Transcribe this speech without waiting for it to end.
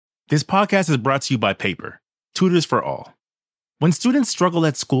This podcast is brought to you by Paper, Tutors for All. When students struggle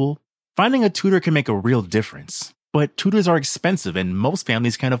at school, finding a tutor can make a real difference. But tutors are expensive and most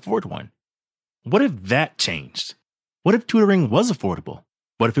families can't afford one. What if that changed? What if tutoring was affordable?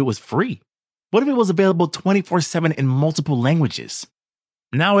 What if it was free? What if it was available 24/7 in multiple languages?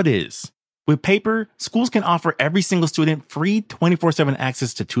 Now it is. With Paper, schools can offer every single student free 24/7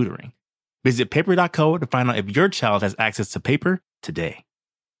 access to tutoring. Visit paper.co to find out if your child has access to Paper today.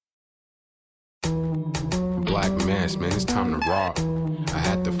 Black mass, man, it's time to rock. I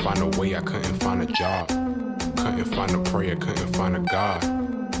had to find a way, I couldn't find a job. Couldn't find a prayer, couldn't find a God.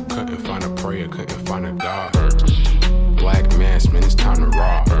 Couldn't find a prayer, couldn't find a God. Black mass, man, it's time to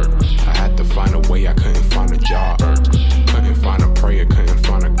rock. I had to find a way, I couldn't find a job. Couldn't find a prayer, couldn't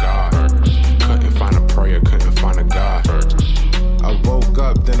find a God. Couldn't find a prayer, couldn't find a God. I woke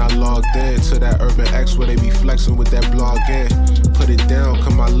up, then I logged in to that Urban X where they be flexing with that blog in. Put it down,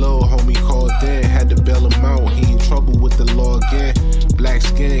 cause my little homie called in. Had to bail him out, he in trouble with the law again. Black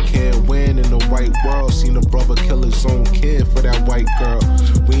skin can't win in the white world. Seen a brother kill his own kid for that white girl.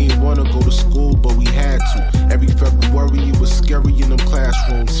 We ain't wanna go to school, but we had to. Every February it was scary in them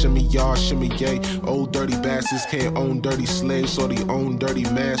classrooms. Shimmy y'all, shimmy yay. Old dirty bastards can't own dirty slaves, so they own dirty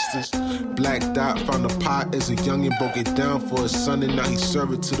masters. Black Dot found a pot as a youngin', broke it down for his son, and now he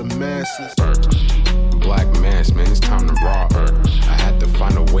serve it to the masses. Black mass, man, it's time to rock. I had to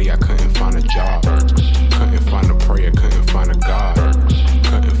find a way, I couldn't find a job. Couldn't find a prayer, couldn't find a God.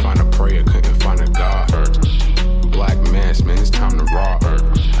 Couldn't find a prayer, couldn't find a God. Black mass, man, it's time to rock.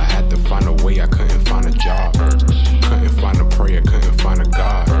 I had to find a way, I couldn't find a job. Couldn't find a prayer, couldn't find a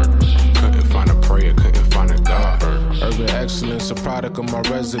God. Couldn't find a prayer, couldn't find a God. Urban excellence, a product of my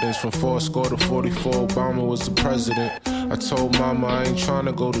residence. From 4 to 44, Obama was the president. I told mama I ain't trying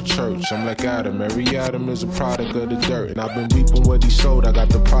to go to church. I'm like Adam, every Adam is a product of the dirt. And I've been reaping what he sowed. I got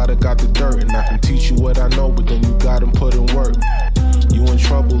the product, got the dirt. And I can teach you what I know, but then you gotta put in work. You in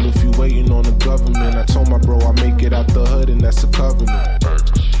trouble if you waiting on the government. I told my bro I make it out the hood, and that's a covenant.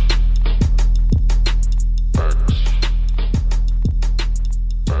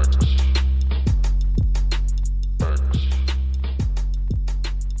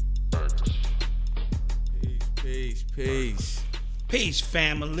 Peace,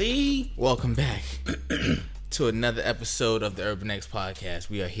 family. Welcome back to another episode of the Urban X Podcast.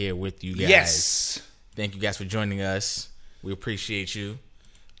 We are here with you guys. Yes. Thank you guys for joining us. We appreciate you.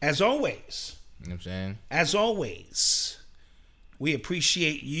 As always. You know what I'm saying? As always. We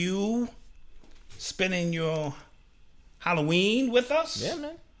appreciate you spending your Halloween with us. Yeah,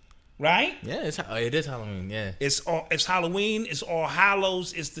 man. Right? Yeah, it is Halloween, yeah. It's Halloween. It's All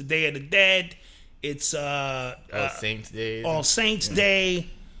Hallows. It's the Day of the Dead. It's All Saints Day. All Saints Day.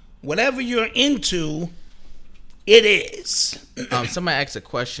 Whatever you're into, it is. Somebody asked a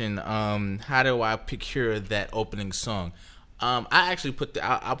question. How do I procure that opening song? I actually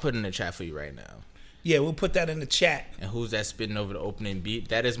I'll put it in the chat for you right now. Yeah, we'll put that in the chat. And who's that spitting over the opening beat?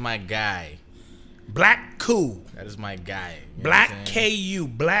 That is my guy. Black Cool. That is my guy. Black KU.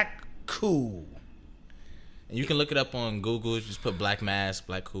 Black Cool. And you can look it up on Google. Just put Black Mask,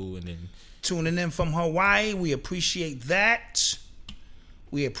 Black Cool, and then... Tuning in from Hawaii. We appreciate that.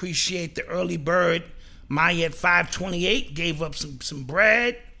 We appreciate the early bird. Maya at 528 gave up some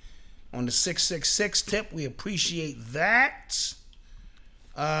bread on the 666 tip. We appreciate that.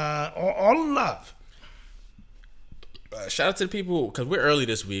 All love. Shout out to the people, because we're early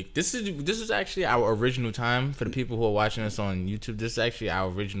this week. This is actually our original time for the people who are watching us on YouTube. This is actually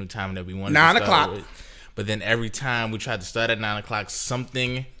our original time that we wanted 9 to start o'clock. with. But then every time we tried to start at 9 o'clock,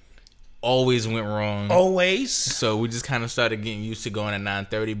 something always went wrong. Always. So we just kind of started getting used to going at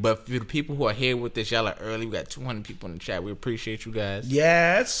 9:30. But for the people who are here with us, y'all are early. We got 200 people in the chat. We appreciate you guys.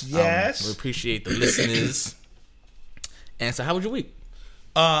 Yes. We appreciate the listeners. And so, how was your week?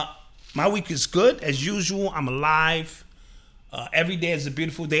 My week is good as usual. I'm alive. Every day is a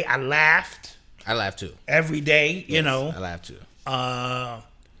beautiful day. I laughed. I laughed too. Every day, you know. I laughed too.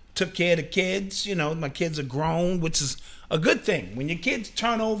 Took care of the kids. You know, my kids are grown, which is a good thing. When your kids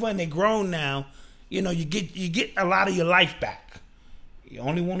turn over and they're grown now, you know, you get a lot of your life back. The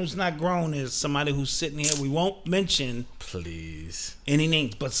only one who's not grown is somebody who's sitting here. We won't mention any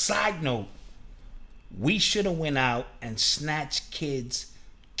names. But side note, we should have went out and snatched kids'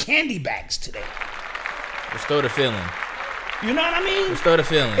 candy bags today. Restore the feeling. You know what I mean? Restore the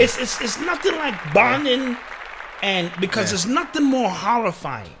feeling. It's nothing like bonding, and because there's nothing more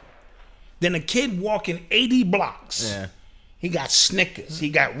horrifying than a kid walking 80 blocks. Yeah. He got Snickers. He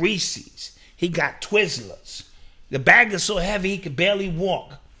got Reese's. He got Twizzlers. The bag is so heavy he could barely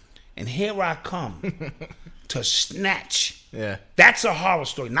walk. And here I come to snatch. Yeah. That's a horror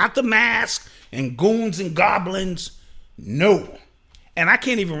story. Not The Mask and Goons and Goblins. No. And I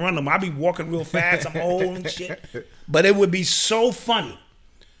can't even run them. I'll be walking real fast. I'm old and shit. But it would be so funny.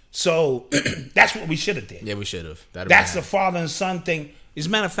 So that's what we should have did. Yeah, we should have. That's the father and son thing. As a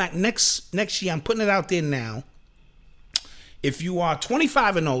matter of fact, next year, I'm putting it out there now. If you are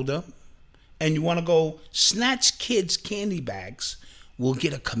 25 and older and you want to go snatch kids' candy bags, we'll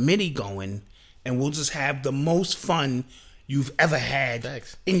get a committee going and we'll just have the most fun you've ever had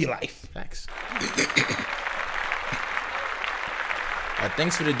in your life. Facts.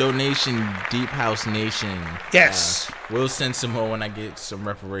 Thanks for the donation, Deep House Nation. Yes. We'll send some more when I get some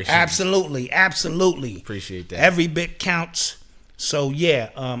reparations. Absolutely. Appreciate that. Every bit counts. So, yeah,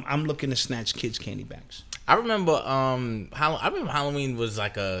 I'm looking to snatch kids' candy bags. I remember Halloween was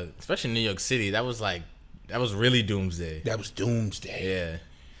like especially in New York City, that was really doomsday. That was doomsday. Yeah.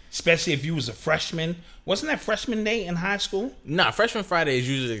 Especially if you was a freshman. Wasn't that freshman day in high school? Nah, freshman Friday is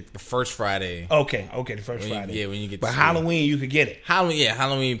usually the first Friday. Okay, the first Friday. When you get. But Halloween, you could get it.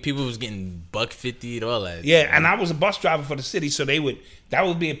 Halloween, people was getting $1.50 and all that. Yeah, and I was a bus driver for the city, so that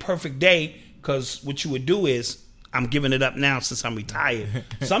would be a perfect day because what you would do is, I'm giving it up now since I'm retired.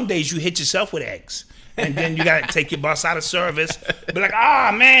 Some days you hit yourself with eggs. And then you got to take your bus out of service. Be like,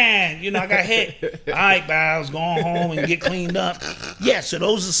 man, I got hit. All right, I was going home and get cleaned up. Yeah, so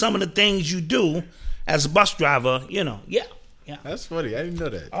those are some of the things you do as a bus driver, Yeah. That's funny. I didn't know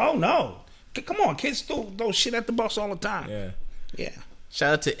that. Oh, no. Come on, kids throw shit at the bus all the time. Yeah.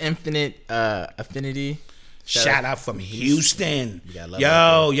 Shout out to Infinite Affinity. Shout out from Houston.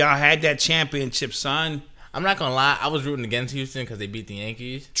 Y'all had that championship, son. I'm not going to lie. I was rooting against Houston because they beat the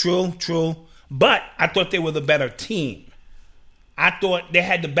Yankees. True. But I thought they were the better team. I thought they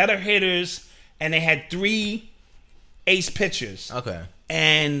had the better hitters, and they had 3 ace pitchers. Okay.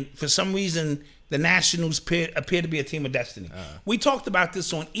 And for some reason, the Nationals appear to be a team of destiny. We talked about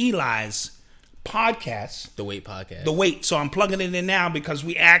this on Eli's podcast. The Wait podcast. The Wait. So I'm plugging it in now because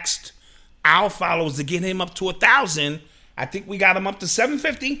we asked our followers to get him up to 1,000. I think we got him up to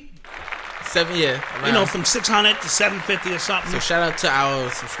 750. From 600 to 750 or something. So shout out to our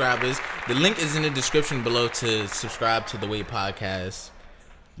subscribers. The link is in the description below to subscribe to the Wait podcast.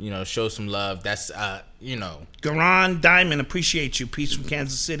 Show some love. That's Garon Diamond, appreciate you. Peace from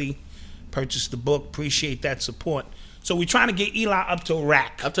Kansas City. Purchased the book. Appreciate that support. So we're trying to get Eli up to a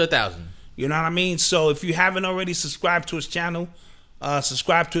rack. Up to 1,000. You know what I mean? So if you haven't already subscribed to his channel,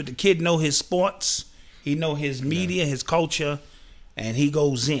 subscribe to it. The kid know his sports. He know his media, his culture, and he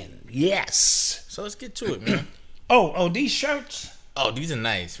goes in. Yes. So let's get to it, man. Oh, these shirts. Oh, these are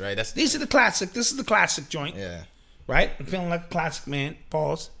nice, right? These are the classic. This is the classic joint. Yeah. Right? I'm feeling like a classic man.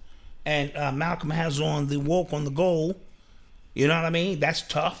 Pause. And Malcolm has on the walk on the goal. You know what I mean? That's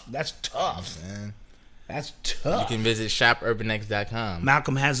tough. Man. That's tough. You can visit shopurbanx.com.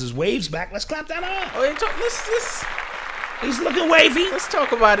 Malcolm has his waves back. Let's clap that up. Oh, let's He's looking wavy. Let's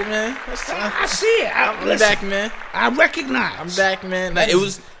talk about it, man. I see it. I'm back, man. I recognize. I'm back, man.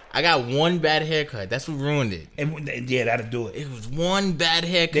 I got one bad haircut. That's what ruined it. Yeah, that'll do it. It was one bad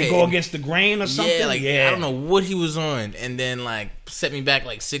haircut. They go against the grain or something? Yeah, I don't know what he was on. And then, set me back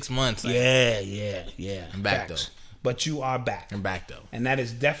 6 months. Yeah. I'm back, though. But you are back. I'm back, though. And that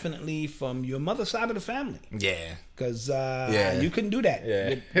is definitely from your mother's side of the family. Yeah. Because you couldn't do that.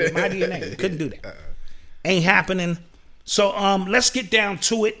 Yeah. With my DNA. You couldn't do that. Ain't happening. So let's get down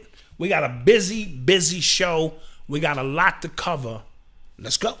to it. We got a busy show. We got a lot to cover.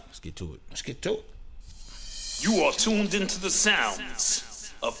 Let's go. Let's get to it. You are tuned into the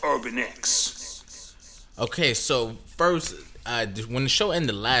sounds of Urban X. Okay, so first, when the show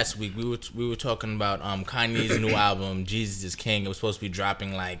ended last week, we were talking about Kanye's new album, Jesus is King. It was supposed to be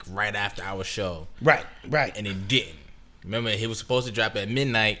dropping right after our show. Right. And it didn't. Remember, he was supposed to drop at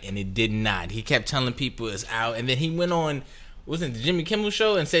midnight, and it did not. He kept telling people it's out, and then he went on, wasn't it the Jimmy Kimmel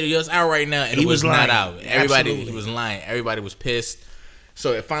show, and said it's out right now, and it was not out. He was lying. Everybody was pissed.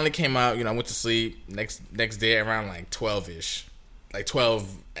 So it finally came out. I went to sleep. Next day around 12ish,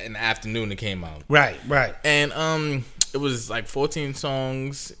 12 in the afternoon it came out. Right. And it was 14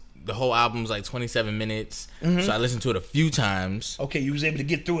 songs. The whole album's 27 minutes. Mm-hmm. So I listened to it a few times. Okay, you was able to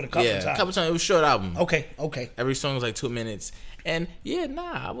get through it a couple times. Yeah, a couple times. It was a short album. Okay. Every song was 2 minutes. And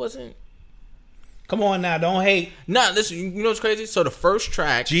I wasn't. Come on now, don't hate. Nah, listen, you know what's crazy? So the first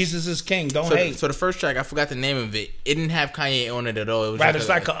track, Jesus is King, don't hate. So the first track, I forgot the name of it. It didn't have Kanye on it at all. It was right, just it's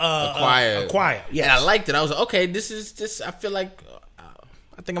like a choir. Yes. And I liked it. I was like, okay, this. I feel like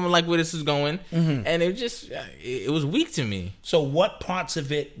I think I'm gonna like where this is going. Mm-hmm. And it was weak to me. So what parts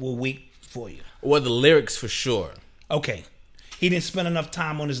of it were weak for you? Well, the lyrics for sure. Okay, he didn't spend enough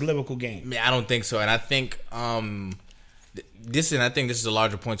time on his lyrical game. I don't think so, and I think I think this is a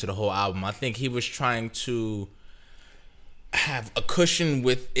larger point to the whole album. I think he was trying to have a cushion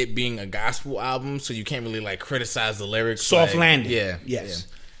with it being a gospel album, so you can't really like criticize the lyrics. Soft like, landing. Yeah. Yes.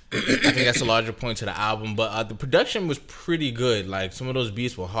 Yeah. I think that's a larger point to the album, but the production was pretty good. Like some of those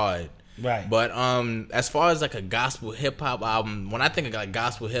beats were hard. Right. But as far as like a gospel hip hop album, when I think of like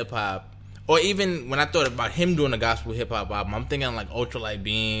gospel hip hop, or even when I thought about him doing a gospel hip hop album, I'm thinking like Ultralight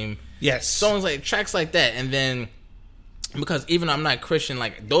Beam. Yes. Songs like tracks like that, and then. Because even though I'm not Christian,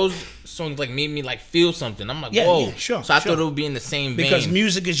 like those songs like made me like feel something. I'm like, whoa. Yeah, sure. So I thought it would be in the same vein. Because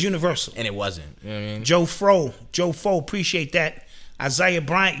music is universal. And it wasn't. You know what I mean? Joe Fo, appreciate that. Isaiah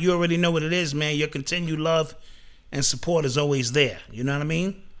Bryant, you already know what it is, man. Your continued love and support is always there. You know what I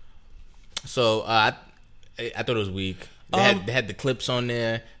mean? So I thought it was weak. They had the clips on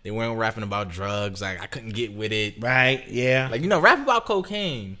there. They weren't rapping about drugs. Like I couldn't get with it. Right, yeah. Like, rap about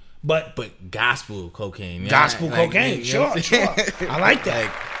cocaine. But gospel cocaine. Gospel like, cocaine, sure. I like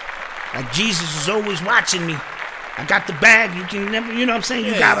that. Like Jesus is always watching me. I got the bag. You can never, you know what I'm saying?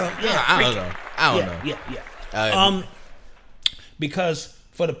 You gotta, I don't know. Yeah. Because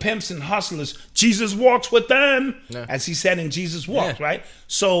for the pimps and hustlers, Jesus walks with them, as he said in Jesus Walks, right?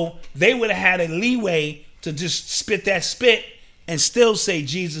 So they would have had a leeway to just spit that spit and still say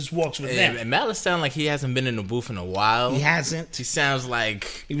Jesus walks with them. And Malice sounds like he hasn't been in the booth in a while. He hasn't. He sounds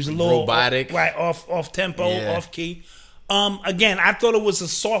like he was a little robotic, right? Off tempo, off key. Again, I thought it was a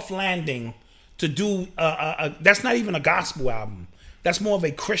soft landing to do. That's not even a gospel album. That's more of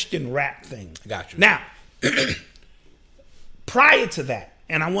a Christian rap thing. Got you. Now, prior to that,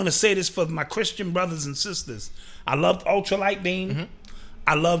 and I want to say this for my Christian brothers and sisters, I loved Ultralight Beam. Mm-hmm.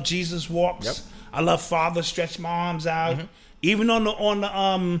 I love Jesus Walks. Yep. I love Father Stretch My Arms Out. Mm-hmm. Even on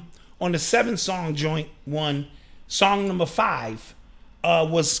the 7-song joint one, song number 5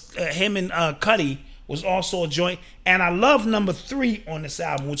 was him and Cuddy was also a joint, and I love number 3 on this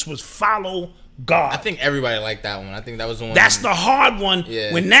album, which was Follow God. I think everybody liked that one. I think that was the one. That's the hard one.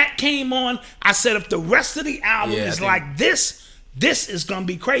 Yeah. When that came on, I said if the rest of the album is like this is gonna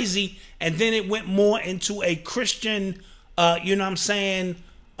be crazy. And then it went more into a Christian, you know what I'm saying,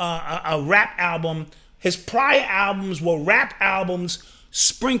 a rap album. His prior albums were rap albums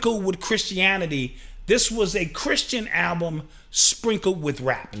sprinkled with Christianity. This was a Christian album sprinkled with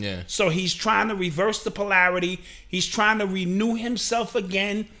rap. Yeah. So he's trying to reverse the polarity. He's trying to renew himself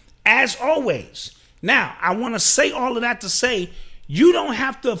again, as always. Now, I want to say all of that to say, you don't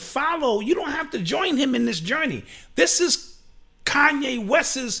have to join him in this journey. This is Kanye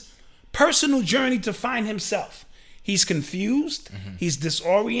West's personal journey to find himself. He's confused. Mm-hmm. He's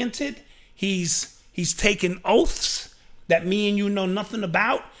disoriented. He's taken oaths that me and you know nothing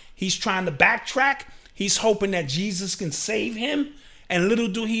about. He's trying to backtrack. He's hoping that Jesus can save him. And little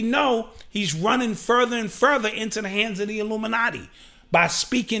do he know, he's running further and further into the hands of the Illuminati by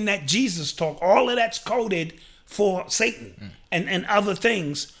speaking that Jesus talk. All of that's coded for Satan and other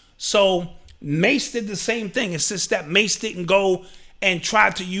things. So Mace did the same thing. It's just that Mace didn't go and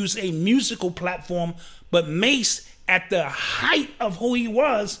try to use a musical platform, but Mace, at the height of who he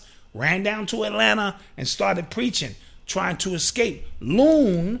was, ran down to Atlanta and started preaching, trying to escape.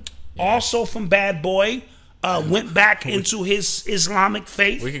 Loon, also from Bad Boy, went back into his Islamic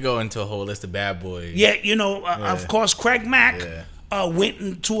faith. We could go into a whole list of Bad Boys. Yeah, of course, Craig Mack went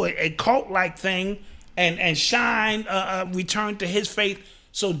into a cult-like thing, and Shine returned to his faith.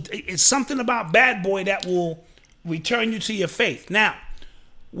 So it's something about Bad Boy that will return you to your faith. Now,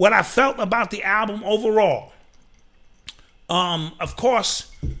 what I felt about the album overall, of course,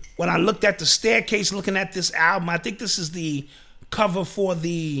 when I looked at the staircase, looking at this album, I think this is the cover for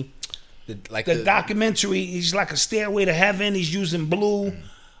the documentary. He's like a stairway to heaven. He's using blue.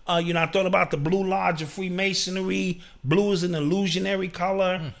 I thought about the Blue Lodge of Freemasonry. Blue is an illusionary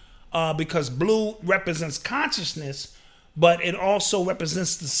color because blue represents consciousness, but it also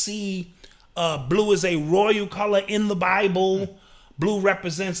represents the sea. Blue is a royal color in the Bible. Blue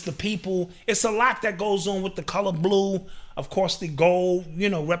represents the people. It's a lot that goes on with the color blue. Of course, the gold,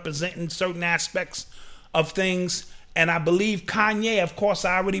 representing certain aspects of things. And I believe Kanye, of course,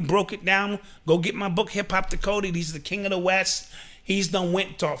 I already broke it down. Go get my book, Hip Hop Decoded. He's the king of the West. He's done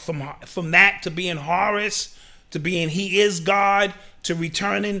went from that to being Horus, to being He is God, to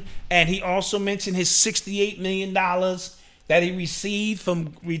returning. And he also mentioned his $68 million that he received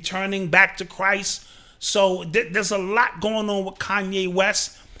from returning back to Christ. So there's a lot going on with Kanye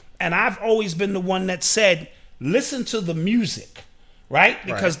West. And I've always been the one that said, listen to the music, right?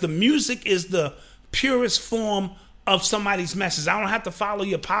 Because the music is the purest form of somebody's message. I don't have to follow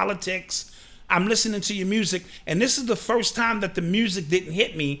your politics. I'm listening to your music, and this is the first time that the music didn't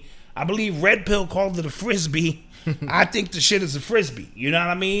hit me. I believe Red Pill called it a frisbee. I think the shit is a frisbee. You know what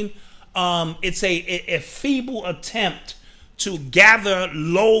I mean? It's a feeble attempt to gather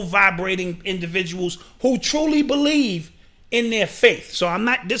low vibrating individuals who truly believe in their faith. So I'm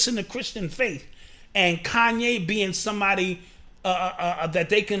not dissing the Christian faith, and Kanye being somebody that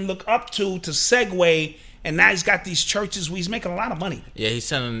they can look up to segue. And now he's got these churches where he's making a lot of money. Yeah, he's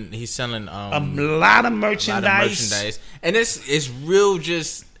selling a lot of merchandise. And it's real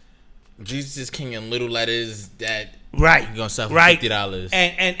just Jesus is King in little letters that right. You're gonna sell for $50.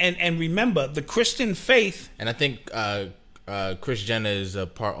 And remember, the Christian faith. And I think Kris Jenner is a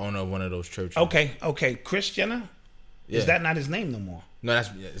part owner of one of those churches. Okay. Kris Jenner? Yeah. Is that not his name no more? No,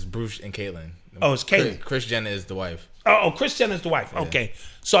 it's Bruce and Caitlyn. Oh, it's Caitlyn. Kris Jenner is the wife. Oh, Kris Jenner is the wife. Yeah. Okay.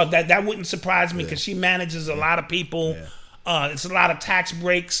 So that wouldn't surprise me because she manages a lot of people. Yeah. It's a lot of tax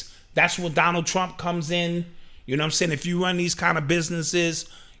breaks. That's where Donald Trump comes in. You know what I'm saying? If you run these kind of businesses,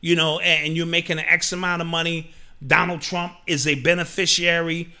 you know, and you're making an X amount of money, Donald Trump is a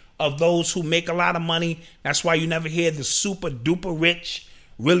beneficiary of those who make a lot of money. That's why you never hear the super duper rich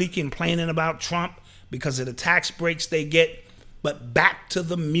really complaining about Trump because of the tax breaks they get. But back to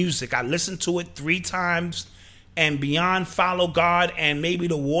the music. I listened to it 3 times, and beyond Follow God and maybe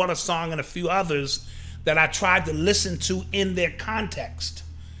the Water Song and a few others that I tried to listen to in their context.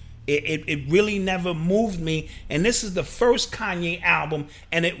 It really never moved me. And this is the first Kanye album,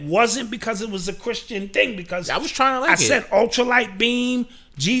 and it wasn't because it was a Christian thing, because I was trying to like I said Ultralight Beam,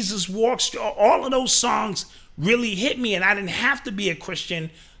 Jesus Walks, all of those songs really hit me, and I didn't have to be a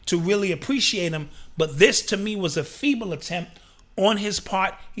Christian to really appreciate them. But this to me was a feeble attempt on his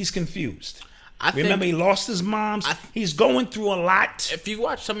part. He's confused. Remember, he lost his mom. He's going through a lot. If you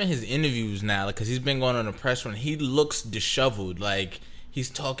watch some of his interviews now, because he's been going on a press run, he looks disheveled. Like he's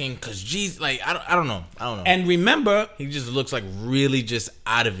talking because Jesus. Like I don't know. And remember, he just looks like really just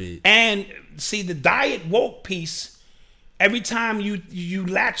out of it. And see, the diet woke piece. Every time you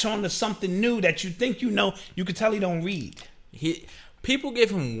latch on to something new that you think you know, you can tell he don't read. People give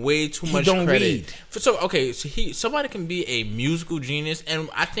him way too much credit. Read. So somebody can be a musical genius, and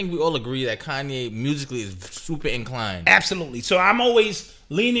I think we all agree that Kanye musically is super inclined. Absolutely. So I'm always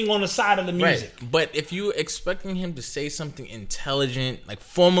leaning on the side of the music. Right. But if you're expecting him to say something intelligent, like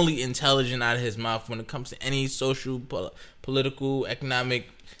formally intelligent out of his mouth when it comes to any social, political, economic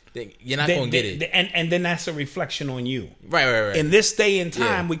thing, you're not going to get it. And then that's a reflection on you. Right. In this day and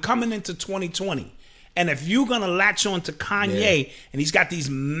time, we're coming into 2020. And if you're going to latch on to Kanye, and he's got these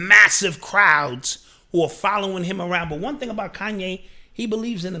massive crowds who are following him around. But one thing about Kanye, he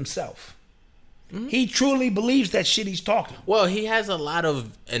believes in himself. Mm-hmm. He truly believes that shit he's talking. Well, he has a lot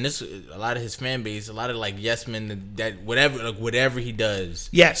of his fan base, a lot of like yes men that whatever he does.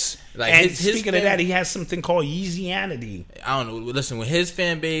 Yes. Like and speaking of that, he has something called Yeezianity. I don't know. Listen, with his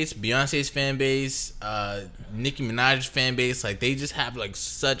fan base, Beyonce's fan base, Nicki Minaj's fan base, like they just have like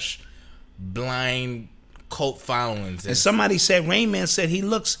such blind cult followings. And somebody said, Rain Man said he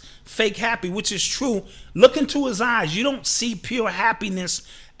looks fake happy, which is true. Look into his eyes. You don't see pure happiness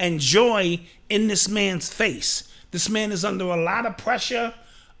and joy in this man's face. This man is under a lot of pressure.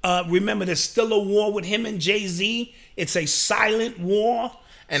 Remember, there's still a war with him and Jay-Z. It's a silent war.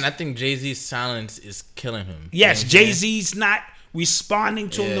 And I think Jay-Z's silence is killing him. Yes, Jay-Z's not responding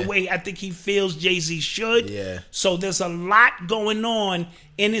to him the way I think he feels Jay-Z should. Yeah. So there's a lot going on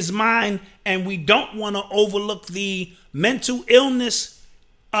in his mind, and we don't want to overlook the mental illness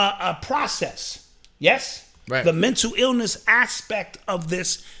process. Yes? Right. The mental illness aspect of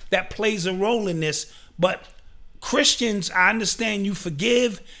this that plays a role in this. But Christians, I understand you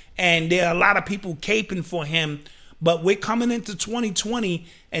forgive, and there are a lot of people caping for him, but we're coming into 2020,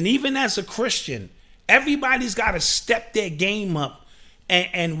 and even as a Christian, everybody's got to step their game up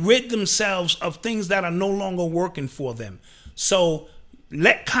and rid themselves of things that are no longer working for them. So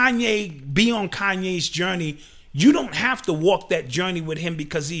let Kanye be on Kanye's journey. You don't have to walk that journey with him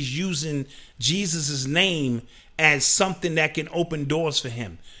because he's using Jesus' name as something that can open doors for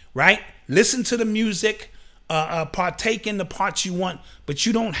him, right? Listen to the music, partake in the parts you want, but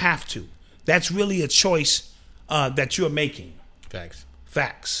you don't have to. That's really a choice that you're making.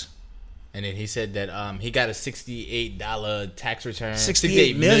 Facts. And then he said that he got a $68 tax return.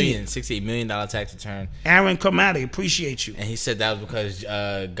 $68 million tax return. Aaron Comati, appreciate you. And he said that was because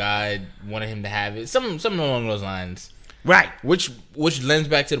God wanted him to have it. Something along those lines. Right. Which lends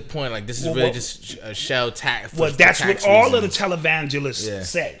back to the point, like, this is really just a shell tax. Well, that's what all of the televangelists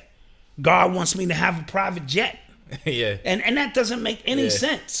say. God wants me to have a private jet. Yeah. And that doesn't make any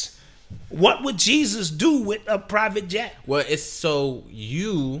sense. What would Jesus do with a private jet? Well, it's so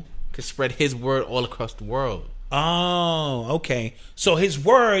you could spread his word all across the world. Oh, okay. So his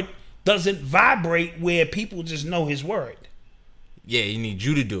word doesn't vibrate where people just know his word. Yeah, he needs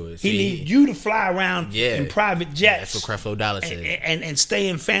you to do it. He needs you to fly around in private jets. That's what Creflo Dollar said. And stay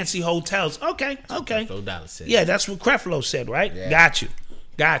in fancy hotels. Okay. Creflo Dollar said. Yeah, that's what Creflo said, right? Yeah.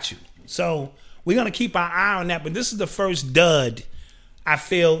 Got you. So we're going to keep our eye on that. But this is the first dud, I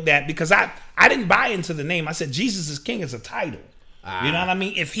feel, that because I didn't buy into the name. I said Jesus is King is a title. You know what I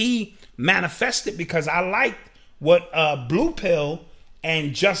mean? If he manifested, because I liked what Blue Pill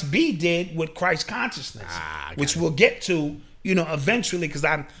and Just Be did with Christ Consciousness, which we'll get to, eventually, because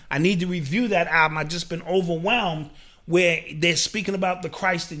I need to review that album. I've just been overwhelmed where they're speaking about the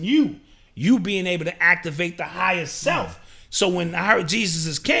Christ in you being able to activate the higher self. So when I heard Jesus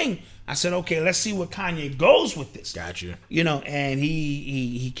is King, I said, okay, let's see where Kanye goes with this. Got you. And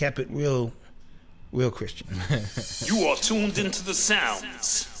he kept it real Christian. You are tuned into the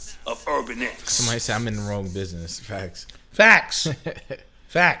sounds of Urban X. Somebody said I'm in the wrong business. Facts.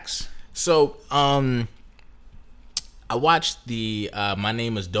 So, I watched the My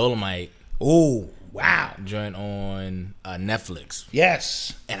Name is Dolomite. Oh, wow. Joint on Netflix.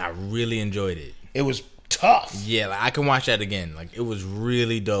 Yes. And I really enjoyed it. It was tough. Yeah, I can watch that again. It was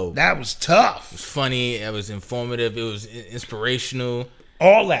really dope. That was tough. It was funny. It was informative. It was inspirational.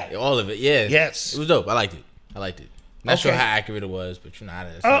 All that. All of it, yeah. Yes. It was dope. I liked it. Not sure how accurate it was, but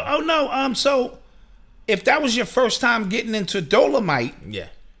no. So, if that was your first time getting into Dolomite, yeah,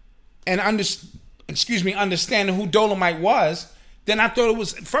 and understanding who Dolomite was, then I thought it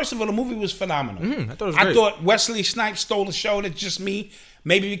was, first of all, the movie was phenomenal. I thought it was great. I thought Wesley Snipes stole the show. That's just me.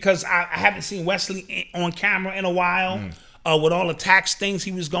 Maybe because I haven't seen Wesley on camera in a while. With all the tax things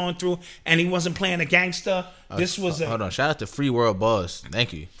he was going through, and he wasn't playing a gangster. This was hold on. Shout out to Free World Boss.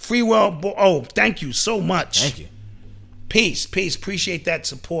 Thank you. Free World. Thank you so much. Thank you. Peace. Appreciate that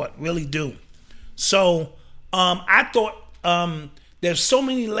support. Really do. So, I thought there's so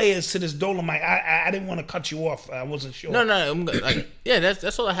many layers to this Dolomite. I didn't want to cut you off. I wasn't sure. No.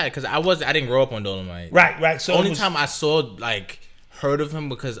 That's all I had because I didn't grow up on Dolomite. Right. So only time I saw heard of him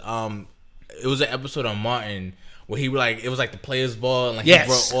because it was an episode on Martin. Where he it was like the Players Ball, and he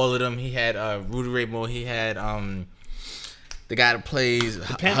brought all of them. He had Rudy Ray Moore. He had the guy that plays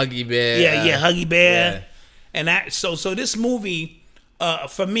Huggy Bear. Yeah, Huggy Bear. Yeah. And that so this movie,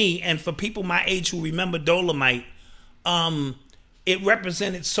 for me and for people my age who remember Dolomite, it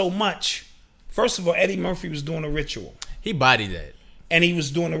represented so much. First of all, Eddie Murphy was doing a ritual. He bodied that, and he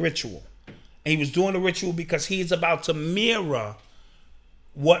was doing a ritual. And he was doing a ritual because he's about to mirror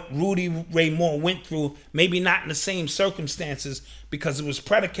what Rudy Ray Moore went through, maybe not in the same circumstances, because it was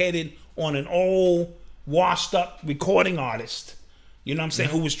predicated on an old, washed up recording artist, you know what I'm saying,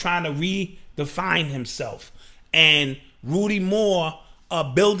 who was trying to redefine himself. And Rudy Moore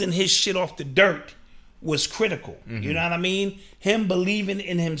building his shit off the dirt was critical. You know what I mean? Him believing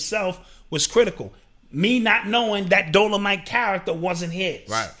in himself was critical. Me not knowing that Dolomite character wasn't his.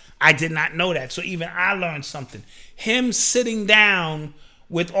 Right. I did not know that. So even I learned something. Him sitting down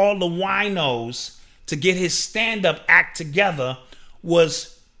with all the winos to get his stand-up act together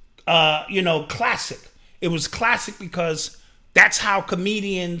was, classic. It was classic because that's how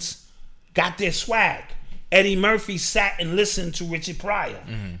comedians got their swag. Eddie Murphy sat and listened to Richard Pryor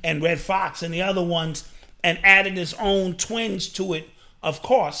and Red Fox and the other ones and added his own twinge to it, of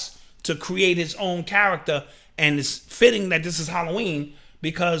course, to create his own character. And it's fitting that this is Halloween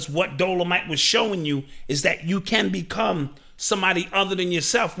because what Dolomite was showing you is that you can become somebody other than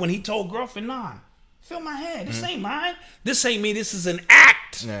yourself. When he told girlfriend, nah, feel my head. This ain't mine. This ain't me. This is an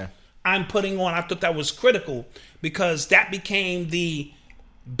act I'm putting on. I thought that was critical because that became the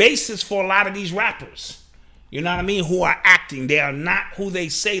basis for a lot of these rappers. You know what I mean? Who are acting. They are not who they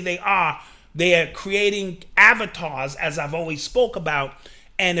say they are. They are creating avatars, as I've always spoke about.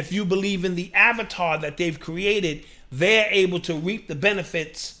 And if you believe in the avatar that they've created, they're able to reap the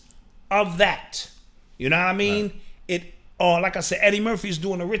benefits of that. You know what I mean? Right. Or like I said, Eddie Murphy's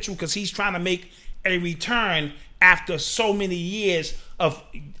doing a ritual because he's trying to make a return after so many years of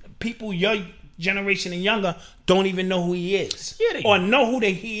people your generation and younger don't even know who he is. Yeah, or know who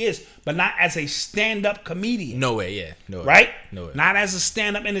he is, but not as a stand-up comedian. No way, yeah. No way. Right? No way. Not as a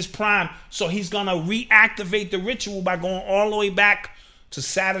stand-up in his prime. So he's going to reactivate the ritual by going all the way back to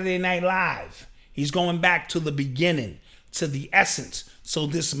Saturday Night Live. He's going back to the beginning, to the essence. So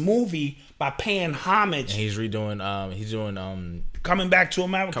this movie, by paying homage, and he's redoing. He's doing. Coming back to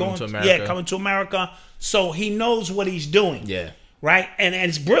America. Coming to America. Yeah, coming to America. So he knows what he's doing. Yeah. Right, and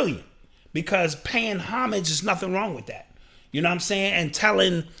it's brilliant because paying homage is nothing wrong with that. You know what I'm saying? And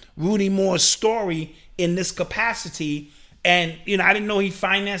telling Rudy Moore's story in this capacity And, I didn't know he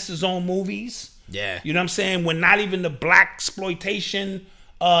financed his own movies. Yeah. You know what I'm saying? When not even the black exploitation,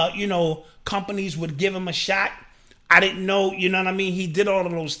 companies would give him a shot. I didn't know, you know what I mean? He did all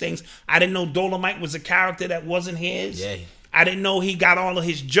of those things. I didn't know Dolomite was a character that wasn't his. Yeah. I didn't know he got all of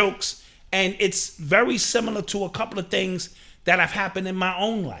his jokes. And it's very similar to a couple of things that have happened in my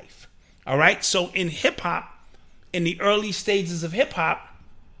own life. All right? So in hip-hop, in the early stages of hip-hop,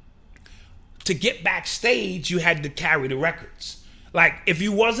 to get backstage, you had to carry the records. Like, if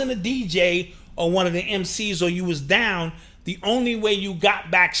you wasn't a DJ or one of the MCs or you was down, the only way you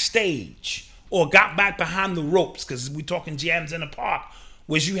got backstage or got back behind the ropes, because we're talking jams in the park,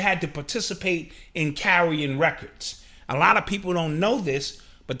 was you had to participate in carrying records. A lot of people don't know this,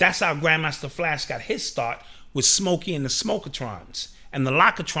 but that's how Grandmaster Flash got his start, with Smokey and the Smokatrons. And the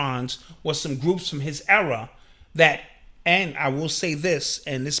Lockatrons was some groups from his era that, and I will say this,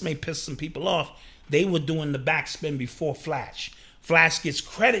 and this may piss some people off, they were doing the backspin before Flash. Flash gets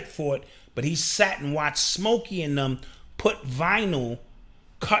credit for it, but he sat and watched Smokey and them put vinyl,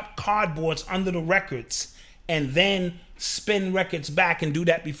 cut cardboards under the records, and then spin records back and do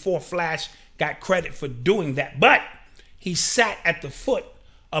that before Flash got credit for doing that. But he sat at the foot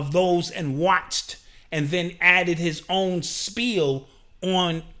of those and watched, and then added his own spiel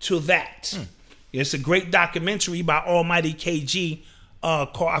on to that. It's a great documentary by Almighty KG,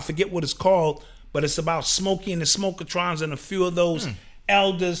 called, I forget what it's called, but it's about Smokey and the Smokatrons and a few of those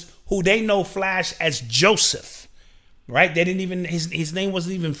elders who they know Flash as Joseph, right? They didn't even, his name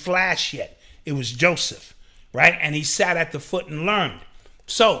wasn't even Flash yet. It was Joseph, right? And he sat at the foot and learned.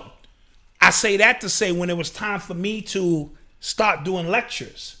 So I say that to say, when it was time for me to start doing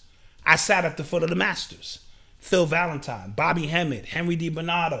lectures, I sat at the foot of the masters. Phil Valentine, Bobby Hemmett, Henry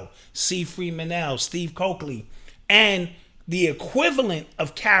DiBernardo, C. Freemanell, Steve Coakley. And the equivalent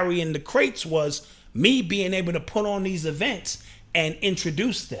of carrying the crates was me being able to put on these events and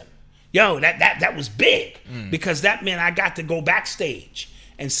introduce them. Yo, that was big, because that meant I got to go backstage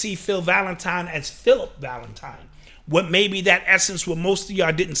and see Phil Valentine as Philip Valentine. What maybe that essence what most of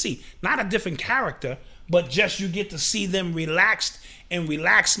y'all didn't see. Not a different character, but just you get to see them relaxed, in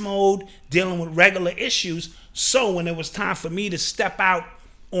relaxed mode, dealing with regular issues. So when it was time for me to step out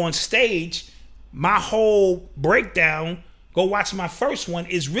on stage, my whole breakdown, go watch my first one,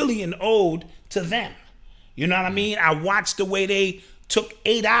 is really an ode to them. You know what I mean? I watched the way they took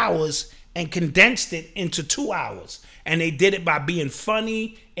 8 hours and condensed it into 2 hours. And they did it by being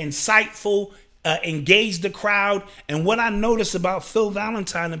funny, insightful, engaged the crowd. And what I noticed about Phil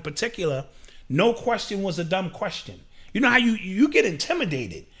Valentine in particular, no question was a dumb question. You know how you get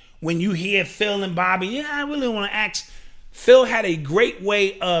intimidated when you hear Phil and Bobby, yeah, I really want to ask. Phil had a great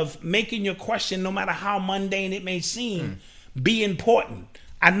way of making your question, no matter how mundane it may seem, be important.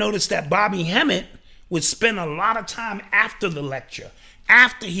 I noticed that Bobby Hemmett would spend a lot of time after the lecture,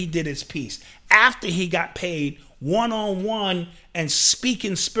 after he did his piece, after he got paid, one-on-one and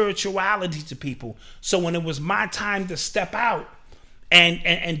speaking spirituality to people. So when it was my time to step out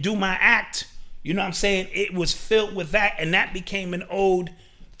and do my act, you know what I'm saying, it was filled with that, and that became an ode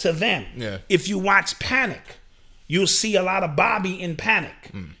to them. Yeah. If you watch Panic, you'll see a lot of Bobby in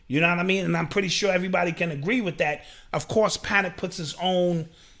Panic. You know what I mean? And I'm pretty sure everybody can agree with that. Of course, Panic puts his own,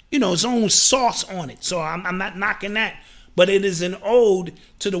 his own sauce on it. So I'm not knocking that. But it is an ode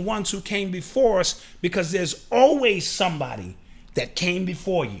to the ones who came before us, because there's always somebody that came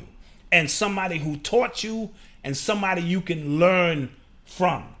before you, and somebody who taught you, and somebody you can learn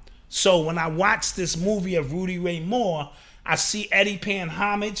from. So when I watch this movie of Rudy Ray Moore, I see Eddie paying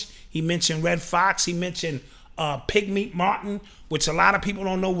homage. He mentioned Red Fox. He mentioned Pigmeat Martin, which a lot of people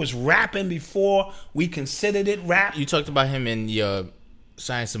don't know was rapping before we considered it rap. You talked about him in your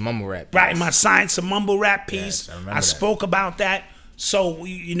Science of Mumble Rap piece. Right, my Science of Mumble Rap piece. Yes, I I spoke about that. So,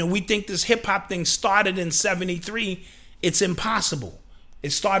 we think this hip-hop thing started in 73. It's impossible.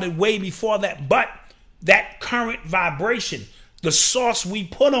 It started way before that. But that current vibration, the sauce we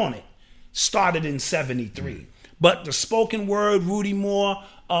put on it, started in 73. But the spoken word, Rudy Moore,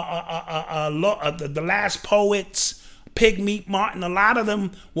 the Last Poets, Pigmeat Martin, a lot of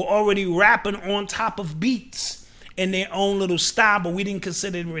them were already rapping on top of beats in their own little style, but we didn't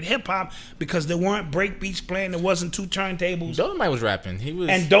consider it hip-hop because there weren't break beats playing, there wasn't two turntables. Dolomite was rapping.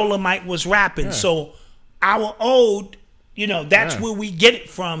 And Dolomite was rapping. Yeah. So our ode, that's where we get it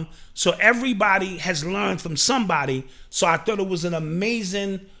from. So everybody has learned from somebody. So I thought it was an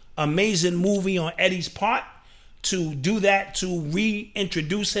amazing movie on Eddie's part to do that, to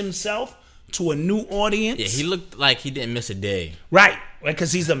reintroduce himself to a new audience. Yeah, he looked like he didn't miss a day. Right,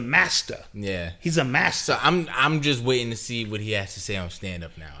 because he's a master. Yeah, he's a master. So I'm just waiting to see what he has to say on stand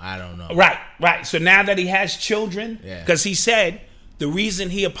up now. I don't know. Right. So now that he has children, because he said the reason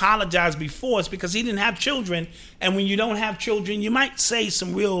he apologized before is because he didn't have children, and when you don't have children, you might say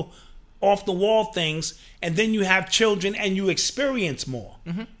some real off the wall things, and then you have children and you experience more.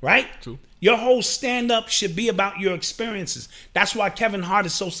 Right? True. Your whole stand up should be about your experiences. That's why Kevin Hart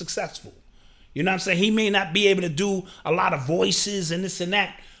is so successful. You know what I'm saying? He may not be able to do a lot of voices and this and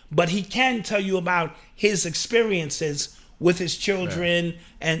that, but he can tell you about his experiences with his children,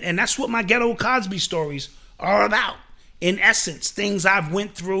 and that's what my Ghetto Cosby stories are about. In essence, things I've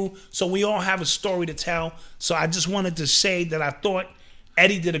went through, so we all have a story to tell. So I just wanted to say that I thought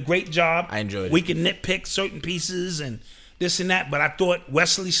Eddie did a great job. I enjoyed it. We can nitpick certain pieces and this and that, but I thought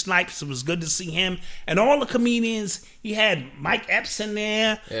Wesley Snipes, it was good to see him. And all the comedians, he had Mike Epps in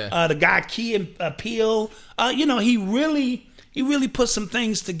there, the guy Key and Peele. He really put some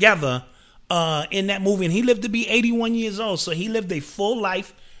things together in that movie. And he lived to be 81 years old, so he lived a full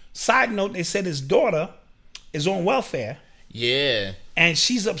life. Side note, they said his daughter is on welfare. Yeah. And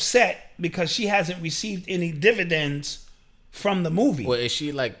she's upset because she hasn't received any dividends from the movie. Well, is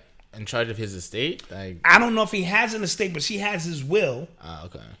she like in charge of his estate? Like, I don't know if he has an estate, but she has his will.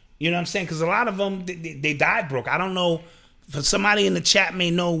 Okay. You know what I'm saying? Because a lot of them, they died broke. I don't know. For somebody in the chat may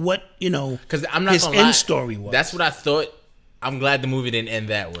know what, because I'm not his gonna end lie, story was. That's what I thought. I'm glad the movie didn't end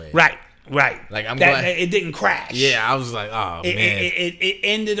that way. Right. Like, I'm glad it didn't crash. Yeah, I was like, oh, man. It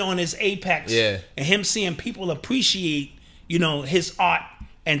ended on his apex. Yeah. And him seeing people appreciate, his art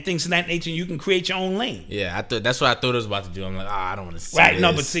and things of that nature. You can create your own lane. Yeah, I thought that's what I thought it was about to do. I'm like, I don't want to see Right. this.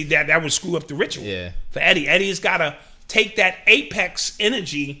 No, but see, that would screw up the ritual. Yeah. For Eddie. Eddie's got to take that apex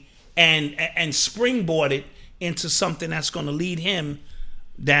energy and springboard it into something that's going to lead him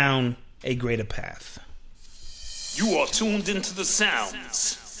down a greater path. You are tuned into the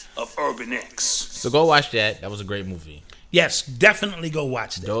sounds of Urban X. So go watch that. That was a great movie. Yes, definitely go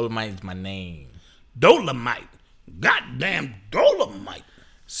watch that. Dolomite is my name. Dolomite. Goddamn Dolomite.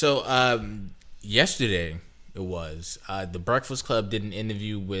 So yesterday it was the Breakfast Club did an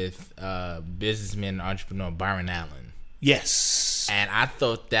interview with businessman and entrepreneur Byron Allen. Yes. And I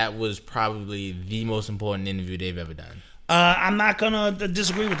thought that was probably the most important interview they've ever done. I'm not going to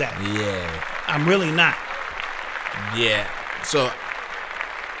disagree with that. Yeah. I'm really not. Yeah. So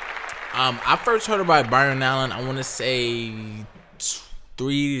I first heard about Byron Allen, I want to say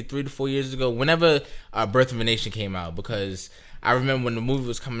 3 to 4 years ago, whenever Birth of a Nation came out, because I remember when the movie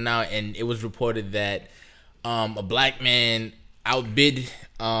was coming out and it was reported that a black man outbid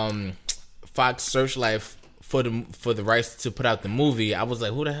Fox Searchlight for the rights to put out the movie. I was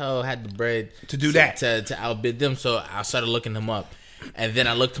like, who the hell had the bread to do that? To outbid them? So I started looking him up. And then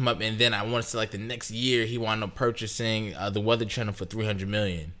I looked him up, and then I want to say like the next year he wound up purchasing the Weather Channel for $300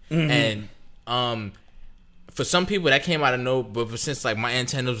 million. Mm-hmm. And for some people that came out of nowhere, but since like my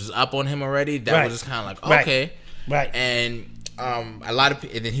antennas was up on him already, that was just kind of like okay, right. And a lot of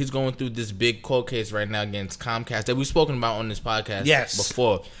and then he's going through this big court case right now against Comcast that we've spoken about on this podcast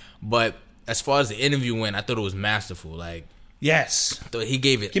before. But as far as the interview went, I thought it was masterful. Like. Yes. So he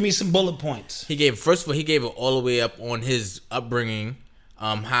gave it. Give me some bullet points. First of all, he gave it all the way up on his upbringing,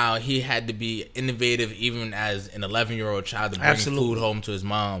 how he had to be innovative even as an 11-year-old child to bring food home to his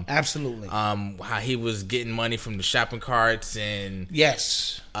mom. Absolutely. How he was getting money from the shopping carts and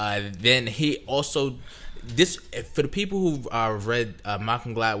then he also for the people who read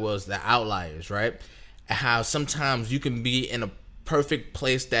Malcolm Gladwell's The Outliers, right? How sometimes you can be in a perfect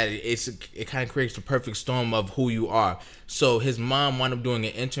place that it kind of creates the perfect storm of who you are. So his mom wound up doing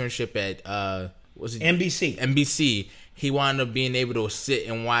an internship at NBC. He wound up being able to sit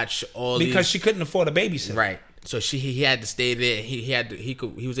and watch all because she couldn't afford a babysitter. Right. So he had to stay there.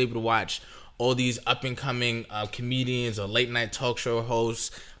 He was able to watch all these up and coming comedians or late night talk show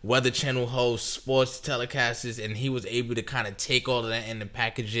hosts, Weather Channel hosts, sports telecasters, and he was able to kind of take all of that and then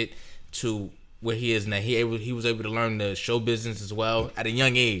package it to where he is now. He was able to learn the show business as well at a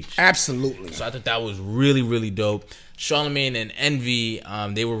young age. Absolutely. So I thought that was really, really dope. Charlamagne and Envy,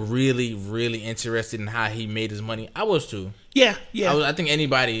 they were really, really interested in how he made his money. I was too. Yeah. I think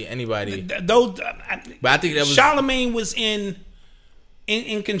anybody. Those, but I think that was Charlamagne was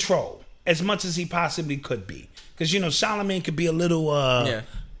in control as much as he possibly could be, because Charlamagne could be a little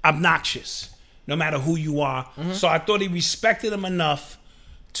obnoxious, no matter who you are. Mm-hmm. So I thought he respected him enough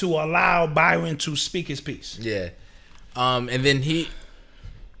to allow Byron to speak his piece. Yeah. And then he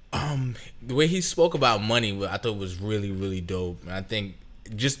the way he spoke about money, I thought was really, really dope. And I think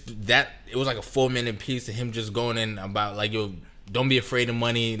just that it was like a 4-minute piece of him just going in about like, yo, don't be afraid of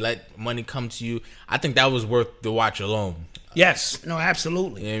money. Let money come to you. I think that was worth the watch alone. Yes. No,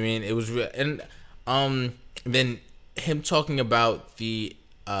 absolutely. You know what I mean? It was real. And then him talking about the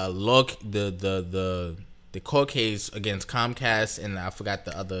court case against Comcast, and I forgot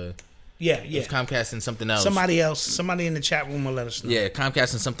the other. Yeah. It's Comcast and something else. Somebody in the chat room will let us know. Yeah,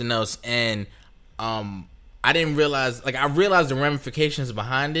 Comcast and something else. And I didn't realize, I realized the ramifications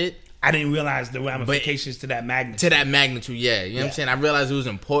behind it. I didn't realize the ramifications to that magnitude. To that magnitude, yeah. You know what I'm saying? I realized it was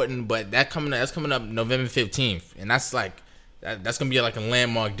important, but that's coming up November 15th. And that's that's going to be like a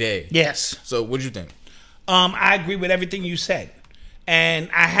landmark day. Yes. So what do you think? I agree with everything you said. And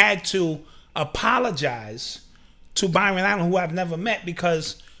I had to apologize to Byron Allen, who I've never met,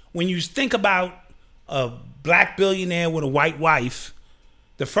 because when you think about a black billionaire with a white wife,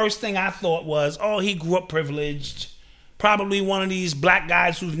 the first thing I thought was, oh, he grew up privileged. Probably one of these black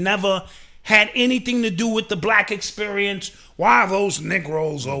guys who've never had anything to do with the black experience. Why are those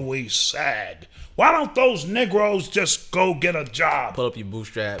Negroes always sad? Why don't those Negroes just go get a job? Pull up your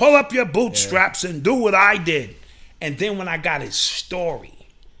bootstraps. Pull up your bootstraps and do what I did. And then when I got his story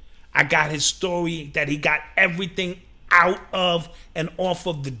that he got everything out of and off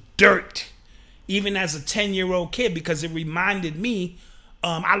of the dirt, even as a 10-year-old kid, because it reminded me,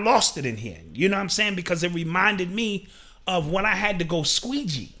 I lost it in here. You know what I'm saying? Because it reminded me of when I had to go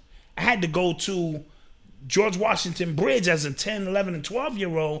squeegee. I had to go to George Washington Bridge as a 10, 11, and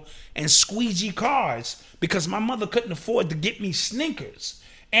 12-year-old and squeegee cars because my mother couldn't afford to get me Snickers.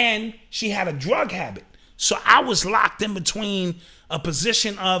 And she had a drug habit. So I was locked in between a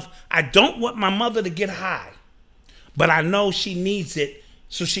position of, I don't want my mother to get high, but I know she needs it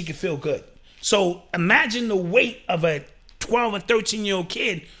so she can feel good. So imagine the weight of a 12 or 13-year-old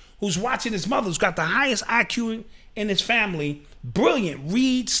kid who's watching his mother, who's got the highest IQ in his family, brilliant,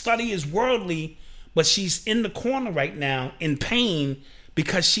 read, study, is worldly, but she's in the corner right now in pain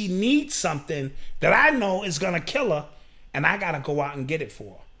because she needs something that I know is going to kill her, and I got to go out and get it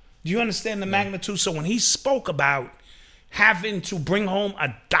for her. Do you understand the magnitude? So when he spoke about having to bring home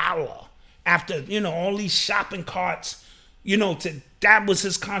 $1 after, all these shopping carts, that was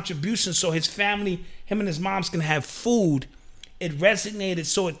his contribution so his family, him and his moms can have food, it resonated.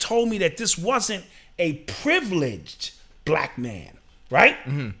 So it told me that this wasn't a privileged black man, right?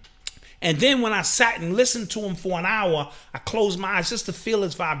 Mm-hmm. And then when I sat and listened to him for an hour, I closed my eyes just to feel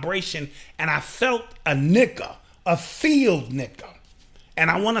his vibration, and I felt a nigga, a field nigga. And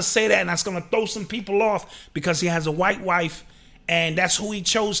I want to say that, and that's going to throw some people off because he has a white wife, and that's who he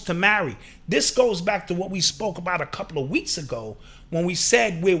chose to marry. This goes back to what we spoke about a couple of weeks ago when we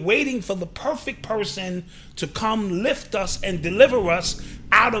said we're waiting for the perfect person to come lift us and deliver us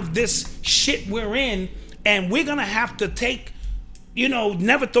out of this shit we're in, and we're going to have to take,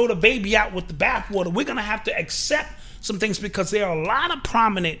 never throw the baby out with the bathwater. We're going to have to accept some things because there are a lot of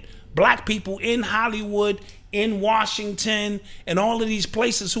prominent black people in Hollywood, in Washington, and all of these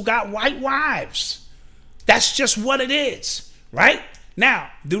places who got white wives. That's just what it is, right? Now,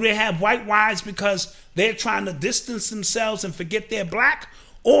 do they have white wives because they're trying to distance themselves and forget they're black?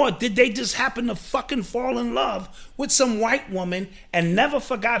 Or did they just happen to fucking fall in love with some white woman and never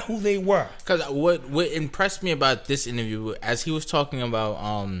forgot who they were? Because what impressed me about this interview, as he was talking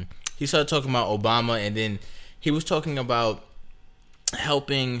about, he started talking about Obama, and then he was talking about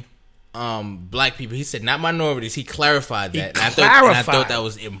helping black people. He said not minorities. He clarified that. I thought that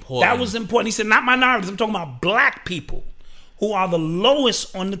was important. That was important. He said not minorities. I'm talking about black people who are the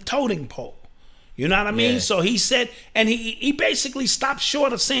lowest on the totem pole. You know what I mean? Yeah. So he said, and he basically stopped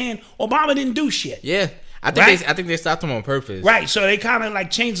short of saying Obama didn't do shit. Yeah, I think they stopped him on purpose. Right. So they kind of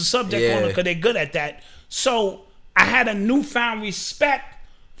changed the subject on it because they're good at that. So I had a newfound respect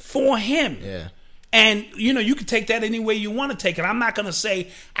for him. Yeah. And you can take that any way you want to take it. I'm not gonna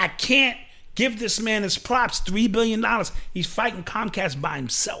say I can't give this man his props. $3 billion. He's fighting Comcast by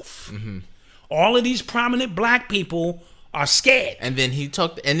himself. Mm-hmm. All of these prominent black people are scared. And then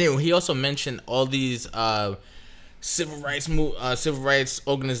he also mentioned all these civil rights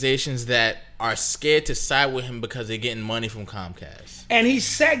organizations that are scared to side with him because they're getting money from Comcast. And he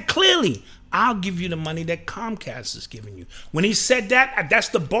said clearly, I'll give you the money that Comcast is giving you. When he said that, that's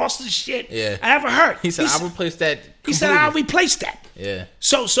the bossest shit I ever heard. He said, I'll replace that completely. He said, I'll replace that. Yeah.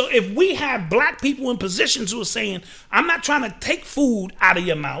 So if we have black people in positions who are saying, I'm not trying to take food out of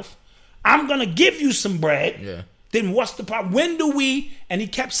your mouth, I'm going to give you some bread. Yeah. Then what's the problem? When do we, and he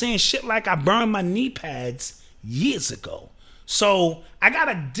kept saying shit like I burned my knee pads years ago. So I got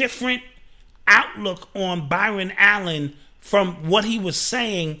a different outlook on Byron Allen from what he was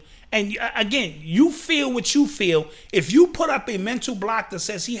saying And again, you feel what you feel. If you put up a mental block that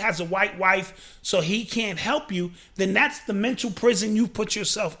says he has a white wife so he can't help you, then that's the mental prison you put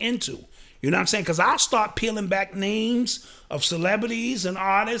yourself into. You know what I'm saying? Because I'll start peeling back names of celebrities and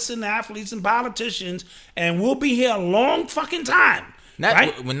artists and athletes and politicians, and we'll be here a long fucking time.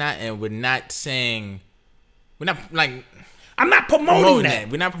 Right? We're not saying, we're not like. I'm not promoting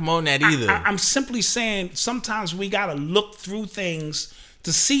that. We're not promoting that either. I'm simply saying sometimes we got to look through things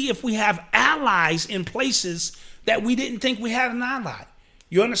to see if we have allies in places that we didn't think we had an ally.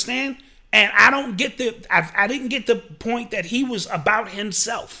 You understand? And I didn't get the point that he was about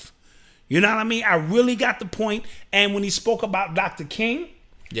himself. You know what I mean? I really got the point. And when he spoke about Dr. King,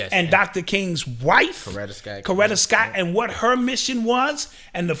 and Dr. King's wife, Coretta Scott, and what her mission was,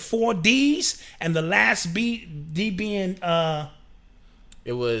 and the 4 Ds, and the last D being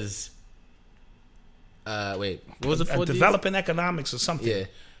it was what was the 4 Ds? Developing economics or something. Yeah.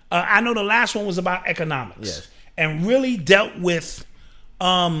 I know the last one was about economics. Yes. And really dealt with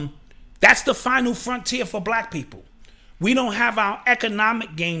that's the final frontier for black people. We don't have our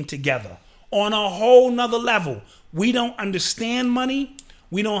economic game together on a whole nother level. We don't understand money.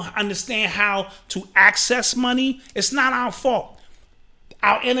 We don't understand how to access money. It's not our fault.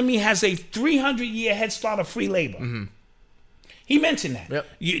 Our enemy has a 300-year head start of free labor. Mm-hmm. He mentioned that.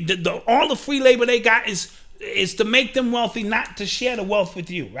 Yep. All the free labor they got is to make them wealthy, not to share the wealth with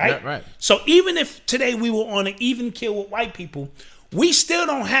you, right? Yeah, right. So even if today we were on an even kill with white people, we still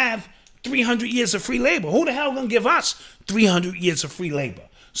don't have 300 years of free labor. Who the hell gonna give us 300 years of free labor?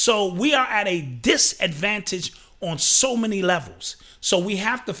 So we are at a disadvantage on so many levels. So we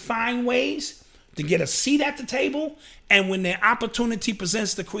have to find ways to get a seat at the table. And when the opportunity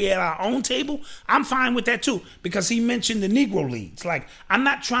presents to create our own table, I'm fine with that too. Because he mentioned the Negro leads. Like, I'm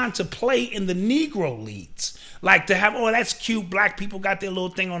not trying to play in the Negro leads. Like to have, oh, that's cute. Black people got their little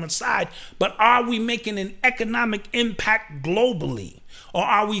thing on the side. But are we making an economic impact globally? Or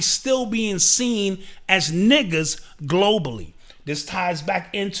are we still being seen as niggas globally? This ties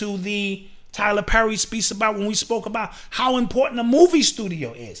back into the Tyler Perry speech about when we spoke about how important a movie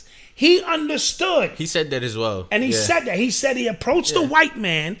studio is. He understood. He said that as well. And he said that. He said he approached the white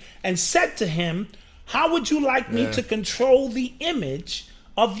man and said to him, how would you like me to control the image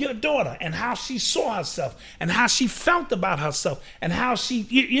of your daughter and how she saw herself and how she felt about herself and how she,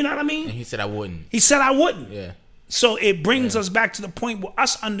 you know what I mean? And he said, I wouldn't. He said, I wouldn't. Yeah. So it brings us back to the point where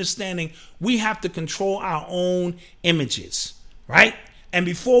us understanding we have to control our own images, right? And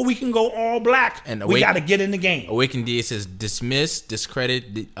before we can go all black, we got to get in the game. Awaken DA says dismiss,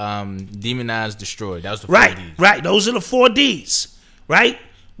 discredit, demonize, destroy. That was the 4 right, Ds. Right. Those are the 4 Ds, right?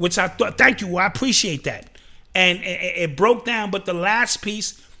 Which I thought, thank you. I appreciate that. And it broke down. But the last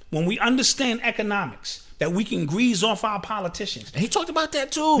piece, when we understand economics, that we can grease off our politicians. And he talked about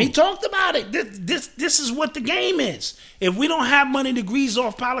that too. He talked about it. This is what the game is. If we don't have money to grease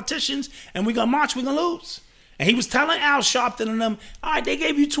off politicians and we're going to march, we're going to lose. And he was telling Al Sharpton and them, all right, they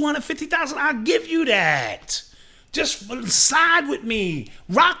gave you $250,000. I'll give you that. Just side with me.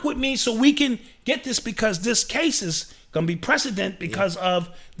 Rock with me so we can get this, because this case is going to be precedent because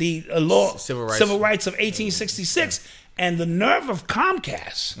of the law, Civil Rights of 1866. And the nerve of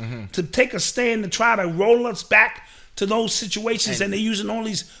Comcast to take a stand to try to roll us back to those situations. And they're using all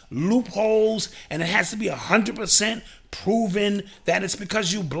these loopholes. And it has to be 100% proven that it's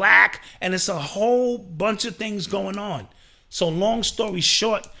because you black, and it's a whole bunch of things going on. So long story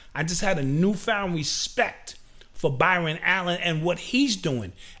short, I just had a newfound respect for Byron Allen and what he's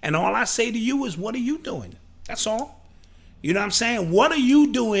doing. And all I say to you is, what are you doing? That's all. You know what I'm saying? What are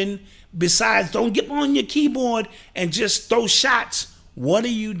you doing besides don't get on your keyboard and just throw shots? What are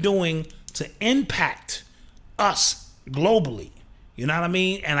you doing to impact us globally? You know what I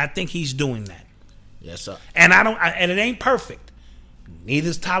mean? And I think he's doing that. Yes, sir. And and it ain't perfect. Neither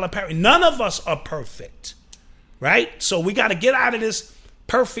is Tyler Perry. None of us are perfect, right? So we got to get out of this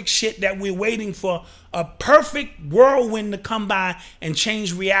perfect shit that we're waiting for a perfect whirlwind to come by and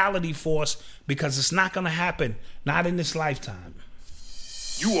change reality for us, because it's not going to happen, not in this lifetime.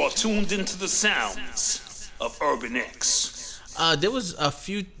 You are tuned into the sounds of Urban X. There was a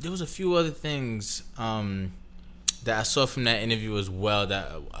few other things that I saw from that interview as well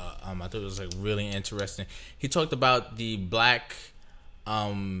that I thought it was like really interesting. He talked about the black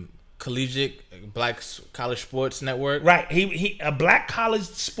black college sports network. Right. He a black college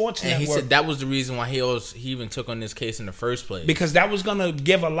sports network. And he said that was the reason why he even took on this case in the first place. Because that was going to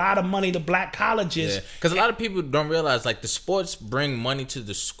give a lot of money to black colleges. Yeah. Because a lot of people don't realize, like, the sports bring money to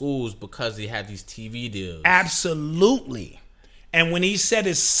the schools because they have these TV deals. Absolutely. And when he said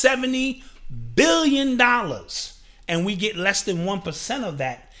it's $70 billion and we get less than 1% of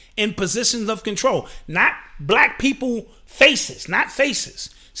that in positions of control. Not black people faces, not faces.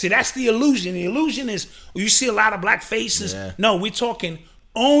 See, that's the illusion. The illusion is you see a lot of black faces. Yeah. No, we're talking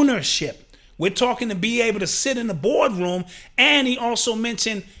ownership. We're talking to be able to sit in the boardroom. And he also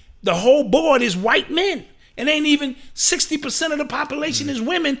mentioned the whole board is white men. It ain't even 60% of the population is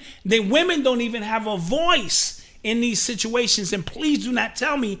women. The women don't even have a voice in these situations. And please do not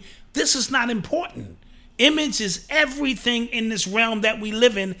tell me this is not important. Image is everything in this realm that we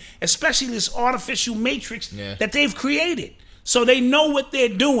live in, especially this artificial matrix that they've created. So they know what they're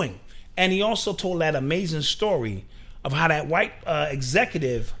doing. And he also told that amazing story of how that white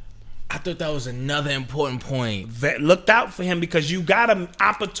executive, I thought that was another important point, looked out for him, because you got an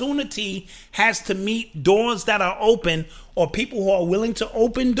opportunity has to meet doors that are open, or people who are willing to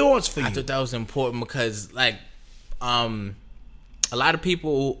open doors for you. I thought that was important because, like, a lot of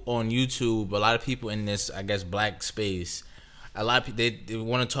people on YouTube, a lot of people in this, I guess, black space, a lot of people, they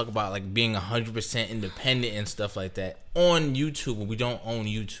want to talk about like being 100% independent and stuff like that on YouTube. We don't own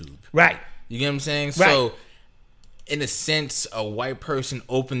YouTube, right? You get what I'm saying? Right. So, in a sense, a white person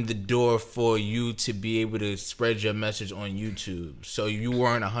opened the door for you to be able to spread your message on YouTube. So you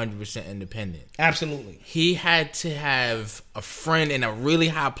weren't 100% independent. Absolutely. He had to have a friend in a really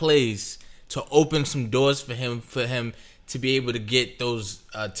high place to open some doors for him to be able to get those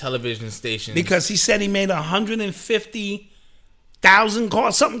television stations. Because he said he made 150,000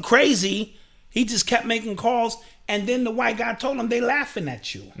 calls, something crazy. He just kept making calls. And then the white guy told him, they laughing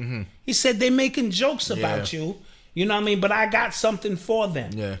at you. Mm-hmm. He said, they making jokes about you. You know what I mean? But I got something for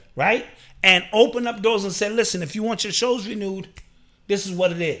them. Yeah. Right? And open up doors and said, listen, if you want your shows renewed, this is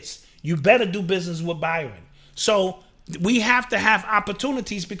what it is. You better do business with Byron. So we have to have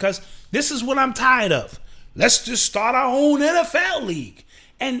opportunities, because this is what I'm tired of. Let's just start our own NFL league.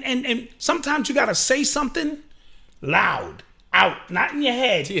 And sometimes you got to say something loud, out, not in your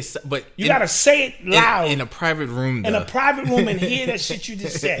head. Yes, but you got to say it loud. In a private room, though. In a private room, and hear that shit you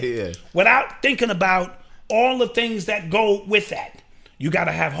just said. Without thinking about all the things that go with that. You got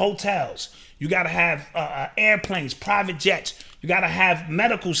to have hotels. You got to have airplanes, private jets. You got to have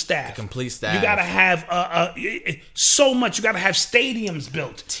medical staff. The complete staff. You got to have so much. You got to have stadiums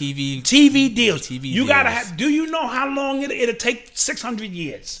built. TV deals. You got to have. Do you know how long it'll take? 600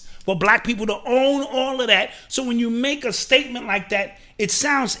 years for black people to own all of that. So when you make a statement like that, it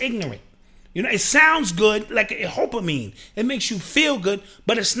sounds ignorant. You know, it sounds good, like a dopamine. It makes you feel good,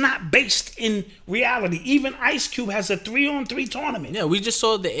 but it's not based in reality. Even Ice Cube has a 3-on-3 tournament. Yeah, we just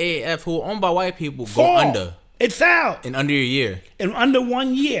saw the AAF, who are owned by white people, go under. It fell. In under a year. In under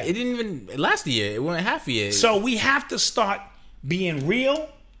 1 year. It didn't even last a year. It went half a year. So we have to start being real.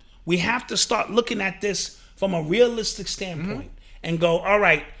 We have to start looking at this from a realistic standpoint and go, all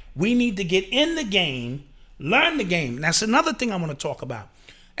right, we need to get in the game, learn the game. And that's another thing I want to talk about.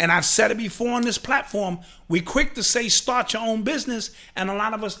 And I've said it before on this platform. We're quick to say start your own business, and a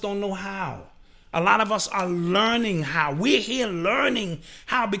lot of us don't know how. A lot of us are learning how. We're here learning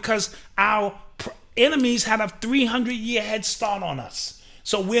how because our enemies had a 300-year head start on us.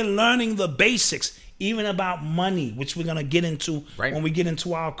 So we're learning the basics, even about money, which we're going to get into when we get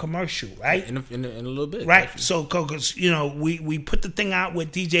into our commercial, right? In a little bit. Right. Actually. So, because, you know, we put the thing out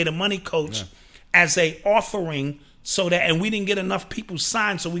with DJ the Money Coach as a offering, so that, and we didn't get enough people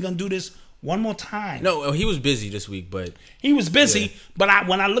signed, so we're going to do this one more time. No, he was busy this week, but... He was busy, but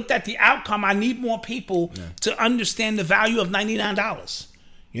when I looked at the outcome, I need more people to understand the value of $99.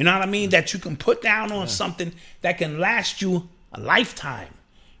 You know what I mean? That you can put down on something that can last you a lifetime.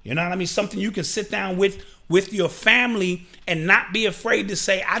 You know what I mean? Something you can sit down with your family and not be afraid to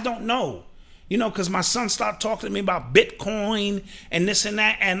say, I don't know. You know, because my son started talking to me about Bitcoin and this and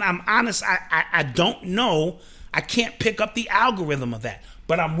that, and I'm honest, I don't know. I can't pick up the algorithm of that,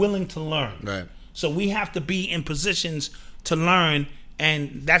 but I'm willing to learn. Right. So we have to be in positions to learn,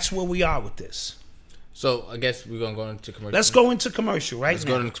 and that's where we are with this. So I guess we're going to go into commercial. Let's go into commercial Let's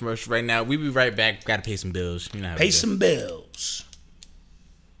go into commercial right now. We'll be right back. Got to pay some bills. You know how pay some bills.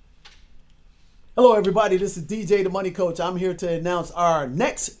 Hello, everybody. This is DJ the Money Coach. I'm here to announce our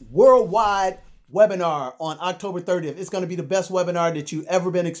next worldwide webinar on October 30th. It's going to be the best webinar that you've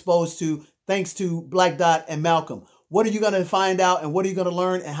ever been exposed to, thanks to Black Dot and Malcolm. What are you going to find out, and what are you going to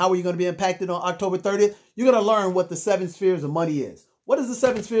learn, and how are you going to be impacted on October 30th? You're going to learn what the 7 spheres of money is. What is the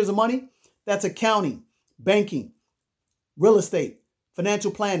 7 spheres of money? That's accounting, banking, real estate,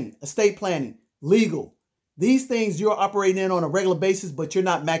 financial planning, estate planning, legal. These things you're operating in on a regular basis, but you're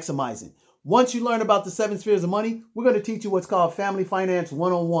not maximizing. Once you learn about the 7 spheres of money, we're going to teach you what's called Family Finance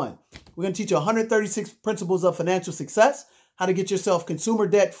 101. We're going to teach you 136 principles of financial success, how to get yourself consumer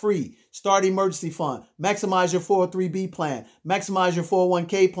debt free, start emergency fund, maximize your 403B plan, maximize your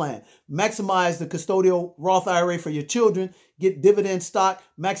 401k plan, maximize the custodial Roth IRA for your children, get dividend stock,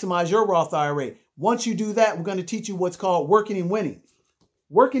 maximize your Roth IRA. Once you do that, we're going to teach you what's called working and winning.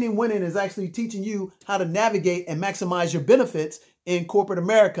 Working and winning is actually teaching you how to navigate and maximize your benefits in corporate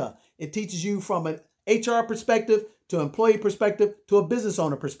America. It teaches you from an HR perspective to employee perspective to a business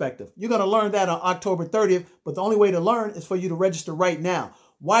owner perspective. You're going to learn that on October 30th, but the only way to learn is for you to register right now.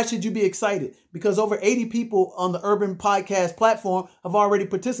 Why should you be excited? Because over 80 people on the Urban Podcast platform have already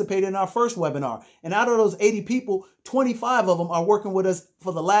participated in our first webinar. And out of those 80 people, 25 of them are working with us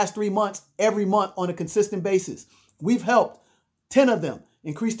for the last 3 months, every month on a consistent basis. We've helped 10 of them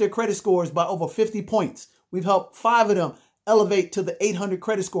increase their credit scores by over 50 points. We've helped 5 of them elevate to the 800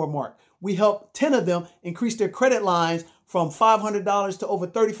 credit score mark. We helped 10 of them increase their credit lines from $500 to over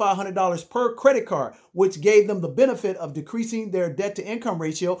 $3,500 per credit card, which gave them the benefit of decreasing their debt to income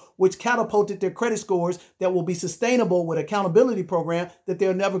ratio, which catapulted their credit scores that will be sustainable with accountability program that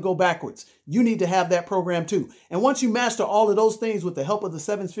they'll never go backwards. You need to have that program too. And once you master all of those things with the help of the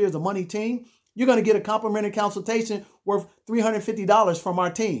 7 Spheres of Money team, you're going to get a complimentary consultation worth $350 from our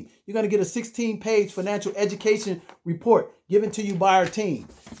team. You're going to get a 16-page financial education report given to you by our team.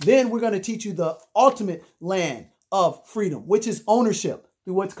 Then we're going to teach you the ultimate land of freedom, which is ownership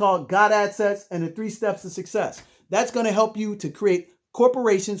through what's called God Assets and the 3 steps to success. That's going to help you to create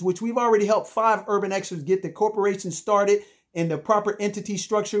corporations, which we've already helped 5 urban experts get the corporation started in the proper entity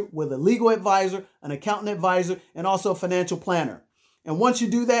structure with a legal advisor, an accountant advisor, and also a financial planner. And once you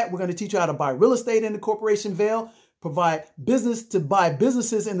do that, we're going to teach you how to buy real estate in the corporation veil, provide business to buy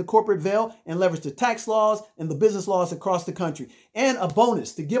businesses in the corporate veil, and leverage the tax laws and the business laws across the country. And a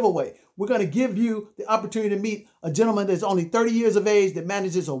bonus to give away. We're going to give you the opportunity to meet a gentleman that's only 30 years of age that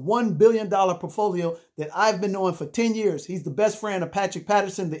manages a $1 billion portfolio that I've been knowing for 10 years. He's the best friend of Patrick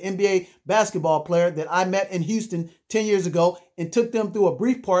Patterson, the NBA basketball player that I met in Houston 10 years ago and took them through a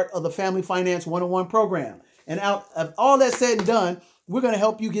brief part of the Family Finance 101 program. And out of all that said and done, we're going to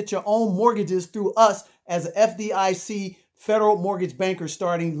help you get your own mortgages through us as an FDIC federal mortgage banker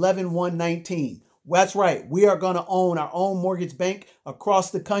starting 11/1/19. That's right. We are going to own our own mortgage bank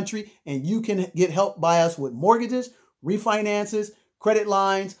across the country, and you can get help by us with mortgages, refinances, credit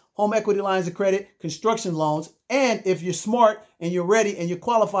lines, home equity lines of credit, construction loans. And if you're smart and you're ready and you're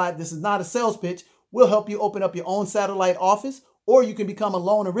qualified, this is not a sales pitch. We'll help you open up your own satellite office, or you can become a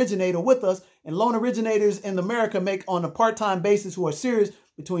loan originator with us. And loan originators in America make on a part-time basis who are serious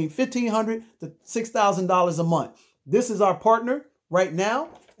between $1,500 to $6,000 a month. This is our partner right now.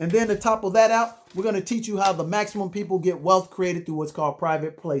 And then to topple that out, we're going to teach you how the maximum people get wealth created through what's called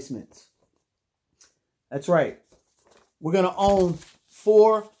private placements. That's right. We're going to own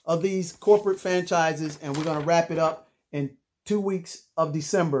 4 of these corporate franchises, and we're going to wrap it up in 2 weeks of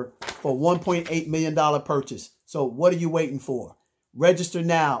December for $1.8 million purchase. So what are you waiting for? Register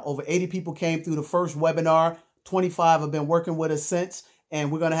now. Over 80 people came through the first webinar. 25 have been working with us since,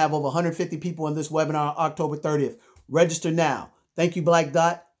 and we're going to have over 150 people in this webinar October 30th. Register now. Thank you, Black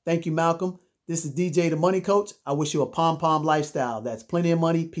Dot. Thank you, Malcolm. This is DJ the Money Coach. I wish you a pom-pom lifestyle. That's plenty of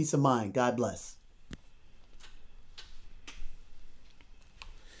money, peace of mind. God bless.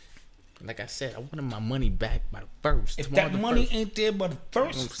 Like I said, I wanted my money back by the first. If that money ain't there by the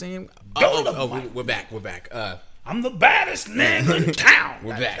first, you know what I'm saying? Oh, we're back. I'm the baddest nigga in town.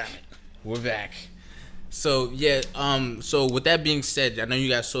 We're back. So yeah, so with that being said, I know you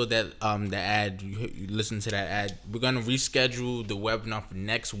guys saw that the ad, you listened to that ad. We're gonna reschedule the webinar for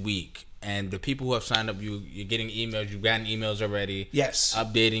next week. And the people who have signed up, you're getting emails. You've gotten emails already. Yes.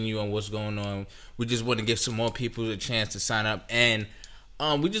 Updating you on what's going on. We just want to give some more people a chance to sign up. And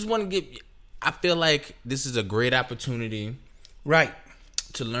we just want to give, I feel like this is a great opportunity. Right.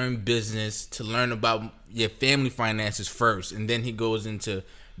 To learn business, to learn about your family finances first. And then he goes into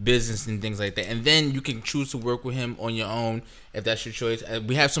business and things like that. And then you can choose to work with him on your own if that's your choice.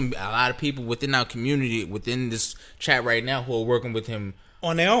 We have a lot of people within our community, within this chat right now, who are working with him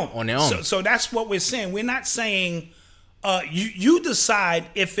on their own. So that's what we're saying. We're not saying you decide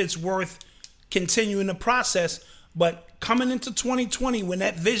if it's worth continuing the process, but coming into 2020 when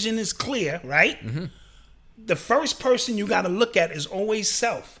that vision is clear, right? Mm-hmm. The first person you got to look at is always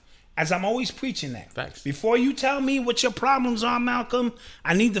self. As I'm always preaching that. Facts. Before you tell me what your problems are, Malcolm,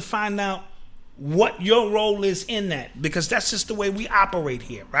 I need to find out what your role is in that, because that's just the way we operate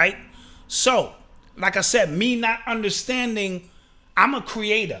here, right? So, like I said, me not understanding, I'm a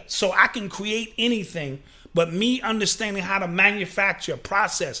creator, so I can create anything, but me understanding how to manufacture,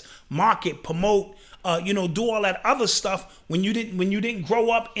 process, market, promote, do all that other stuff when you didn't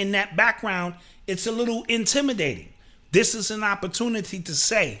grow up in that background, it's a little intimidating. This is an opportunity to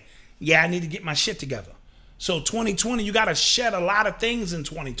say, yeah, I need to get my shit together. So 2020, you got to shed a lot of things in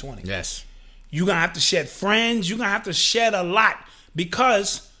 2020. Yes. You're going to have to shed friends. You're going to have to shed a lot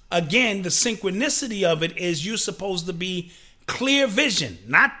because, again, the synchronicity of it is you're supposed to be clear vision,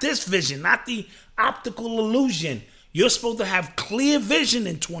 not this vision, not the optical illusion. You're supposed to have clear vision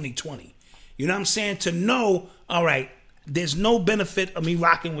in 2020. You know what I'm saying? To know, all right, there's no benefit of me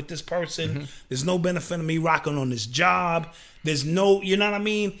rocking with this person. Mm-hmm. There's no benefit of me rocking on this job. There's no, you know what I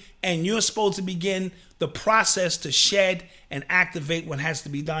mean? And you're supposed to begin the process to shed and activate what has to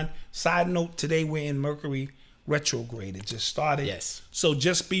be done. Side note, today we're in Mercury retrograde. It just started. Yes. So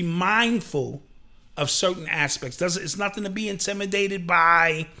just be mindful of certain aspects. It's nothing to be intimidated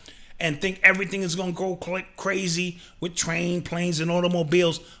by and think everything is going to go crazy with train, planes, and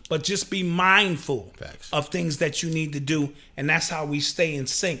automobiles. But just be mindful of things that you need to do. And that's how we stay in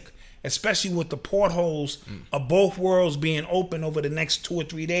sync, especially with the portholes of both worlds being open over the next 2 or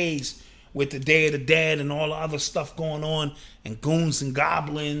 3 days with the Day of the Dead and all the other stuff going on and goons and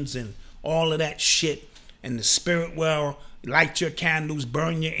goblins and all of that shit. And the spirit world, light your candles,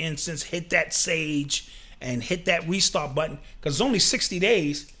 burn your incense, hit that sage, and hit that restart button. Because it's only 60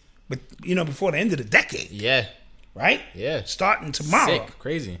 days, but before the end of the decade. Yeah. Right? Yeah. Starting tomorrow. Sick.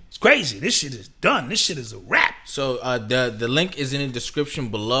 Crazy. It's crazy. This shit is done. This shit is a wrap. So the link is in the description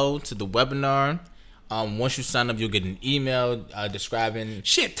below to the webinar. Once you sign up, you'll get an email describing.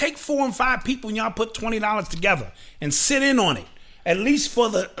 Shit, take 4 and 5 people and y'all put $20 together and sit in on it. At least for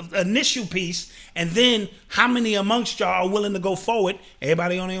the initial piece, and then how many amongst y'all are willing to go forward?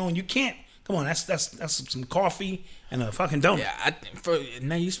 Everybody on their own. You can't. Come on, that's some coffee and a fucking donut. Yeah,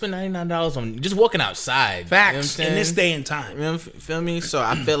 now you spend $99 on just walking outside. Facts, you know in this day and time. You feel me? So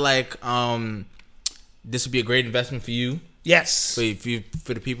I feel like this would be a great investment for you. Yes. For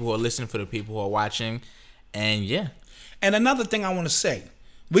the people who are listening, for the people who are watching, and yeah. And another thing I want to say.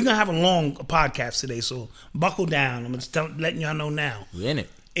 We're going to have a long podcast today, so buckle down. I'm just letting y'all know now. We in it.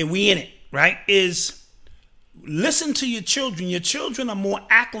 And we in it, right? Is listen to your children. Your children are more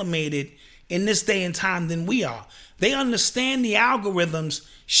acclimated in this day and time than we are. They understand the algorithms.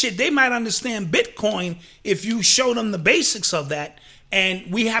 Shit, they might understand Bitcoin if you show them the basics of that.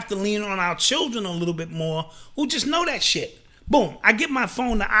 And we have to lean on our children a little bit more who just know that shit. Boom. I get my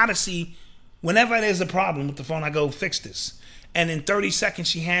phone to Odyssey. Whenever there's a problem with the phone, I go, fix this. And in 30 seconds,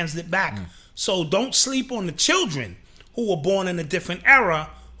 she hands it back. So don't sleep on the children who were born in a different era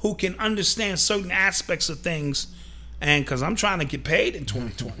who can understand certain aspects of things. And because I'm trying to get paid in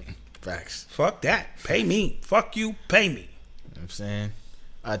 2020. Facts. Fuck that. Pay me. Fuck you. Pay me. You know what I'm saying?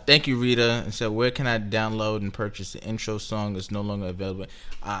 Thank you, Rita. And so where can I download and purchase the intro song? It's no longer available.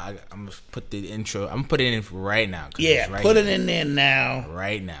 I'm going to put the intro. I'm going to put it in right now. Yeah, put it in there now.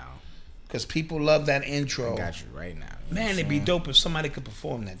 Right now. Because people love that intro. I got you right now. Man, it'd be dope if somebody could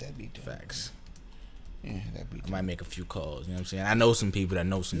perform that. That'd be dope. Facts. Yeah, that'd be dope. I might make a few calls. You know what I'm saying? I know some people that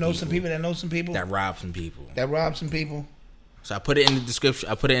know some people. Know some people that know some people? That rob some people. That rob some people? So I put it in the description.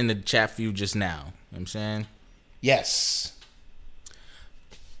 I put it in the chat for you just now. You know what I'm saying? Yes.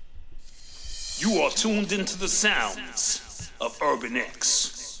 You are tuned into the sounds of Urban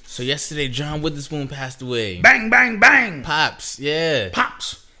X. So yesterday, John Witherspoon passed away. Bang, bang, bang. Pops, yeah.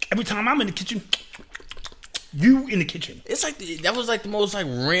 Pops. Every time I'm in the kitchen, you in the kitchen. It's like that was like the most like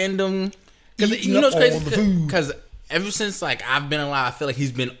random. You know, it's crazy because ever since like I've been alive, I feel like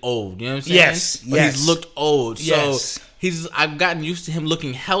he's been old. You know what I'm saying? Yes, but he's looked old. Yes. So I've gotten used to him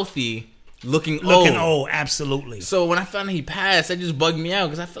looking healthy, looking old. Absolutely. So when I found out he passed, that just bugged me out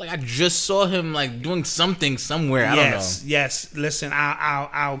because I feel like I just saw him like doing something somewhere. I don't know. Yes. Listen,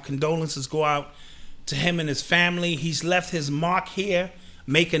 our condolences go out to him and his family. He's left his mark here,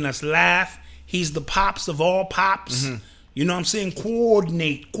 making us laugh. He's the pops of all pops. Mm-hmm. You know what I'm saying?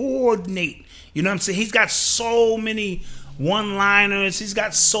 Coordinate. You know what I'm saying? He's got so many one-liners. He's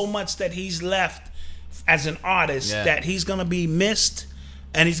got so much that he's left as an artist that he's going to be missed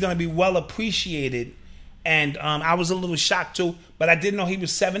and he's going to be well appreciated. And I was a little shocked too, but I didn't know he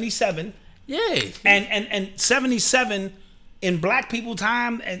was 77. Yeah. And 77 in black people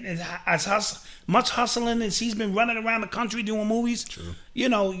time and as much hustling as he's been running around the country doing movies. True. You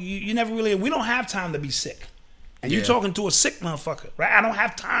know, you never really, we don't have time to be sick. And you're talking to a sick motherfucker, right? I don't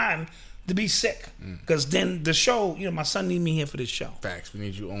have time to be sick because then the show, you know, my son need me here for this show. Facts. We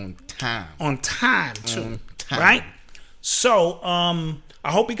need you on time. On time too, right? So,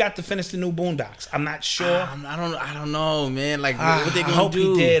 I hope he got to finish the new Boondocks. I'm not sure. I don't know, man. Like, what they gonna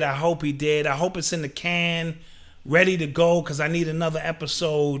do? I hope he did. I hope it's in the can, ready to go. Because I need another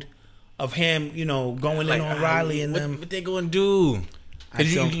episode of him, you know, going in on Riley and them. What they gonna do?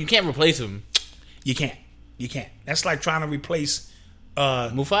 Because you can't replace him. You can't. You can't. That's like trying to replace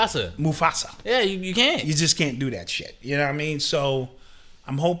Mufasa. Yeah, you can't. You just can't do that shit. You know what I mean? So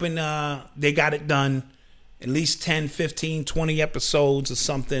I'm hoping they got it done. At least 10, 15, 20 episodes or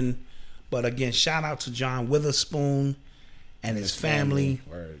something. But again, shout out to John Witherspoon and his family.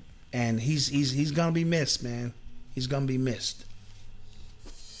 Word. And he's gonna be missed, man. He's gonna be missed.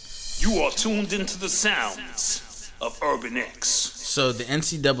 You are tuned into the sounds of Urban X. So the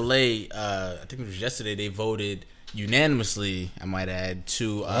NCAA, I think it was yesterday, they voted unanimously, I might add,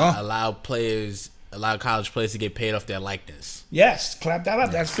 to allow college players to get paid off their likeness. Yes, clap that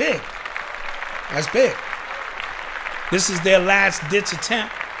up. That's big. That's big. This is their last ditch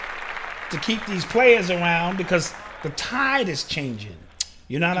attempt to keep these players around because the tide is changing.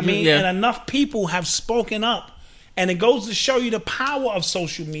 You know what I mean? Yeah. And enough people have spoken up. And it goes to show you the power of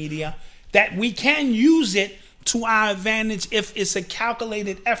social media, that we can use it to our advantage if it's a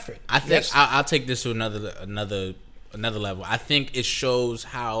calculated effort. I think I'll take this to another level. I think it shows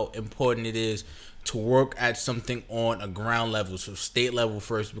how important it is to work at something on a ground level, so state level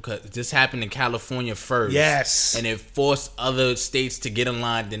first, because this happened in California first. Yes. And it forced other states to get in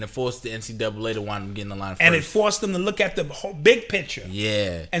line, then it forced the NCAA to wind up getting in line first. And it forced them to look at the whole big picture.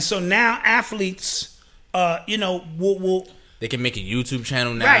 Yeah. And so now athletes, will they can make a YouTube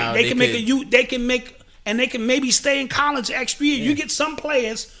channel now. right. They can maybe stay in college extra year. Yeah. You get some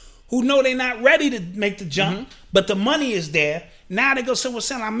players who know they're not ready to make the jump, but the money is there. Now they go, so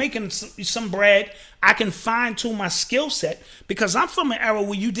I'm making some bread. I can fine tune my skill set because I'm from an era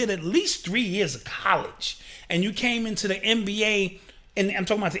where you did at least 3 years of college and you came into the NBA, and I'm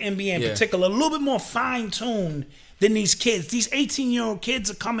talking about the NBA in particular, a little bit more fine tuned than these kids. These 18-year-old kids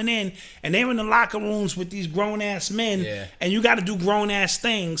are coming in and they're in the locker rooms with these grown ass men, and you got to do grown ass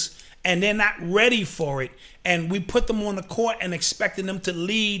things, and they're not ready for it. And we put them on the court and expecting them to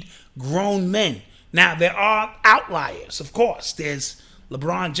lead grown men. Now, there are outliers, of course. There's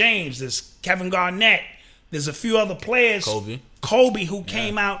LeBron James, there's Kevin Garnett, there's a few other players. Kobe who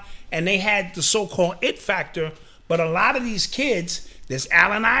came out and they had the so-called it factor. But a lot of these kids, there's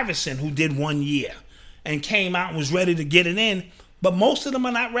Allen Iverson who did 1 year and came out and was ready to get it in. But most of them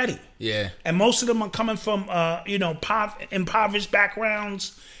are not ready. Yeah. And most of them are coming from, impoverished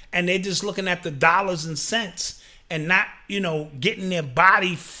backgrounds, and they're just looking at the dollars and cents and not, getting their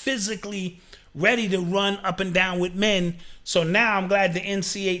body physically ready to run up and down with men. So now I'm glad the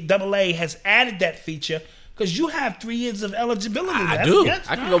NCAA has added that feature because you have 3 years of eligibility. I do. Yes,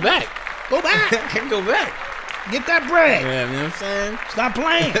 I can go back. Go back. I can go back. Get that bread. Yeah, you know what I'm saying? Stop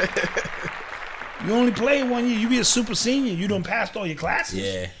playing. You only play 1 year. You be a super senior. You done passed all your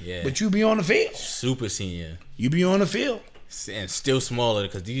classes. Yeah. But you be on the field. Super senior. You be on the field. And still smaller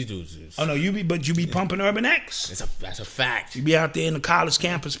because these dudes. Oh no, you be pumping Urban X. That's a fact. You be out there in the college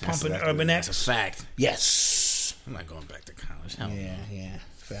campus pumping Urban X. That's a fact. Yes. I'm not going back to college. Yeah.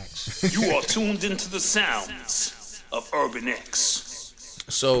 Facts. You are tuned into the sounds of Urban X.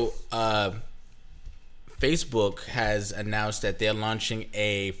 So, Facebook has announced that they're launching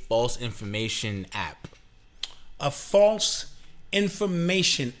a false information app. A false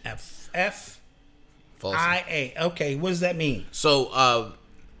information app. FIA. Okay, what does that mean? So,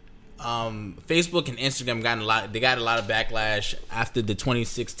 Facebook and Instagram got a lot of backlash after the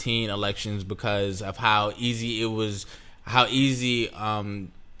 2016 elections because of how easy it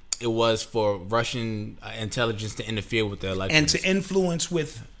was for Russian intelligence to interfere with the elections and to influence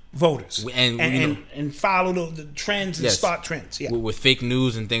with voters and follow the trends and start trends. Yeah, with fake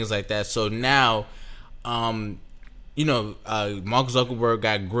news and things like that. So now, Mark Zuckerberg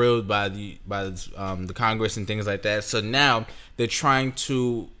got grilled by the Congress and things like that. So now they're trying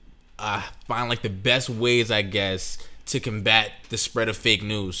to find like the best ways, I guess, to combat the spread of fake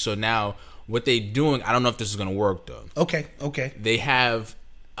news. So now what they're doing, I don't know if this is going to work though. Okay. They have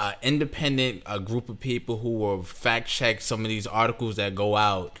independent group of people who will fact check some of these articles that go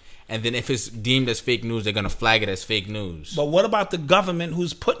out. And then if it's deemed as fake news, they're going to flag it as fake news. But what about the government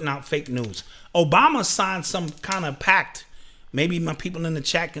who's putting out fake news? Obama signed some kind of pact. Maybe my people in the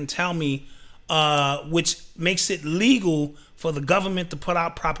chat can tell me, which makes it legal for the government to put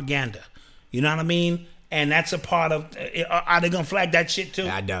out propaganda. You know what I mean? And that's a part of... Are they going to flag that shit too?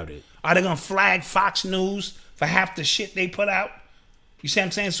 I doubt it. Are they going to flag Fox News for half the shit they put out? You see what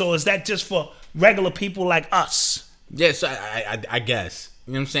I'm saying? So is that just for regular people like us? Yes, I guess.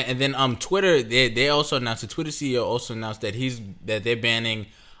 You know what I'm saying? And then Twitter, they also announced, the Twitter CEO also announced that they're banning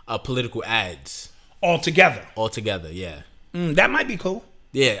political ads. Altogether, yeah. That might be cool.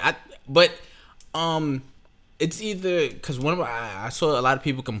 Yeah, but it's either because I saw a lot of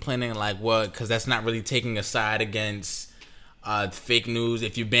people complaining like, well, because that's not really taking a side against fake news.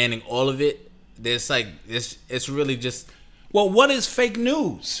 If you're banning all of it, there's like it's really just. Well, what is fake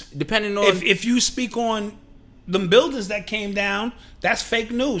news? Depending on if you speak on them buildings that came down, that's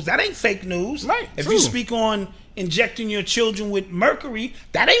fake news. That ain't fake news. Right. If true. you speak on injecting your children with mercury,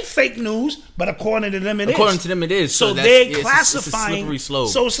 that ain't fake news. But according to them, it is. According to them, it is. So that's, they're it's classifying. a slippery slope.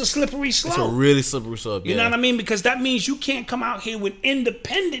 So it's a slippery slope. It's a really slippery slope. You know what I mean? Because that means you can't come out here with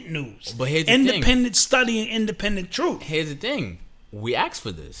independent news. But here's the independent study and independent truth. Here's the thing: we asked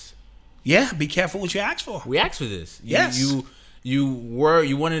for this. Yeah, be careful what you ask for. We asked for this. Yes. You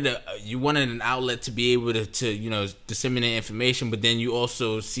wanted an outlet to be able to disseminate information, but then you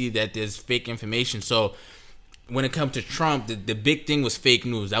also see that there's fake information. So when it comes to Trump, the big thing was fake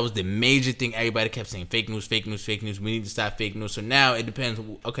news. That was the major thing. Everybody kept saying fake news, fake news, fake news. We need to stop fake news. So now it depends.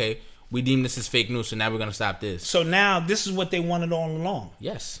 Okay, we deem this as fake news, so now we're gonna stop this. So now this is what they wanted all along.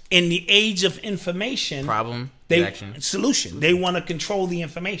 Yes. In the age of information, solution. They want to control the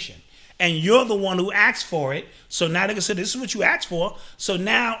information. And you're the one who asked for it. So now they can say, this is what you asked for. So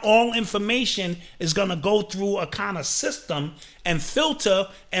now all information is going to go through a kind of system and filter.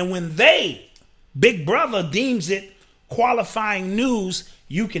 And when Big Brother, deems it qualifying news,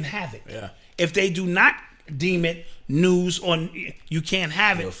 you can have it. Yeah. If they do not deem it news, or you can't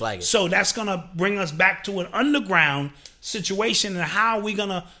have it. Flag it. So that's going to bring us back to an underground situation, and how are we going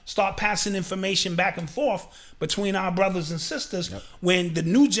to start passing information back and forth between our brothers and sisters when the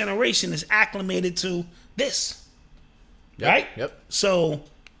new generation is acclimated to this. Right? Yep. So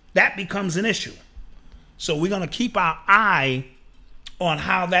that becomes an issue. So we're going to keep our eye on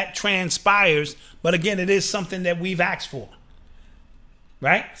how that transpires. But again, it is something that we've asked for.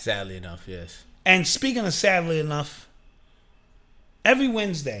 Right? Sadly enough, yes. And speaking of sadly enough, every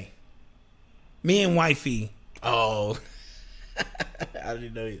Wednesday, me and wifey, I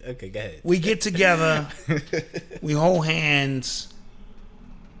didn't know. Okay, go ahead. we get together, we hold hands,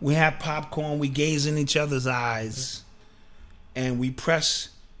 we have popcorn, we gaze in each other's eyes, and we press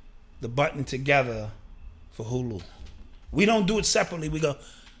the button together for Hulu. We don't do it separately. We go,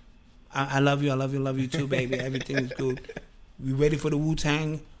 I love you, I love you, I love you too, baby. Everything is good. We ready for the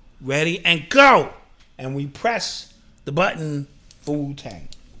Wu-Tang? Ready and go! And we press the button for Wu-Tang.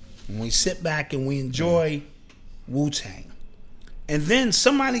 And we sit back and we enjoy Wu-Tang. And then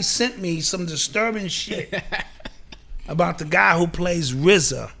somebody sent me some disturbing shit about the guy who plays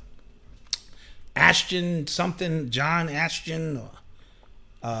RZA. Ashton something, John Ashton, or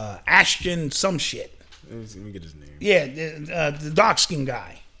Ashton some shit. Let me get his name. Yeah, the dark-skinned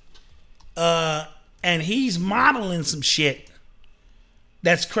guy. And he's modeling some shit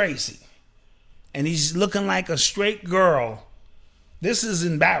that's crazy. And he's looking like a straight girl. This is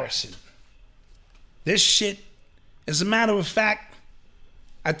embarrassing. This shit, as a matter of fact,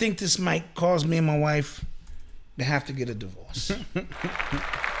 I think this might cause me and my wife to have to get a divorce.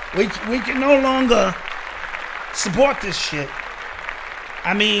 we can no longer support this shit.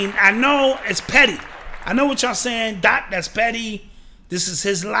 I mean, I know it's petty. I know what y'all saying. Doc, that's petty. This is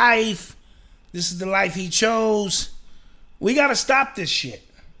his life. This is the life he chose. We got to stop this shit.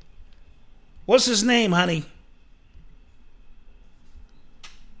 What's his name, honey?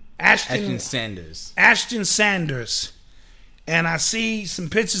 Ashton Sanders. Ashton Sanders. And I see some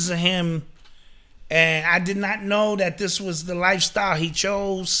pictures of him, and I did not know that this was the lifestyle he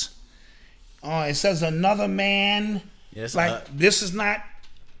chose. It says another man. Yes. Like, this is not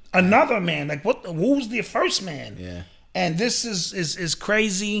another man. Like, who's the first man? Yeah. And this is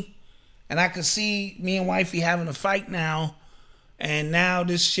crazy. And I can see me and wifey having a fight now. And now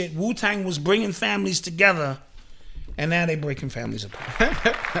this shit, Wu-Tang was bringing families together. And now they breaking families apart.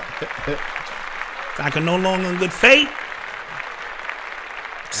 I can no longer in good faith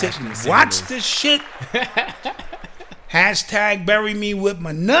sit and watch this shit. Hashtag bury me with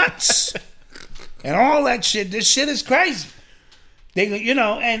my nuts. And all that shit. This shit is crazy. They,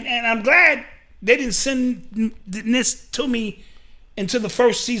 and I'm glad they didn't send this to me until the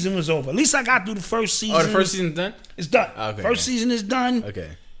first season was over. At least I got through the first season. Oh, the first season's done? It's done. Okay. First season is done.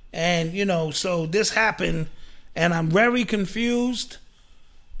 Okay. And, so this happened, and I'm very confused,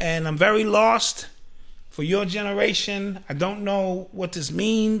 and I'm very lost for your generation. I don't know what this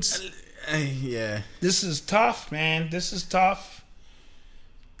means. Yeah. This is tough, man. This is tough.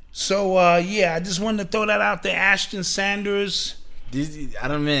 So, I just wanted to throw that out there. Ashton Sanders.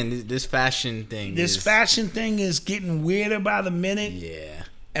 This fashion thing. This fashion thing is getting weirder by the minute. Yeah.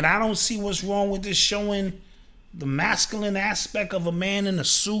 And I don't see what's wrong with this showing the masculine aspect of a man in a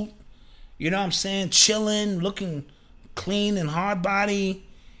suit. You know what I'm saying? Chilling, looking clean and hard body.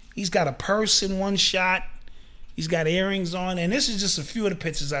 He's got a purse in one shot. He's got earrings on. And this is just a few of the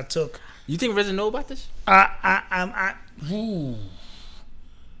pictures I took. You think RZA know about this?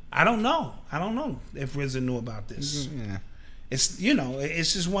 I don't know if RZA knew about this. Yeah. It's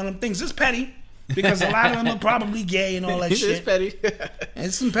it's just one of them things. It's petty because a lot of them are probably gay and all that shit. It's petty.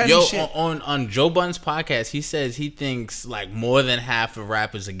 It's some petty shit. On Joe Budden's podcast, he says he thinks like more than half of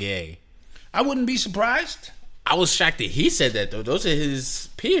rappers are gay. I wouldn't be surprised. I was shocked that he said that though. Those are his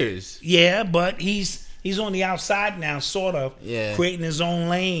peers. Yeah, but he's on the outside now, sort of, creating his own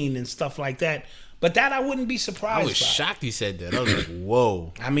lane and stuff like that. But that I wouldn't be surprised. I was shocked he said that. I was like,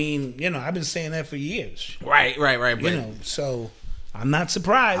 whoa. I mean, I've been saying that for years. Right. But so I'm not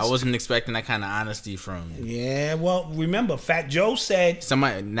surprised. I wasn't expecting that kind of honesty from him. Yeah, well, remember, Fat Joe said...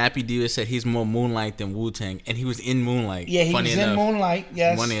 Nappy Diva said he's more Moonlight than Wu-Tang, and he was in Moonlight. Yeah, he was in Moonlight,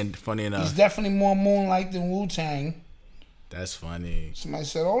 yes. Funny enough. He's definitely more Moonlight than Wu-Tang. That's funny. Somebody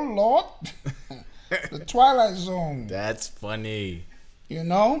said, oh, Lord, the Twilight Zone. That's funny.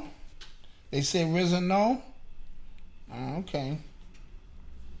 They say RZA no? Okay.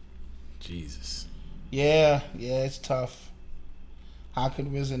 Jesus. Yeah, it's tough. How could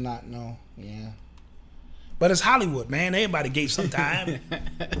RZA not know? Yeah. But it's Hollywood, man. Everybody gay sometime.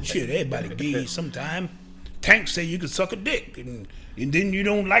 Shit, everybody gay sometime. Tank say you can suck a dick, and then you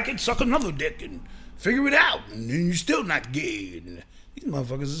don't like it, suck another dick, and figure it out, and then you're still not gay. And these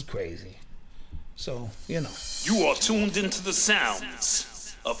motherfuckers is crazy. So, You are tuned into the sounds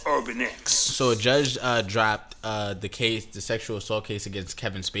of Urban X. So a judge dropped the sexual assault case against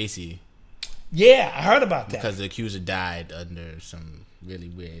Kevin Spacey. Yeah, I heard about that. Because the accuser died under some really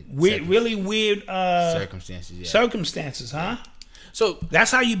weird circumstances. Yeah. Circumstances, huh? So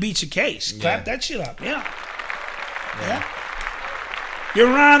that's how you beat your case. Clap that shit up. Yeah. Your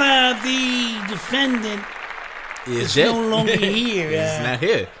Honor, the defendant is no longer here. He's not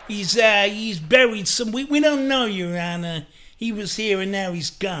here. He's buried somewhere. We don't know, Your Honor. He was here and now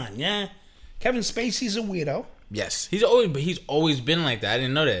he's gone. Yeah. Kevin Spacey's a weirdo. Yes, he's always been like that. I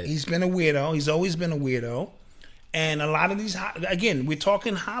didn't know that. He's been a weirdo. He's always been a weirdo. And a lot of these, again, we're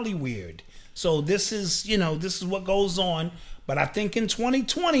talking Hollywood. So this is what goes on. But I think in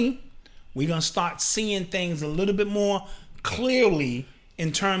 2020, we're going to start seeing things a little bit more clearly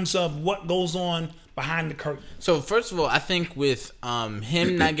in terms of what goes on behind the curtain. So first of all, I think with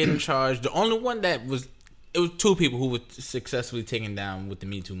him not getting charged, the only one it was two people who were successfully taken down with the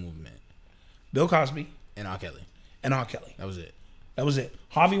Me Too movement. Bill Cosby. And R. Kelly. That was it.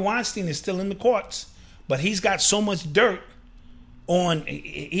 Harvey Weinstein is still in the courts, but he's got so much dirt on.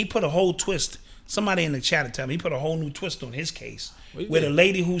 He put a whole twist. Somebody in the chat will tell me he put a whole new twist on his case with a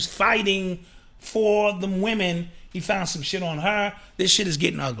lady who's fighting for the women. He found some shit on her. This shit is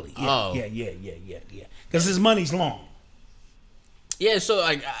getting ugly. Yeah. Because his money's long. Yeah. So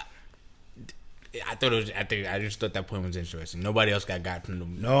like, I just thought that point was interesting. Nobody else got from the.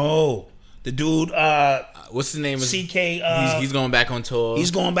 No. The dude, what's his name? CK. He's going back on tour.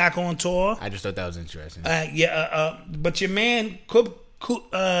 He's going back on tour. I just thought that was interesting. But your man,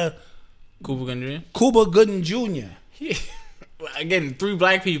 Cuba Gooding Jr. Yeah. Again, 3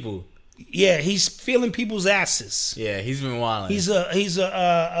 black people. Yeah, he's feeling people's asses. Yeah, he's been wilding. He's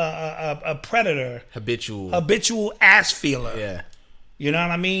a predator. Habitual ass feeler. Yeah. You know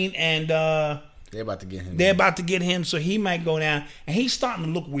what I mean? And they're about to get him. They're about to get him, so he might go down. And he's starting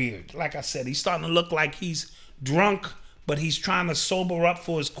to look weird. Like I said, he's starting to look like he's drunk, but he's trying to sober up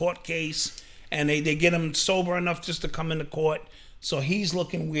for his court case. And they get him sober enough just to come into court. So he's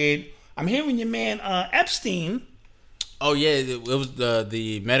looking weird. I'm hearing your man Epstein. Oh, yeah. It was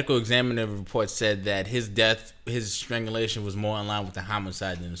the medical examiner report said that his strangulation was more in line with the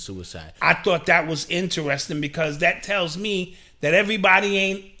homicide than the suicide. I thought that was interesting because that tells me that everybody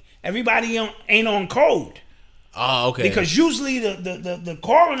ain't on code. Oh, okay. Because usually the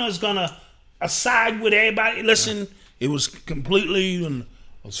coroner's gonna side with everybody. Listen, it was completely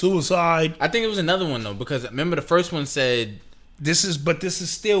a suicide. I think it was another one though, because remember the first one said this is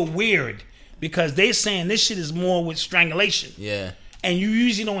still weird because they're saying this shit is more with strangulation. Yeah. And you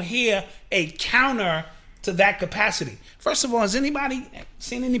usually don't hear a counter to that capacity. First of all, has anybody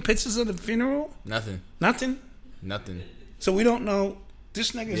seen any pictures of the funeral? Nothing. So we don't know.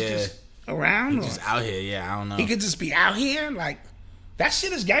 This nigga's just around? He's just out here, I don't know. He could just be out here? Like, that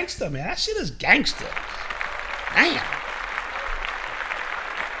shit is gangster, man. That shit is gangster. Damn,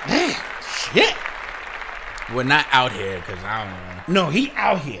 shit. We're not out here, because I don't know. No, he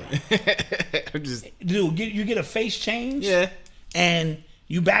out here. Dude, you get a face change? Yeah. And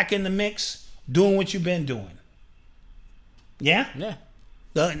you back in the mix, doing what you've been doing. Yeah? Yeah.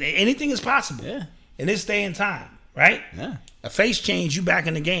 Anything is possible. Yeah. In this day and time, right? Yeah. A face change, you back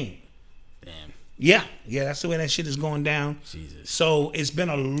in the game. Damn. Yeah, that's the way that shit is going down. Jesus. So it's been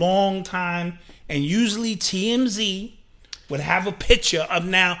a long time, and usually TMZ would have a picture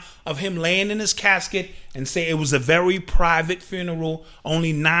of him laying in his casket and say it was a very private funeral.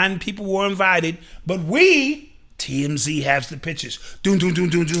 Only 9 people were invited, but TMZ has the pictures. Doom. Yo,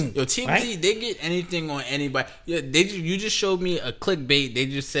 TMZ, right? They get anything on anybody. Yeah, you just showed me a clickbait. They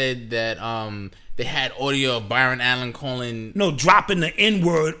just said that they had audio of Byron Allen dropping the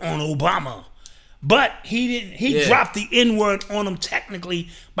N-word on Obama. But he didn't. He dropped the N-word on him technically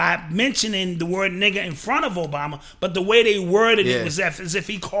by mentioning the word nigga in front of Obama. But the way they worded it was as if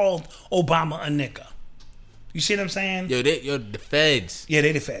he called Obama a nigga. You see what I'm saying? Yo, the feds. Yeah,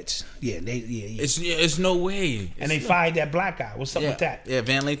 they the feds. Yeah. It's no way. And they fired that black guy. What's up with that? Yeah,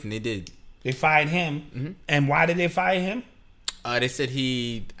 Van Lathan, they did. They fired him. Mm-hmm. And why did they fire him? They said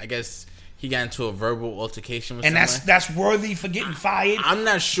he got into a verbal altercation with someone. And that's worthy for getting fired? I'm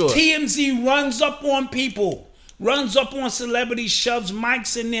not sure. TMZ runs up on people. Runs up on celebrities, shoves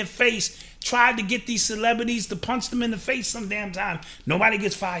mics in their face, tried to get these celebrities to punch them in the face some damn time. Nobody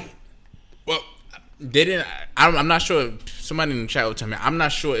gets fired. Well, they didn't. I'm not sure. Somebody in the chat will tell me. I'm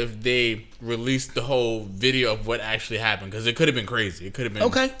not sure if they released the whole video of what actually happened because it could have been crazy. It could have been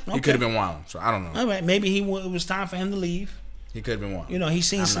okay. It could have been wild. So I don't know. All right, maybe it was time for him to leave. He could have been wild. You know, he's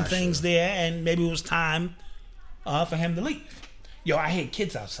seen some things there, and maybe it was time for him to leave. Yo, I hear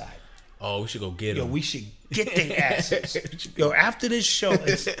kids outside. Oh, we should go get them. Yo, we should get their asses. Yo, after this show,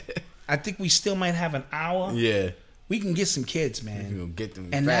 I think we still might have an hour. Yeah. We can get some kids, man. We can get them.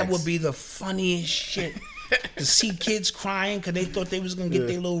 And that would be the funniest shit. To see kids crying because they thought they was going to get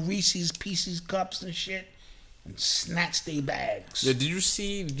their little Reese's Pieces cups and shit and snatch their bags. Yo, did you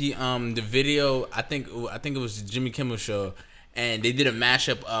see the video? I think it was the Jimmy Kimmel show, and they did a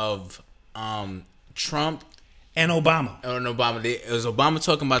mashup of Trump and Obama. It was Obama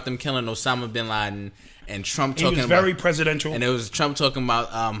talking about them killing Osama bin Laden, and Trump talking about... He was very presidential. And it was Trump talking about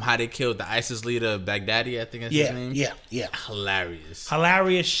how they killed the ISIS leader, Baghdadi, I think that's his name. Yeah.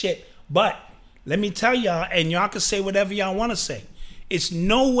 Hilarious shit. But let me tell y'all, and y'all can say whatever y'all want to say. It's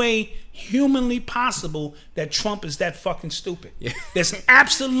no way humanly possible that Trump is that fucking stupid. Yeah. There's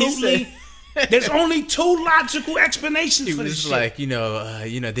absolutely... There's only 2 logical explanations for this shit. Like, they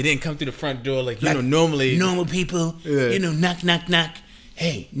didn't come through the front door like normally. Normal people, knock, knock, knock.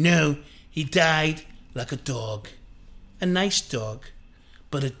 Hey, no, he died like a dog. A nice dog.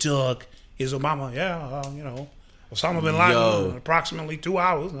 But a dog is Obama. Osama bin Laden, approximately 2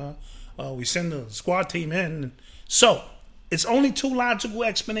 hours. We send the squad team in. So, it's only 2 logical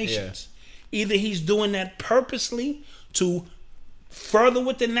explanations. Yeah. Either he's doing that purposely to further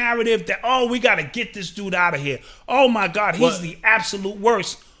with the narrative that, we got to get this dude out of here. Oh, my God, he's the absolute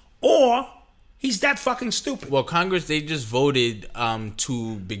worst. Or he's that fucking stupid. Well, Congress, they just voted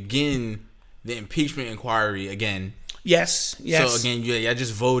to begin the impeachment inquiry again. Yes. So, again, y'all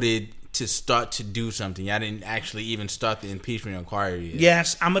just voted to start to do something. Y'all didn't actually even start the impeachment inquiry yet.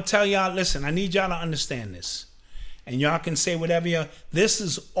 Yes, I'm going to tell y'all, listen, I need y'all to understand this. And y'all can say whatever this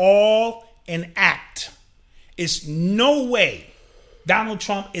is all an act. It's no way Donald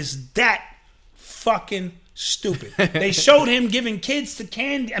Trump is that fucking stupid. They showed him giving candy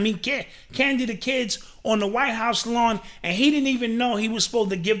to kids on the White House lawn, and he didn't even know he was supposed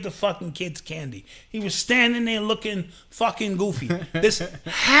to give the fucking kids candy. He was standing there looking fucking goofy. This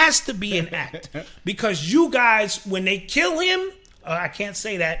has to be an act. Because you guys, when they kill him, I can't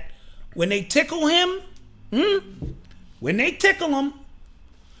say that, when they tickle him,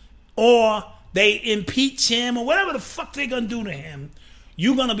 or they impeach him, or whatever the fuck they gonna do to him,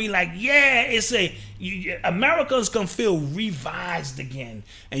 you're gonna be like, America's gonna feel revised again,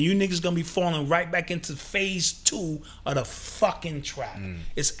 and you niggas gonna be falling right back into phase 2 of the fucking trap.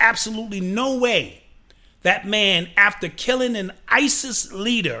 It's absolutely no way that man, after killing an ISIS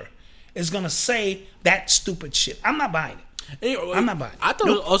leader, is gonna say that stupid shit. I'm not buying it. I'm not buying it. I thought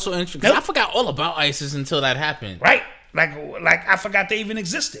it was also interesting because I forgot all about ISIS until that happened. Right. Like I forgot they even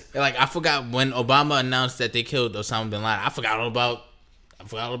existed. Like I forgot when Obama announced that they killed Osama bin Laden. I forgot all about the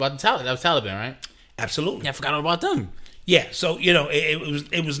Taliban. That was Taliban, right? Absolutely. Yeah, I forgot all about them. Yeah, so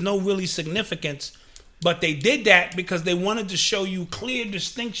it was no really significance, but they did that because they wanted to show you clear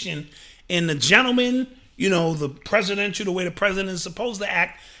distinction in the gentleman, the presidential, the way the president is supposed to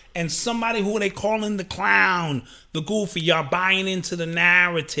act, and somebody who they calling the clown, the goofy. Y'all buying into the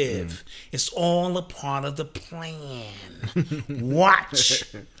narrative. It's all a part of the plan. Watch.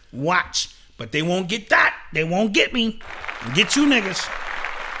 But they won't get that. They won't get me. Get you niggas.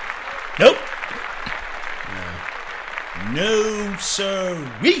 Nope. No,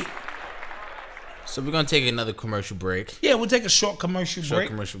 sirree. So we're going to take another commercial break. Yeah, we'll take a short commercial break.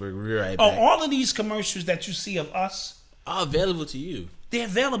 We'll be right back. All of these commercials that you see of us are available to you. They're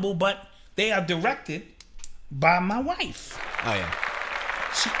available, but they are directed by my wife. Oh yeah.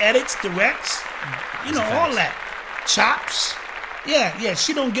 She edits, directs, you know, all that. Chops. Yeah.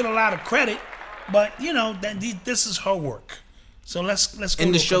 She don't get a lot of credit, but you know this is her work. So let's go.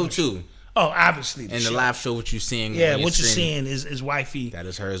 In the show too. Oh, obviously. In the live show, what you're seeing. Yeah, what you're seeing is wifey. That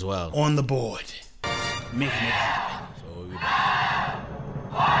is her as well. On the board, making it happen. So we'll be back.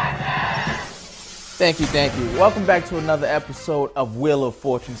 Thank you. Welcome back to another episode of Wheel of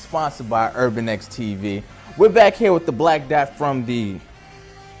Fortune, sponsored by Urban X TV. We're back here with the Black Dot from the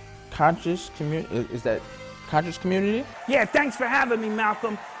Conscious Community. Is that Conscious Community? Yeah, thanks for having me,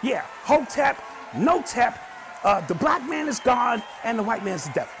 Malcolm. Yeah, Hotep, Notep, the black man is God and the white man's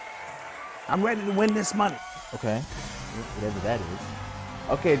the devil. I'm ready to win this money. Okay, whatever that is.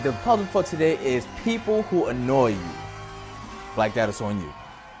 Okay, the puzzle for today is people who annoy you. Black Dot, it's on you.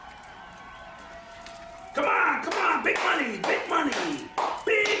 Come on, big money.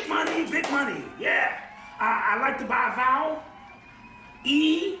 Yeah, I like to buy a vowel,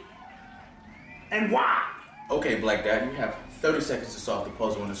 E and Y. Okay, Black Dot, you have 30 seconds to solve the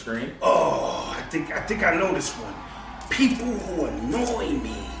puzzle on the screen. Oh, I think I know this one. People who annoy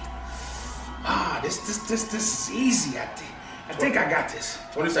me. This is easy. I think I got this.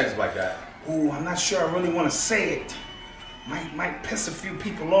 20 seconds, Black Dot. Ooh, I'm not sure I really want to say it. Might piss a few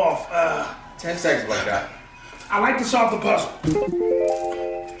people off. 10 seconds, Black Dot. I like to solve the puzzle.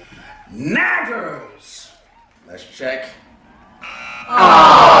 Naggers. Let's check.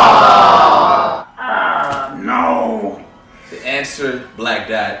 No. The answer, Black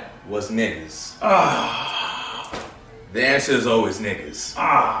Dot, was niggas. The answer is always niggas.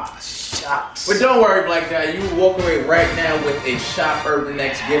 Shucks. But don't worry, Black Dot. You will walk away right now with a Shop Urban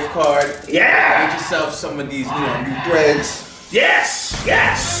X gift card. Yeah. Get yourself some of these, new threads. Yes.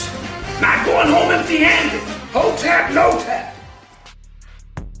 Not going home empty-handed. Hotep, no tap.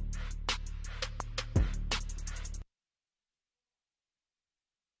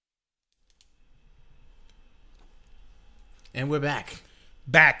 And we're back.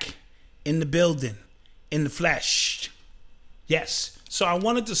 Back in the building, in the flesh. Yes. So I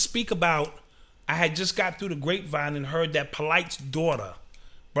wanted to speak about, I had just got through the grapevine and heard that Polite's daughter,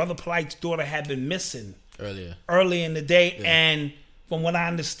 Brother Polite's daughter, had been missing early in the day. Yeah. And from what I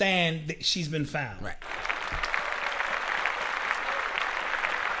understand, she's been found. Right.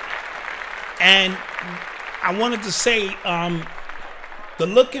 And I wanted to say, the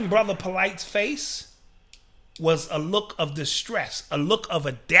look in Brother Polite's face was a look of distress, a look of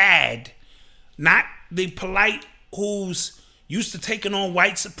a dad, not the Polite who's used to taking on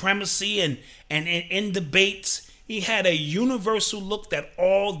white supremacy and in debates. He had a universal look that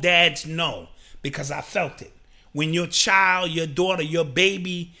all dads know, because I felt it. When your child, your daughter, your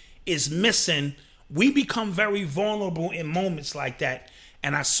baby is missing, we become very vulnerable in moments like that.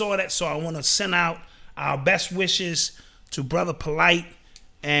 And I saw that, so I want to send out our best wishes to Brother Polite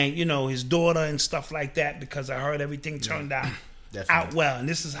and, his daughter and stuff like that, because I heard everything turned out well. And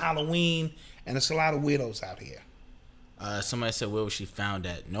this is Halloween, and there's a lot of weirdos out here. Somebody said, where was she found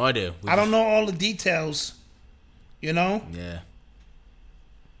at? No idea. I don't know all the details, Yeah.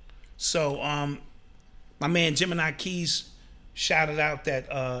 So, my man Gemini Keys shouted out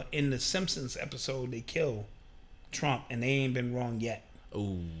that in the Simpsons episode, they killed Trump, and they ain't been wrong yet.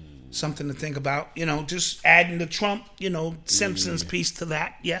 Ooh. Something to think about, just adding the Trump, Simpsons piece to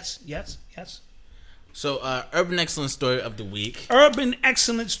that. Yes. So, Urban Excellence Story of the Week. Urban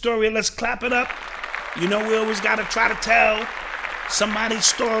Excellence Story. Let's clap it up. We always got to try to tell somebody's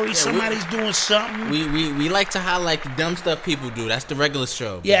story. Somebody's doing something. We like to highlight the dumb stuff people do. That's the regular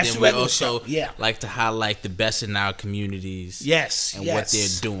show. Yes, then we also like to highlight the best in our communities. Yes, and what they're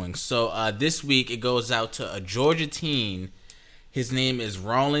doing. So, this week, it goes out to a Georgia teen. His name is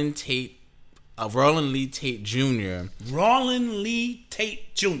Roland Lee Tate Jr. Roland Lee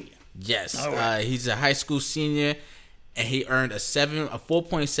Tate Jr. Yes. Right. He's a high school senior, and he earned a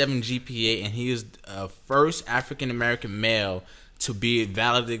 4.7 GPA, and he is the first African-American male to be a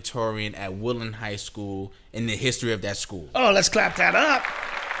valedictorian at Woodland High School in the history of that school. Oh, let's clap that up.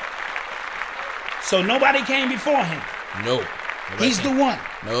 So nobody came before him? Nope. He's the one?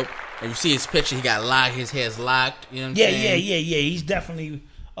 Nope. If you see his picture, he got locked. His hair's locked. You know what I'm saying? Yeah. He's definitely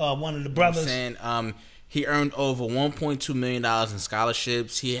one of the brothers. You know what I'm saying? He earned over $1.2 million in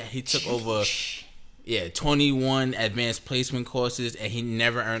scholarships. He took over 21 advanced placement courses, and he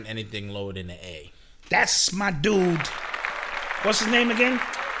never earned anything lower than an A. That's my dude. What's his name again?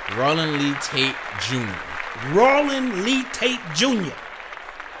 Roland Lee Tate Jr. Roland Lee Tate Jr.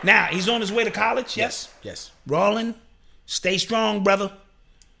 Now, he's on his way to college, yes? Yes. Roland, stay strong, brother.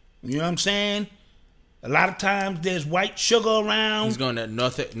 You know what I'm saying? A lot of times there's white sugar around. He's going to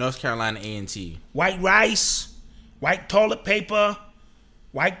North Carolina A&T. White rice, white toilet paper,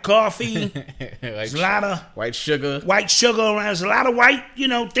 white coffee. There's a lot of white sugar. White sugar around. There's a lot of white,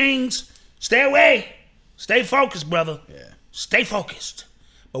 things. Stay away. Stay focused, brother. Yeah. Stay focused.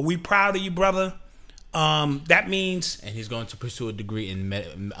 But we proud of you, brother. That means... And he's going to pursue a degree in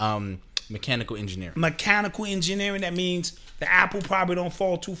mechanical engineering. Mechanical engineering. That means the apple probably don't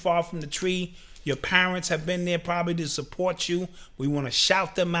fall too far from the tree. Your parents have been there probably to support you. We want to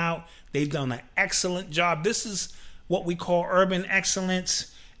shout them out. They've done an excellent job. This is what we call urban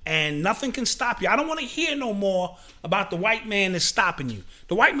excellence, and nothing can stop you. I don't want to hear no more about the white man that's stopping you.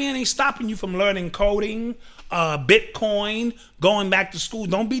 The white man ain't stopping you from learning coding, Bitcoin, going back to school.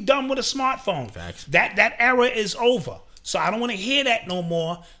 Don't be done with a smartphone. Facts. That era is over. So I don't want to hear that no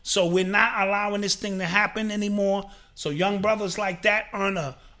more. So we're not allowing this thing to happen anymore. So young brothers like that earn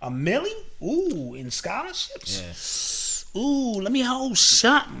a million? Ooh, in scholarships? Yeah. Ooh, let me hold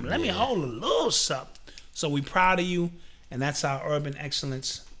something. Let me hold a little something. So we proud of you, and that's our Urban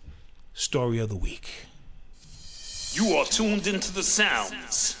Excellence Story of the Week. You are tuned into the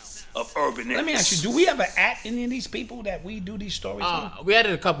sounds of Urban X. Let me ask you, do we ever at any of these people that we do these stories with? We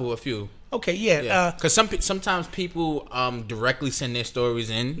added a few. Okay, yeah. Because sometimes people directly send their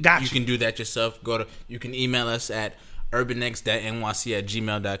stories in. Gotcha. You can do that yourself. You can email us at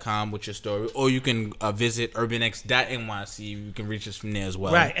urbanx.nyc@gmail.com with your story, or you can visit urbanx.nyc. You can reach us from there as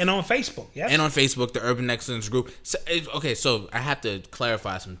well. Right, and on Facebook, yes? And on Facebook, the Urban Excellence Group. So I have to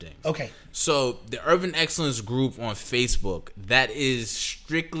clarify some things. Okay. So the Urban Excellence Group on Facebook, that is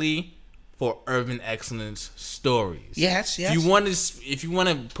strictly for Urban Excellence stories. Yes. If you want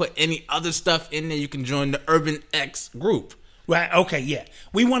to put any other stuff in there, you can join the Urban X Group. Right, okay, yeah.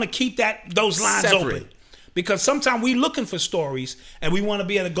 We want to keep those lines Separate. open. Because sometimes we looking for stories and we want to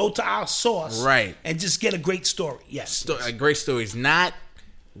be able to go to our source, right, and just get a great story. Yes, great stories, not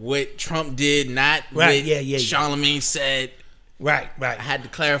what Trump did, not right, what Charlemagne said. Right. I had to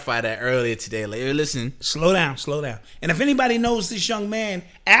clarify that earlier today. Like, listen, slow down. And if anybody knows this young man,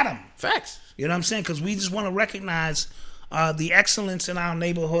 Adam, facts. You know what I'm saying? Because we just want to recognize the excellence in our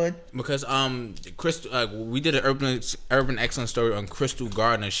neighborhood. Because we did an urban excellence story on Crystal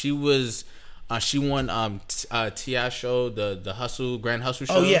Gardner. She was. She won T.I. show, the Hustle, Grand Hustle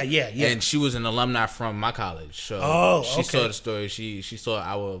show. Oh, yeah. And she was an alumni from my college. So she saw the story. She saw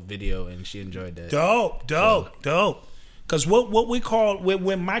our video and she enjoyed that. Dope. Because what we call,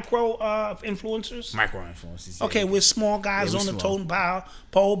 we're micro influencers. Micro influencers. Yeah. Okay, we're small guys on the totem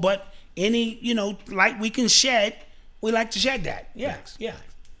pole, but any, light we can shed, we like to shed that. Yeah. Facts.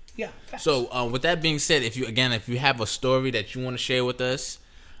 So with that being said, if you have a story that you want to share with us,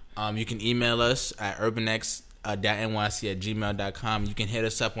 you can email us at urbanx.nyc@gmail.com. You can hit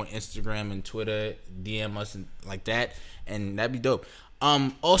us up on Instagram and Twitter, DM us and like that, and that'd be dope.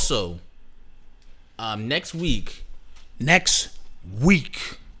 Also, next week, we're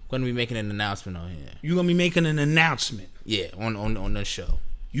gonna be making an announcement on here. You're gonna be making an announcement. Yeah, on the show.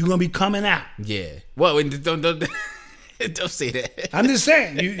 You're gonna be coming out. Yeah. Well, don't don't say that. I'm just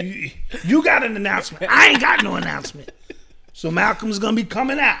saying, you got an announcement. I ain't got no announcement. So Malcolm's gonna be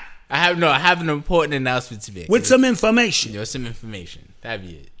coming out. I have an important announcement to make. With some information. Some information. That'd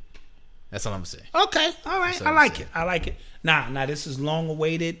be it. That's all I'm saying. Okay, all right. I like it. Nah, this is long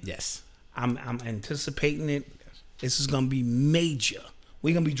awaited. Yes. I'm anticipating it. This is gonna be major.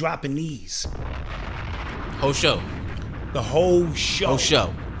 We're gonna be dropping these. Whole show. The whole show.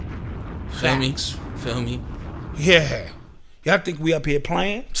 Feel me? Yeah. Y'all think we up here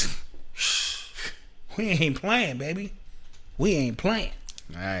playing? We ain't playing, baby. We ain't playing.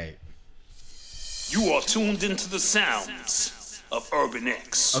 All right. You are tuned into the sounds of Urban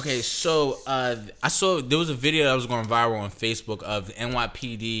X. Okay, so I saw there was a video that was going viral on Facebook of the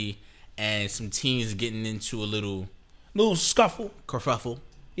NYPD and some teens getting into a little scuffle, kerfuffle.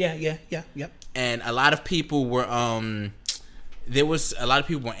 Yeah. And a lot of people were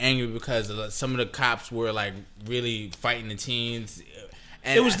angry because some of the cops were like really fighting the teens.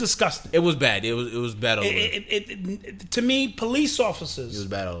 And it was disgusting. It was bad. It was bad all over. To me, police officers. It was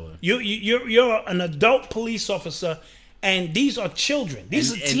bad all over. You're an adult police officer, and these are children.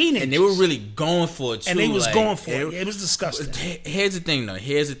 These are teenagers. And they were really going for it too. And they was going for it. It was disgusting. Here's the thing, though.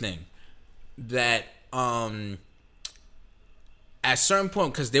 That at a certain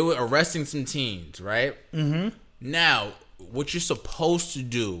point, because they were arresting some teens, right? Mm-hmm. Now, what you're supposed to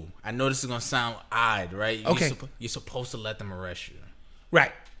do, I know this is gonna sound odd, right? Okay. You're supposed to let them arrest you.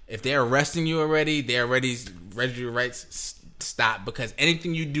 Right. If they're arresting you already, they're already ready to stop, because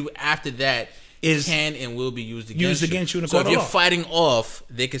anything you do after that can and will be used against you in the court of law. So if you're fighting off,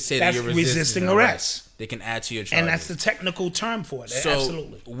 they could say that you're resisting arrest. They can add to your charges. And that's the technical term for it. So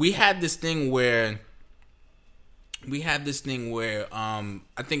absolutely. We had this thing where I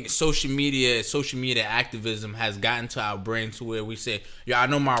think social media activism has gotten to our brain to where we say, I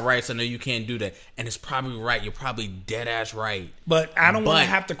know my rights, I know you can't do that. And it's probably right. You're probably dead ass right. But I don't want to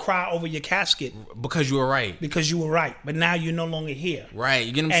have to cry over your casket. Because you were right. Because you were right. But now you're no longer here. Right.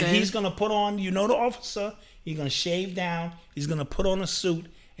 You get what I'm saying? And he's going to put on, the officer, he's going to shave down, he's going to put on a suit,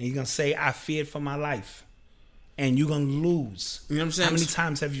 and he's going to say, I feared for my life. And you're going to lose. You know what I'm saying? How many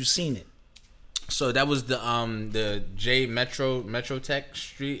times have you seen it? So that was the J Metro Tech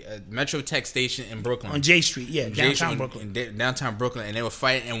Street Metro Tech station in Brooklyn. On J Street, yeah, downtown Brooklyn. Downtown Brooklyn, and they were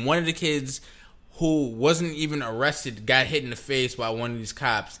fighting. And one of the kids who wasn't even arrested got hit in the face by one of these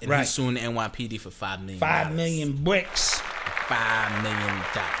cops, and he's suing the NYPD for $5 million. 5 million bricks. $5 million.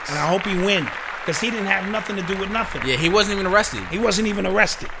 And I hope he win, because he didn't have nothing to do with nothing. Yeah, he wasn't even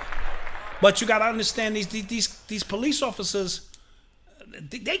arrested. But you got to understand these police officers.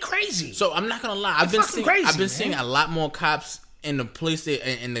 They crazy. So I'm not gonna lie. I've been seeing a lot more cops in the police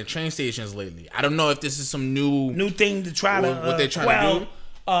in the train stations lately. I don't know if this is some new thing to try what they're trying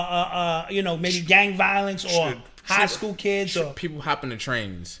to do. Maybe gang violence or high school kids or people hopping the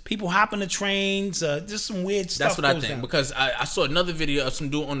trains. Just some weird stuff. That's what I think because I saw another video of some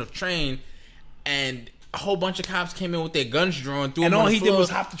dude on the train and a whole bunch of cops came in with their guns drawn through. And all he did was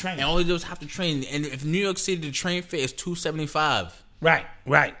hop the train. And if New York City the train fare is $275. Right.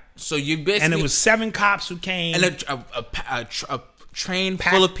 So you basically and it was 7 cops who came and a train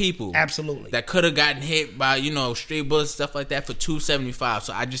full of people, absolutely, that could have gotten hit by stray bullets, stuff like that for $275.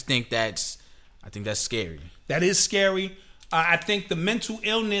 So I just think that's scary. That is scary. I think the mental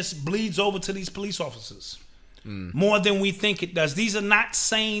illness bleeds over to these police officers more than we think it does. These are not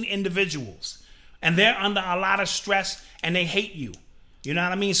sane individuals, and they're under a lot of stress, and they hate you. You know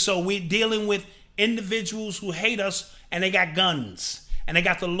what I mean? So we're dealing with individuals who hate us. And they got guns, and they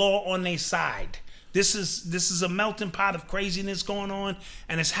got the law on their side. This is a melting pot of craziness going on,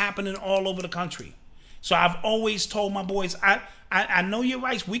 and it's happening all over the country. So I've always told my boys, I know you're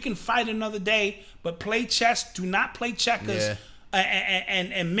right. We can fight another day, but play chess. Do not play checkers,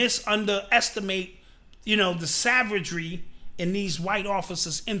 and underestimate, the savagery in these white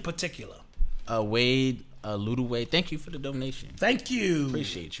officers in particular. Wade. Ludway, thank you for the donation. Thank you.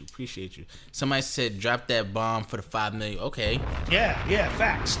 Appreciate you. Somebody said drop that bomb for the $5 million. Okay. Yeah,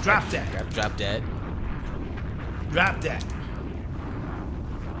 facts. Drop that. Drop that.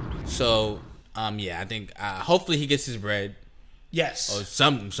 So, I think hopefully he gets his bread. Yes. Or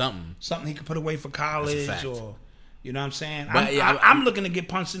something. Something he could put away for college or, you know what I'm saying? But, I'm looking to get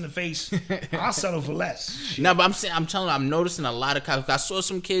punched in the face. I'll settle for less. No, but I'm telling you, I'm noticing a lot of cops. I saw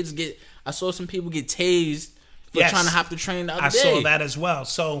some people get tased for trying to hop the train the other day. I saw that as well.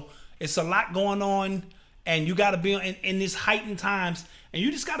 So it's a lot going on, and you got to be in these heightened times, and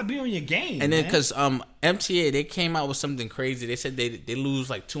you just got to be on your game. And then because MTA, they came out with something crazy. They said they lose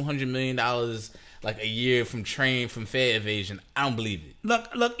like $200 million like a year from fare evasion. I don't believe it.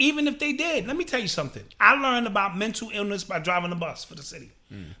 Look, even if they did, let me tell you something. I learned about mental illness by driving the bus for the city,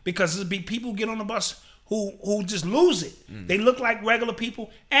 because there'll be people get on the bus who just lose it. They look like regular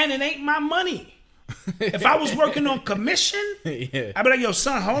people, and it ain't my money. If I was working on commission, I'd be like, yo,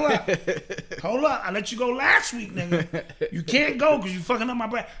 son, hold up. I let you go last week, nigga. You can't go because you fucking up my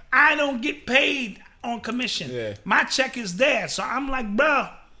bread. I don't get paid on commission. Yeah. My check is there. So I'm like, bro,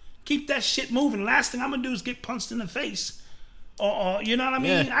 keep that shit moving. Last thing I'm going to do is get punched in the face. Or you know what I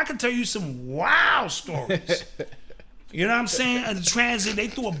mean? Yeah. I can tell you some wild stories. You know what I'm saying? At the transit, they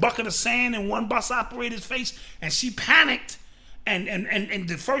threw a bucket of sand in one bus operator's face, and she panicked. And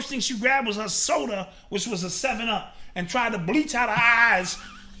the first thing she grabbed was her soda, which was a 7-Up, and tried to bleach out her eyes.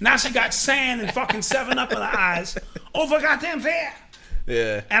 Now she got sand and fucking 7-Up in her eyes over goddamn fare.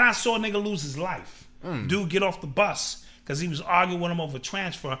 Yeah. And I saw a nigga lose his life. Dude get off the bus because he was arguing with him over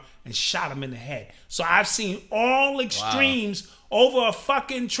transfer and shot him in the head. So I've seen all extremes over a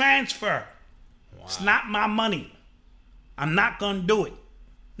fucking transfer. Wow. It's not my money. I'm not gonna do it.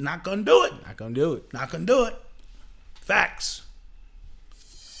 Not gonna do it. Facts.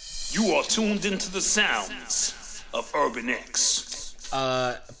 You are tuned into the sounds of Urban X.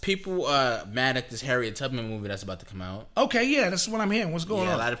 People are mad at this Harriet Tubman movie that's about to come out. Okay, yeah, that's what I'm hearing. What's going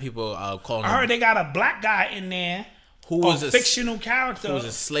on? A lot of people calling. I heard they got a black guy in there who was a fictional character, who was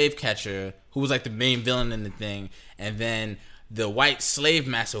a slave catcher, who was like the main villain in the thing, and then the white slave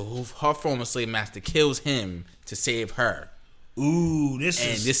master, who her former slave master, kills him to save her. Ooh, this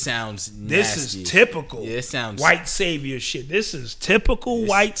sounds nasty. This is typical. Yeah, this sounds white savior shit. This is typical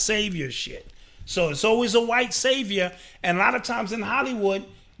white savior shit. So it's always a white savior, and a lot of times in Hollywood,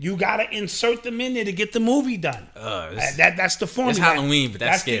 you gotta insert them in there to get the movie done. That's the formula. It's Halloween, but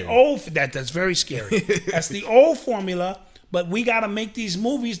that's scary. That's very scary. That's the old formula. But we gotta make these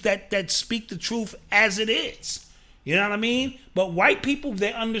movies that speak the truth as it is. You know what I mean? But white people,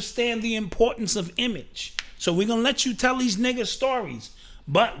 they understand the importance of image. So we're gonna let you tell these niggas stories.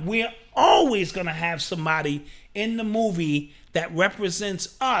 But we're always gonna have somebody in the movie that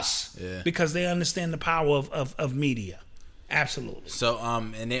represents us because they understand the power of media. Absolutely. So,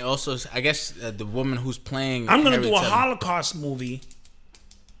 and they also, I guess, the woman who's playing. I'm gonna Harriet do a Tubman. Holocaust movie,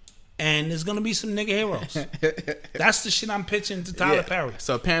 and there's gonna be some nigga heroes. That's the shit I'm pitching to Tyler Perry.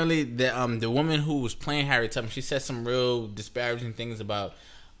 So apparently, the woman who was playing Harriet Tubman, she said some real disparaging things about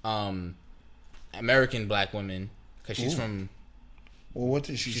American black women because she's from. Well, what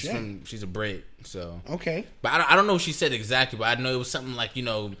did she say? She's a Brit, so okay. But I don't know what she said exactly. But I know it was something like,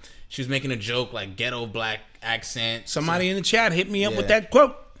 she was making a joke like ghetto black accent. Somebody in the chat hit me up with that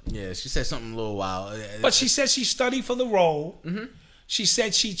quote. Yeah, she said something a little wild. But she said she studied for the role. Mm-hmm. She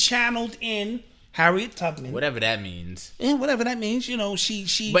said she channeled in Harriet Tubman. Whatever that means. Yeah, whatever that means.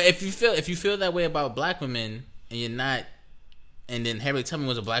 She. But if you feel that way about black women and you're not. And then Harriet Tubman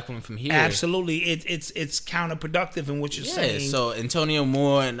was a black woman from here. Absolutely, it's counterproductive in what you're saying. So Antonio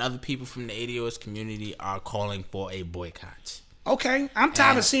Moore and other people from the ADOS community are calling for a boycott. Okay, I'm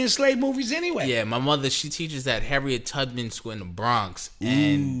tired of seeing slave movies anyway. Yeah, my mother, she teaches at Harriet Tubman School in the Bronx,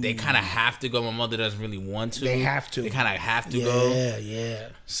 and they kind of have to go. My mother doesn't really want to. They have to. They kind of have to go. Yeah.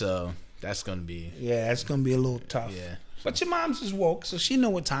 So that's gonna be. Yeah, that's gonna be a little tough. Yeah. But your mom's is woke, so she know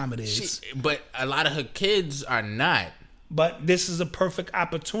what time it is. But a lot of her kids are not. But this is a perfect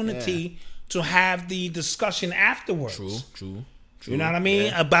opportunity to have the discussion afterwards. True. You know what I mean?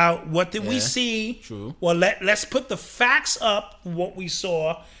 Yeah. About what did we see? True. Well, let's put the facts up, what we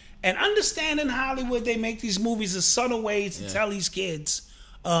saw, and understand in Hollywood they make these movies in subtle ways to tell these kids,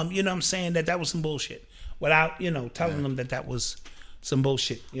 you know what I'm saying, that was some bullshit. Without, telling them that was some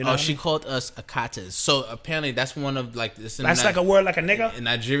bullshit. You know she called us akatas. So apparently that's one of like this. That's like a word like a nigga?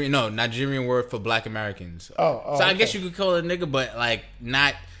 Nigerian word for black Americans. Oh, so I guess you could call it a nigga, but like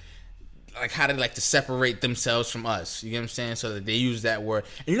not like how they like to separate themselves from us. You get what I'm saying? So that they use that word.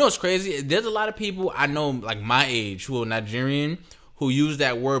 And you know what's crazy? There's a lot of people I know like my age who are Nigerian who use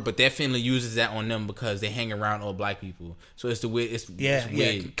that word, but their family uses that on them because they hang around all black people. So it's the weird. It's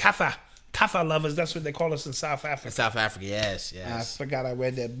weird. Kafa lovers, that's what they call us in South Africa. In South Africa, yes. I forgot I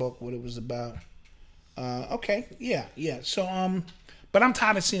read that book, what it was about. Okay, yeah. So, but I'm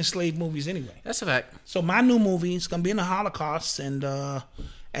tired of seeing slave movies anyway. That's a fact. So my new movie is going to be in the Holocaust, and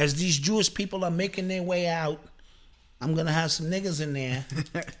as these Jewish people are making their way out, I'm going to have some niggas in there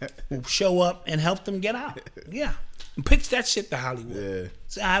who show up and help them get out. Yeah. And pitch that shit to Hollywood. Yeah.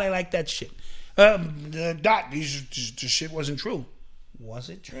 See how they like that shit. Doc, this shit wasn't true.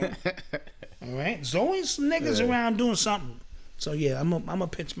 Was it true? All right. There's always some niggas around doing something. So yeah, I'm gonna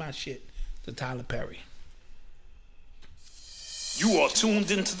pitch my shit to Tyler Perry. You are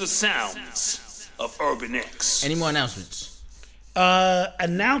tuned into the sounds of Urban X. Any more announcements?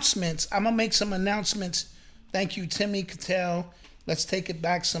 Announcements. I'm gonna make some announcements. Thank you, Timmy Cattell. Let's take it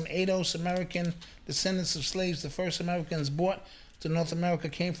back. Some ADOS American descendants of slaves. The first Americans brought to North America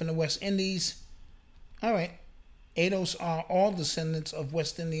came from the West Indies. All right. ADOS are all descendants of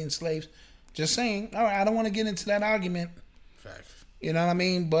West Indian slaves. Just saying. All right, I don't want to get into that argument. Facts. You know what I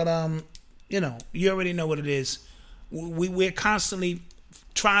mean? But, you already know what it is. We're constantly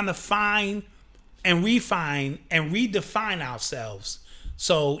trying to find and refine and redefine ourselves.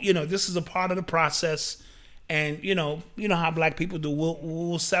 So, this is a part of the process. And, you know how black people do.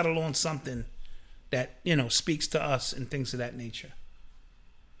 We'll settle on something that, speaks to us and things of that nature.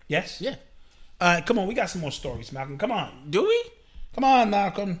 Yes? Yeah. Come on, we got some more stories, Malcolm. Come on. Do we? Come on,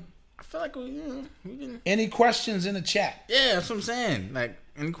 Malcolm. I feel like we can... Any questions in the chat? Yeah, that's what I'm saying. Like,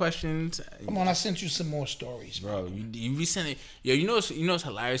 any questions? Come on, I sent you some more stories, bro. You recently... Yo, you know what's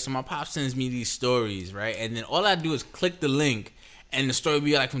hilarious? So my pop sends me these stories, right? And then all I do is click the link, and the story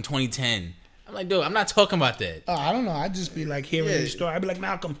be like from 2010. I'm like, dude, I'm not talking about that. Oh, I don't know. I'd just be like hearing the story. I'd be like,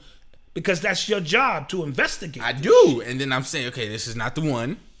 Malcolm, because that's your job to investigate. I do. And then I'm saying, okay, this is not the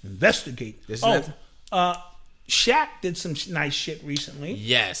one. Investigate. Shaq did some nice shit recently.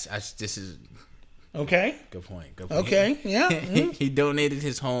 Yes, this is okay. Good point. Okay, yeah. Mm-hmm. He donated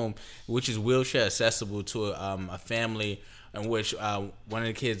his home, which is wheelchair accessible, to a family in which one of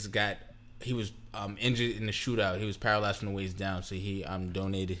the kids he was injured in the shootout. He was paralyzed from the waist down, so he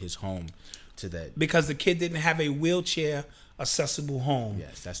donated his home to that because the kid didn't have a wheelchair accessible home.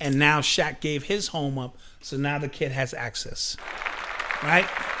 Yes, and now Shaq gave his home up, so now the kid has access. Right?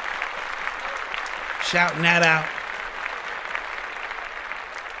 Shouting that out.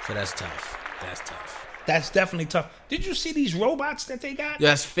 So that's tough. That's tough. That's definitely tough. Did you see these robots that they got?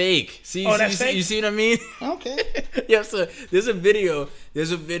 That's fake. See, that's fake? You see what I mean? Okay. Yeah, so there's a video,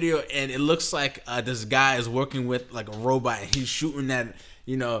 and it looks like this guy is working with like a robot, and he's shooting that.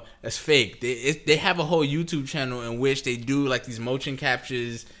 That's fake. They have a whole YouTube channel in which they do like these motion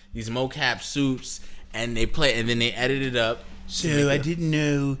captures, these mocap suits, and they play, and then they edit it up. So I didn't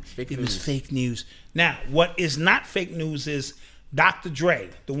know it was fake news. Now, what is not fake news is Dr. Dre,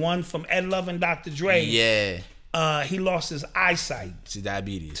 the one from Ed Love and Dr. Dre. Yeah. He lost his eyesight to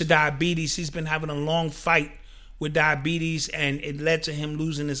diabetes. He's been having a long fight with diabetes, and it led to him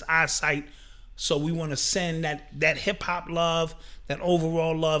losing his eyesight. So we want to send that hip hop love, that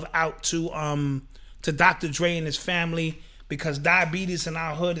overall love out to Dr. Dre and his family, because diabetes in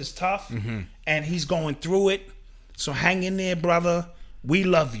our hood is tough, and he's going through it. So hang in there, brother. We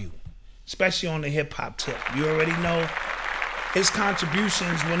love you, especially on the hip hop tip. You already know his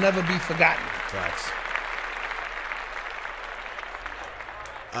contributions will never be forgotten. Facts.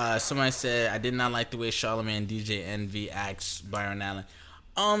 Somebody said, I did not like the way Charlamagne and DJ Envy asked Byron Allen.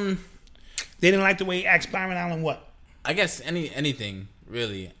 They didn't like the way he asked Byron Allen what? I guess anything,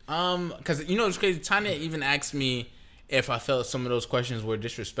 really. Because, it's crazy. Tanya even asked me if I felt some of those questions were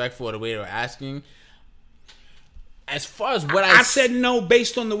disrespectful or the way they were asking. As far as what I said no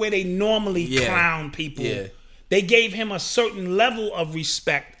based on the way they normally clown people. Yeah. They gave him a certain level of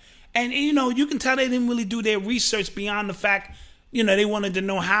respect. And, you can tell they didn't really do their research beyond the fact, they wanted to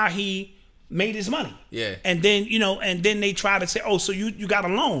know how he made his money. Yeah. And then, and then they try to say, oh, so you got a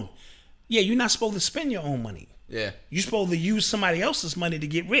loan. Yeah, you're not supposed to spend your own money. Yeah. You're supposed to use somebody else's money to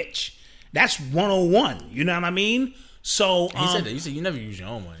get rich. That's 101. You know what I mean? So he said that. You said you never use your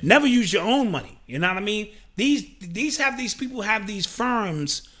own money. Never use your own money. You know what I mean? These people have these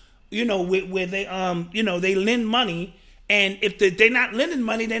firms, where they they lend money, and if they're not lending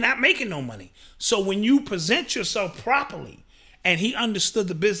money, they're not making no money. So when you present yourself properly, and he understood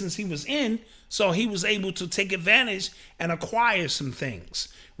the business he was in, so he was able to take advantage and acquire some things,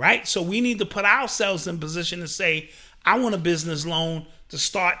 right? So we need to put ourselves in position to say, I want a business loan to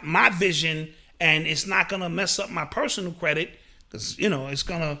start my vision, and it's not going to mess up my personal credit because, it's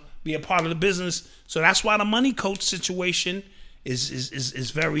going to be a part of the business. So that's why the money coach situation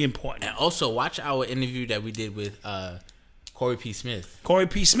is very important. And also watch our interview that we did with Corey P. Smith. Corey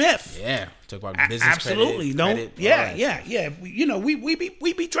P. Smith. Yeah, talk about business. Absolutely. Credit, Yeah.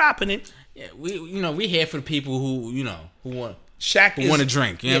 We be dropping it. Yeah, we here for the people who want Shaq who want to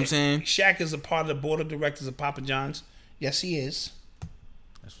drink. You know what I'm saying? Shaq is a part of the board of directors of Papa John's. Yes, he is.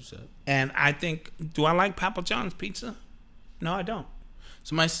 That's what's up. And I think, do I like Papa John's pizza? No, I don't.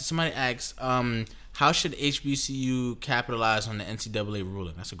 Somebody asks, how should HBCU capitalize on the NCAA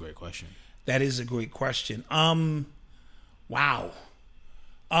ruling? That's a great question. That is a great question. Wow.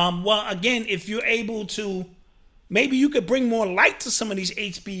 Well, again, if you're able to, maybe you could bring more light to some of these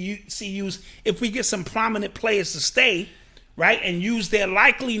HBCUs if we get some prominent players to stay, right, and use their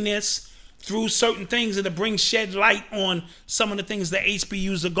likeliness through certain things that bring shed light on some of the things that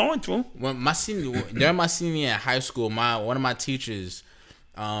HBCUs are going through. During my senior year in high school, one of my teachers,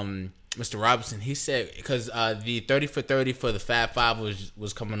 Mr. Robinson, he said, because the 30 for 30 for the Fab Five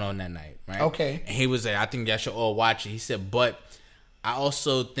was coming on that night, right? Okay. And he was like, I think y'all should all watch it. He said, but I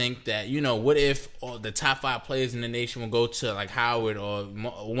also think that, what if all the top 5 players in the nation will go to like Howard or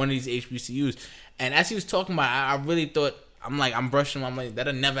one of these HBCUs? And as he was talking about it, I really thought, I'm brushing my money.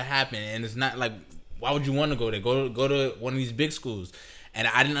 That'll never happen. And it's not like, why would you want to go there? Go to one of these big schools. And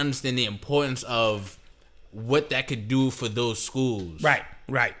I didn't understand the importance of what that could do for those schools. Right.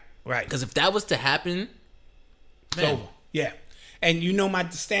 Because if that was to happen, it's over. Yeah. And my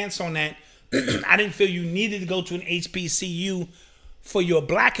stance on that, I didn't feel you needed to go to an HBCU for your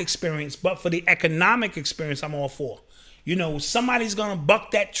black experience, but for the economic experience, I'm all for. Somebody's going to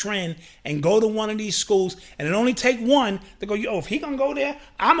buck that trend and go to one of these schools, and it only take one to go, if he going to go there,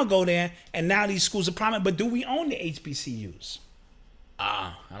 I'm going to go there, and now these schools are prominent. But do we own the HBCUs?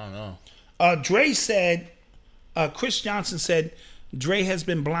 I don't know. Dre said, Chris Johnson said, Dre has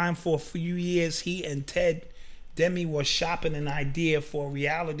been blind for a few years. He and Ted Demi were shopping an idea for a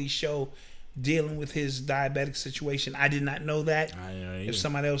reality show dealing with his diabetic situation. I did not know that. I know if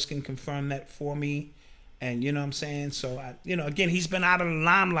somebody else can confirm that for me. And you know what I'm saying? So, again, he's been out of the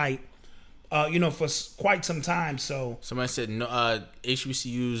limelight, for quite some time. So somebody said no,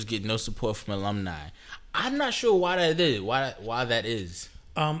 HBCUs get no support from alumni. I'm not sure why that is. Why that is.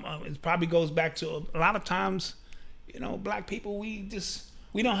 It probably goes back to a lot of times, black people, we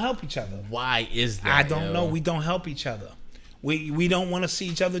don't help each other. Why is that? I don't know. We don't help each other. We don't want to see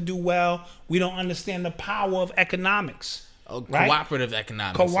each other do well. We don't understand the power of economics. Right? Cooperative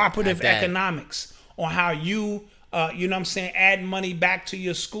economics. Cooperative economics. Or how you, you know what I'm saying, add money back to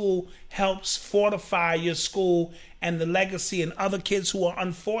your school helps fortify your school and the legacy, and other kids who are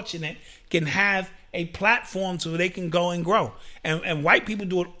unfortunate can have a platform so they can go and grow. And white people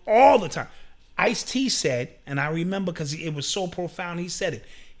do it all the time. Ice-T said, and I remember because it was so profound, he said it.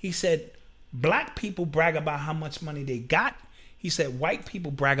 He said, black people brag about how much money they got. He said, white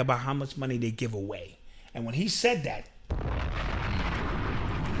people brag about how much money they give away. And when he said that,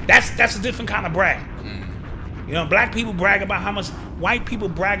 that's a different kind of brag. You know, black people brag about how much, white people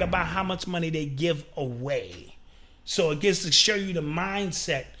brag about how much money they give away. So it gets to show you the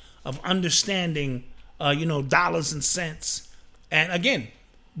mindset of understanding, dollars and cents. And again,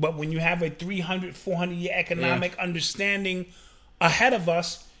 but when you have a 300, 400-year economic understanding ahead of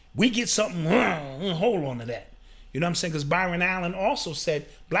us, we get something, hold on to that. You know what I'm saying? Because Byron Allen also said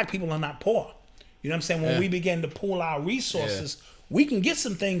black people are not poor. You know what I'm saying? When we begin to pool our resources, we can get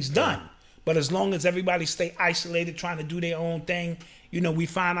some things done. But as long as everybody stay isolated, trying to do their own thing, we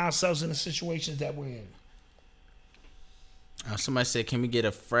find ourselves in the situations that we're in. Somebody said, can we get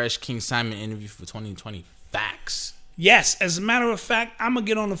a fresh King Simon interview for 2020? Facts. Yes. As a matter of fact, I'm going to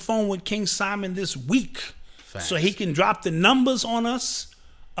get on the phone with King Simon this week. Facts. So he can drop the numbers on us.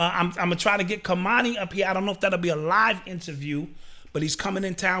 I'm going to try to get Kamani up here. I don't know if that'll be a live interview, but he's coming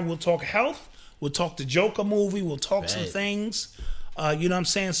in town. We'll talk health. We'll talk the Joker movie. We'll talk some things. You know what I'm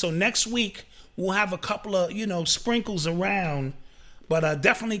saying? So next week, we'll have a couple of, sprinkles around. But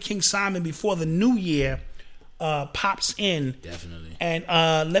definitely King Simon before the new year pops in. Definitely. And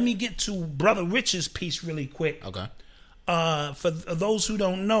let me get to Brother Rich's piece really quick. Okay. For those who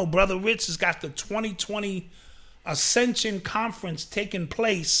don't know, Brother Rich has got the 2020 Ascension Conference taking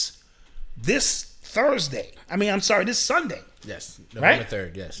place this Sunday. Yes, November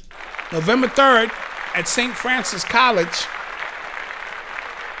 3rd, yes. November 3rd at St. Francis College.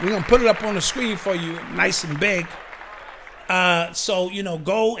 We're going to put it up on the screen for you, nice and big. So,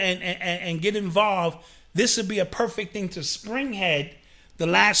 go and get involved. This would be a perfect thing to springhead the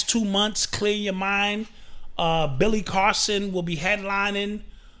last 2 months, clear your mind. Billy Carson will be headlining.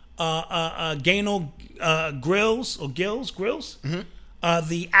 Gano Grills. Mm-hmm.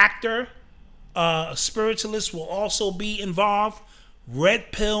 The actor, spiritualist will also be involved.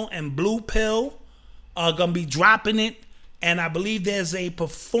 Red Pill and Blue Pill are going to be dropping it. And I believe there's a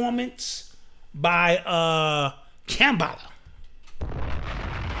performance by Kambala.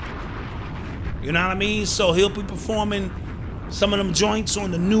 You know what I mean? So he'll be performing some of them joints on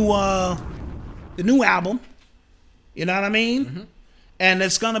the new album. You know what I mean? Mm-hmm. And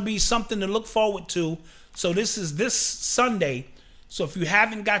it's going to be something to look forward to. So this is this Sunday. So if you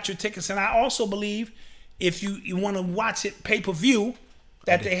haven't got your tickets, and I also believe if you want to watch it pay-per-view,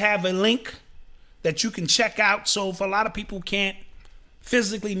 that they have a link that you can check out. So if a lot of people can't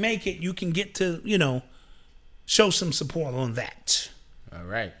physically make it, you can get to, show some support on that. All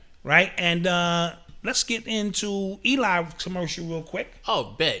right. Right? And let's get into Eli commercial real quick.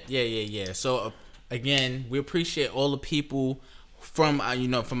 Oh, bet. Yeah. So, again, we appreciate all the people from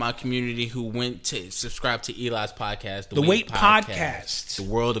our community who went to subscribe to Eli's podcast. The Wait Podcast. The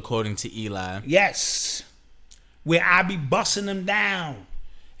World According to Eli. Yes. Where I be busting them down.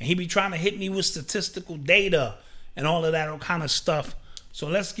 And he be trying to hit me with statistical data and all of that kind of stuff. So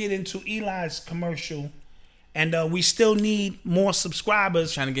let's get into Eli's commercial. And we still need more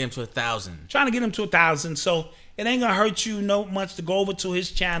subscribers. Trying to get him to 1,000. So it ain't going to hurt you much to go over to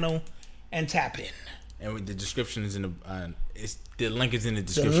his channel and tap in. And the description is in the link is in the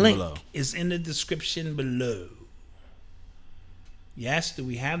description below. The link is in the description below. Yes, do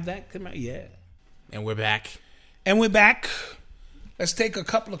we have that? Yeah. And we're back. Let's take a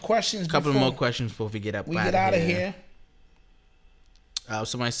couple of questions. More questions before we get up. We get out of here.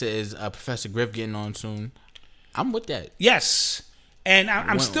 Somebody says Professor Griff getting on soon. I'm with that. Yes, and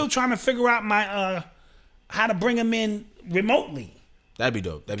I'm still trying to figure out my how to bring him in remotely. That'd be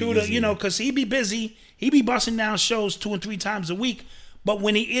dope. Because he be busy. He be busting down shows 2 and 3 times a week. But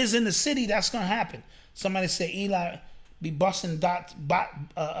when he is in the city, that's gonna happen. Somebody said Eli be busting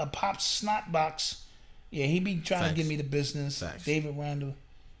Pop's snot box. Yeah, he be trying to give me the business. Facts. David Randall,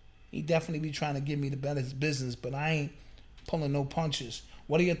 he definitely be trying to give me the best business, but I ain't pulling no punches.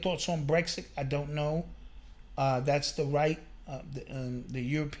 What are your thoughts on Brexit? I don't know. That's the right, the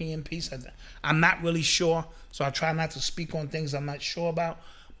European piece. I'm not really sure, so I try not to speak on things I'm not sure about.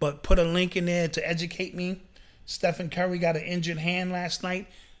 But put a link in there to educate me. Stephen Curry got an injured hand last night.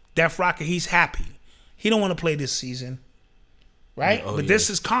 Def Rocker, he's happy. He don't want to play this season, right? This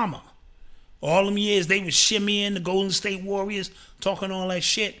is karma. All them years they was shimmying the Golden State Warriors, talking all that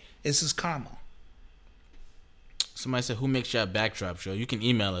shit. This is karma. Somebody said, who makes your backdrop show? You can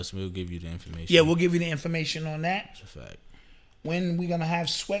email us and we'll give you the information. Yeah, we'll give you the information on that. That's a fact. When we going to have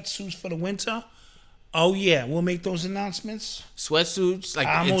sweatsuits for the winter? Oh, yeah, we'll make those announcements. Sweatsuits? Like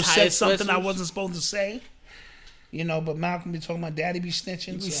I almost entire said something I sweatsuits? wasn't supposed to say. You know, but Malcolm be talking about daddy be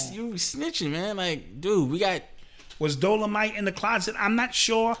snitching. You be snitching, man. Like, dude, we got... Was Dolomite in the closet? I'm not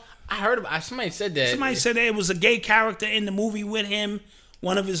sure. I heard about... Somebody said that. Somebody said that it was a gay character in the movie with him.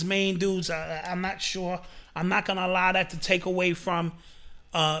 One of his main dudes. I'm not sure. I'm not going to allow that to take away from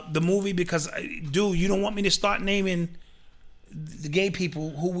the movie because, dude, you don't want me to start naming the gay people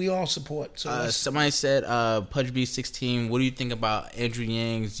who we all support. So somebody said, Pudge B16, what do you think about Andrew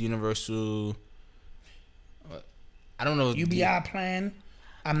Yang's Universal... I don't know. UBI plan.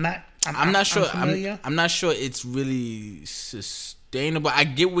 I'm not sure. I'm not sure it's really sustainable. I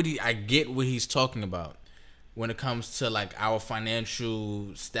get what he's talking about when it comes to like our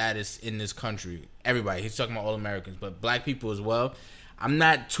financial status in this country. Everybody, he's talking about all Americans, but black people as well. I'm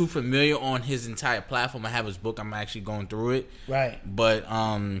not too familiar on his entire platform. I have his book. I'm actually going through it. Right. But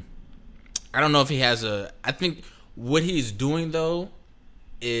I don't know if he has a. I think what he's doing though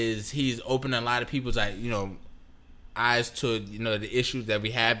is he's opening a lot of people's eyes to the issues that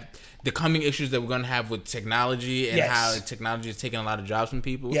we have, the coming issues that we're going to have with technology and how technology is taking a lot of jobs from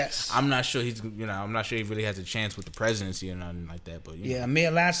people. Yes. I'm not sure I'm not sure he really has a chance with the presidency or nothing like that. But yeah,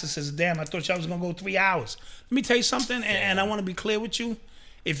 Mayor Lasser says, "Damn, I thought y'all was gonna go 3 hours." Let me tell you something, and I want to be clear with you.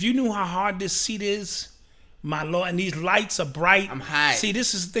 If you knew how hard this seat is, my Lord, and these lights are bright. I'm high. See,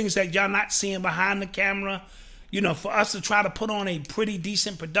 this is things that y'all not seeing behind the camera. For us to try to put on a pretty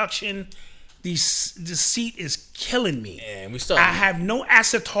decent production. The seat is killing me. Yeah, I have no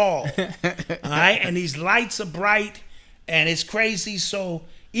acetol. All right, and these lights are bright, and it's crazy. So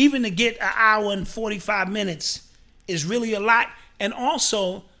even to get an hour and 45 minutes is really a lot. And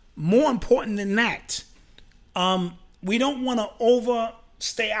also, more important than that, we don't want to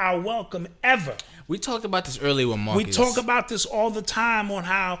overstay our welcome ever. We talked about this earlier with Marcus. We talk about this all the time on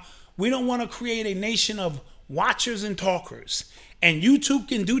how we don't want to create a nation of watchers and talkers. And YouTube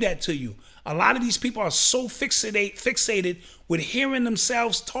can do that to you. A lot of these people are so fixated with hearing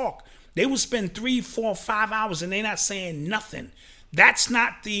themselves talk. They will spend 3, 4, 5 hours and they're not saying nothing. That's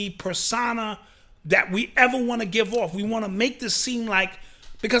not the persona that we ever want to give off. We want to make this seem like,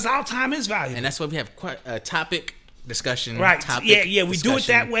 because our time is valuable. And that's why we have quite a topic discussion. Right. We do it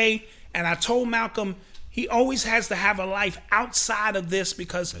that way. And I told Malcolm, he always has to have a life outside of this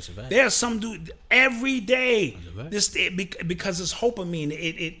because there's some dude every day. Because it's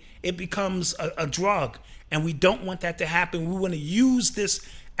dopamine. It becomes a drug, and we don't want that to happen. We want to use this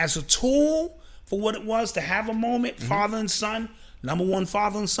as a tool for what it was to have a moment, father and son, #1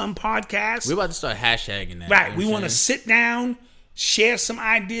 father and son podcast. We're about to start hashtagging that. Right. We want to sit down, share some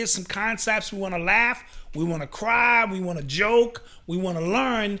ideas, some concepts. We want to laugh. We want to cry. We want to joke. We want to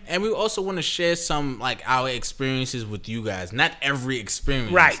learn. And we also want to share some, like, our experiences with you guys. Not every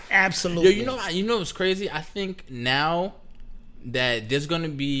experience. Right. Absolutely. You know what's crazy? I think now that there's going to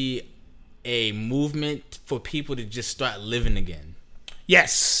be a movement for people to just start living again.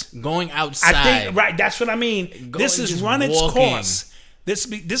 Yes. Going outside. I think, right, that's what I mean. This has run its course. This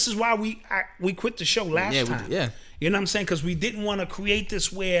is why we quit the show last time. You know what I'm saying? Because we didn't want to create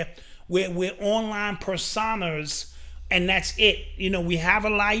this where we're online personas and that's it. We have a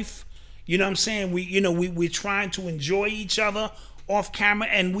life. You know what I'm saying? We're trying to enjoy each other off camera,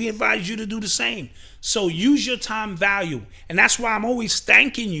 and we advise you to do the same. So use your time value. And that's why I'm always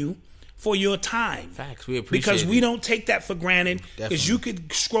thanking you for your time. Facts. We appreciate it. Because we don't take that for granted. Because you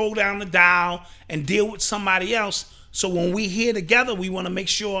could scroll down the dial and deal with somebody else. So when we here together, we want to make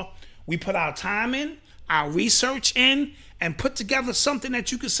sure we put our time in, our research in, and put together something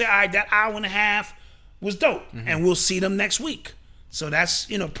that you could say, all right, that hour and a half was dope. And we'll see them next week. So that's,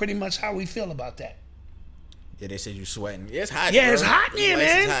 pretty much how we feel about that. Yeah, they said you sweating. Yeah, it's hot. Yeah, bro. it's hot in here,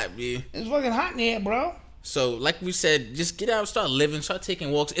 man. It's hot, B. It's fucking hot in here, bro. So, like we said, just get out, start living, start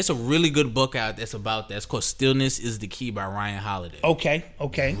taking walks. It's a really good book out that's about that. It's called Stillness is the Key by Ryan Holiday. Okay.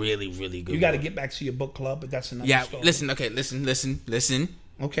 Really, really good. You got to get back to your book club, but that's another story. Listen.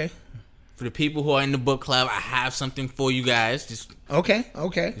 Okay. For the people who are in the book club, I have something for you guys. Just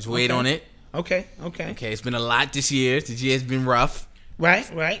Just wait on it. Okay. It's been a lot this year. This year has been rough.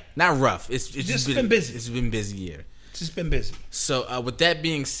 Right. Not rough. It's just been busy. It's been busy year. It's just been busy. So with that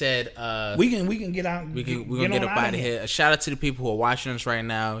being said, we can get out. We're gonna get up out of here. A shout out to the people who are watching us right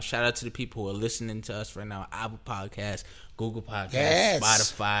now. Shout out to the people who are listening to us right now. Apple Podcasts, Google Podcasts,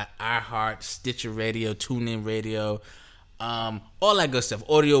 Spotify, iHeart, Stitcher Radio, TuneIn Radio. all that good stuff.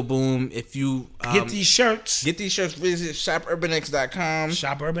 Audio Boom. If you get these shirts, visit shopurbanx.com.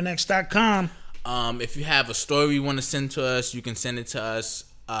 Shopurbanx.com. If you have a story you want to send to us, you can send it to us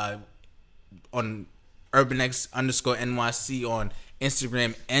on UrbanX_NYC on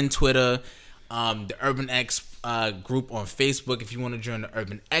Instagram and Twitter. The Urban X group on Facebook. If you want to join the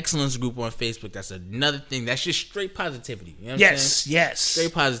Urban Excellence group on Facebook, that's another thing. That's just straight positivity. You know what I'm saying? Yes.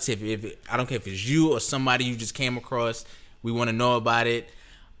 Straight positivity. I don't care if it's you or somebody you just came across. We want to know about it.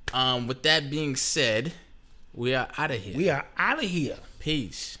 With that being said, we are out of here.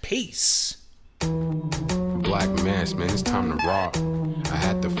 Peace. Black mass, man, it's time to rock. I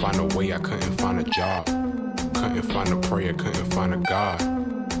had to find a way, I couldn't find a job. Couldn't find a prayer, couldn't find a God.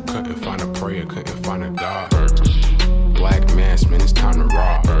 Couldn't find a prayer, couldn't find a God. Black mass, man, it's time to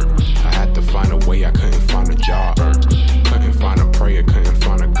rock. I had to find a way, I couldn't find a job. Couldn't find a prayer, couldn't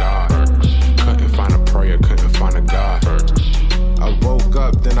find a God. Couldn't find a prayer, couldn't find a God. I woke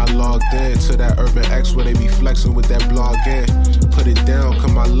up, then I logged in to that Urban X where they be flexing with that blog in. Put it down,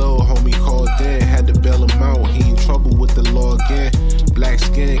 cause my little homie called in. Had to bail him out, he in trouble with the law again. Black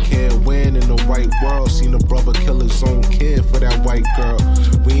skin can't win in the white world. Seen a brother kill his own kid for that white girl.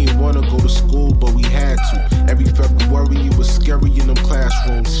 We ain't wanna go to school, but we had to. Every February it was scary in them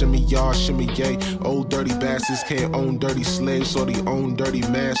classrooms. Shimmy y'all, shimmy yay. Old dirty bastards can't own dirty slaves, so they own dirty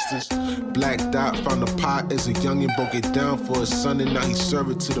masters. Black Dot found a pot as a youngin', broke it down for his son, and now he serve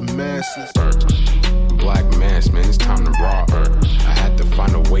it to the masses. Black mass, man, it's time to rock. I had to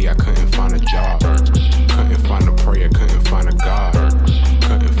find a way, I couldn't find a job. Couldn't find a prayer, couldn't find a God.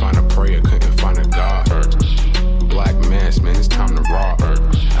 Couldn't find a prayer, couldn't find a God. Black mass, man, it's time to rock.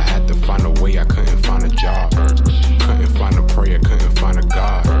 I had to find a way, I couldn't find a job. Couldn't find a prayer, couldn't find a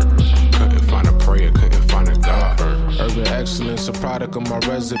God. Couldn't find a prayer, couldn't find a God. Urban Excellence, a product of my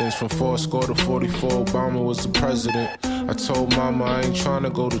residence. From 4 to 44, Obama was the president. I told mama I ain't trying to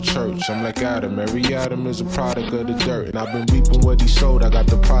go to church. I'm like Adam, every Adam is a product of the dirt. And I've been reaping what he sowed. I got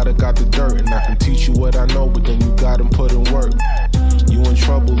the product, got the dirt. And I can teach you what I know, but then you gotta put in work. You in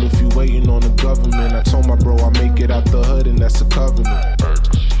trouble if you waiting on the government. I told my bro I make it out the hood, and that's a covenant.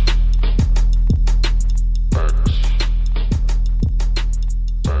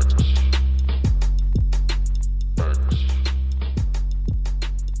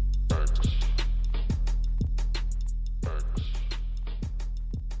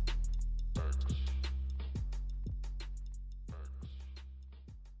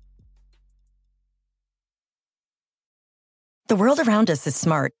 The world around us is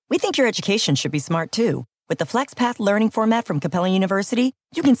smart. We think your education should be smart too. With the FlexPath learning format from Capella University,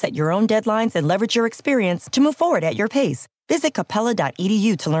 you can set your own deadlines and leverage your experience to move forward at your pace. Visit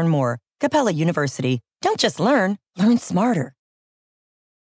capella.edu to learn more. Capella University. Don't just learn smarter.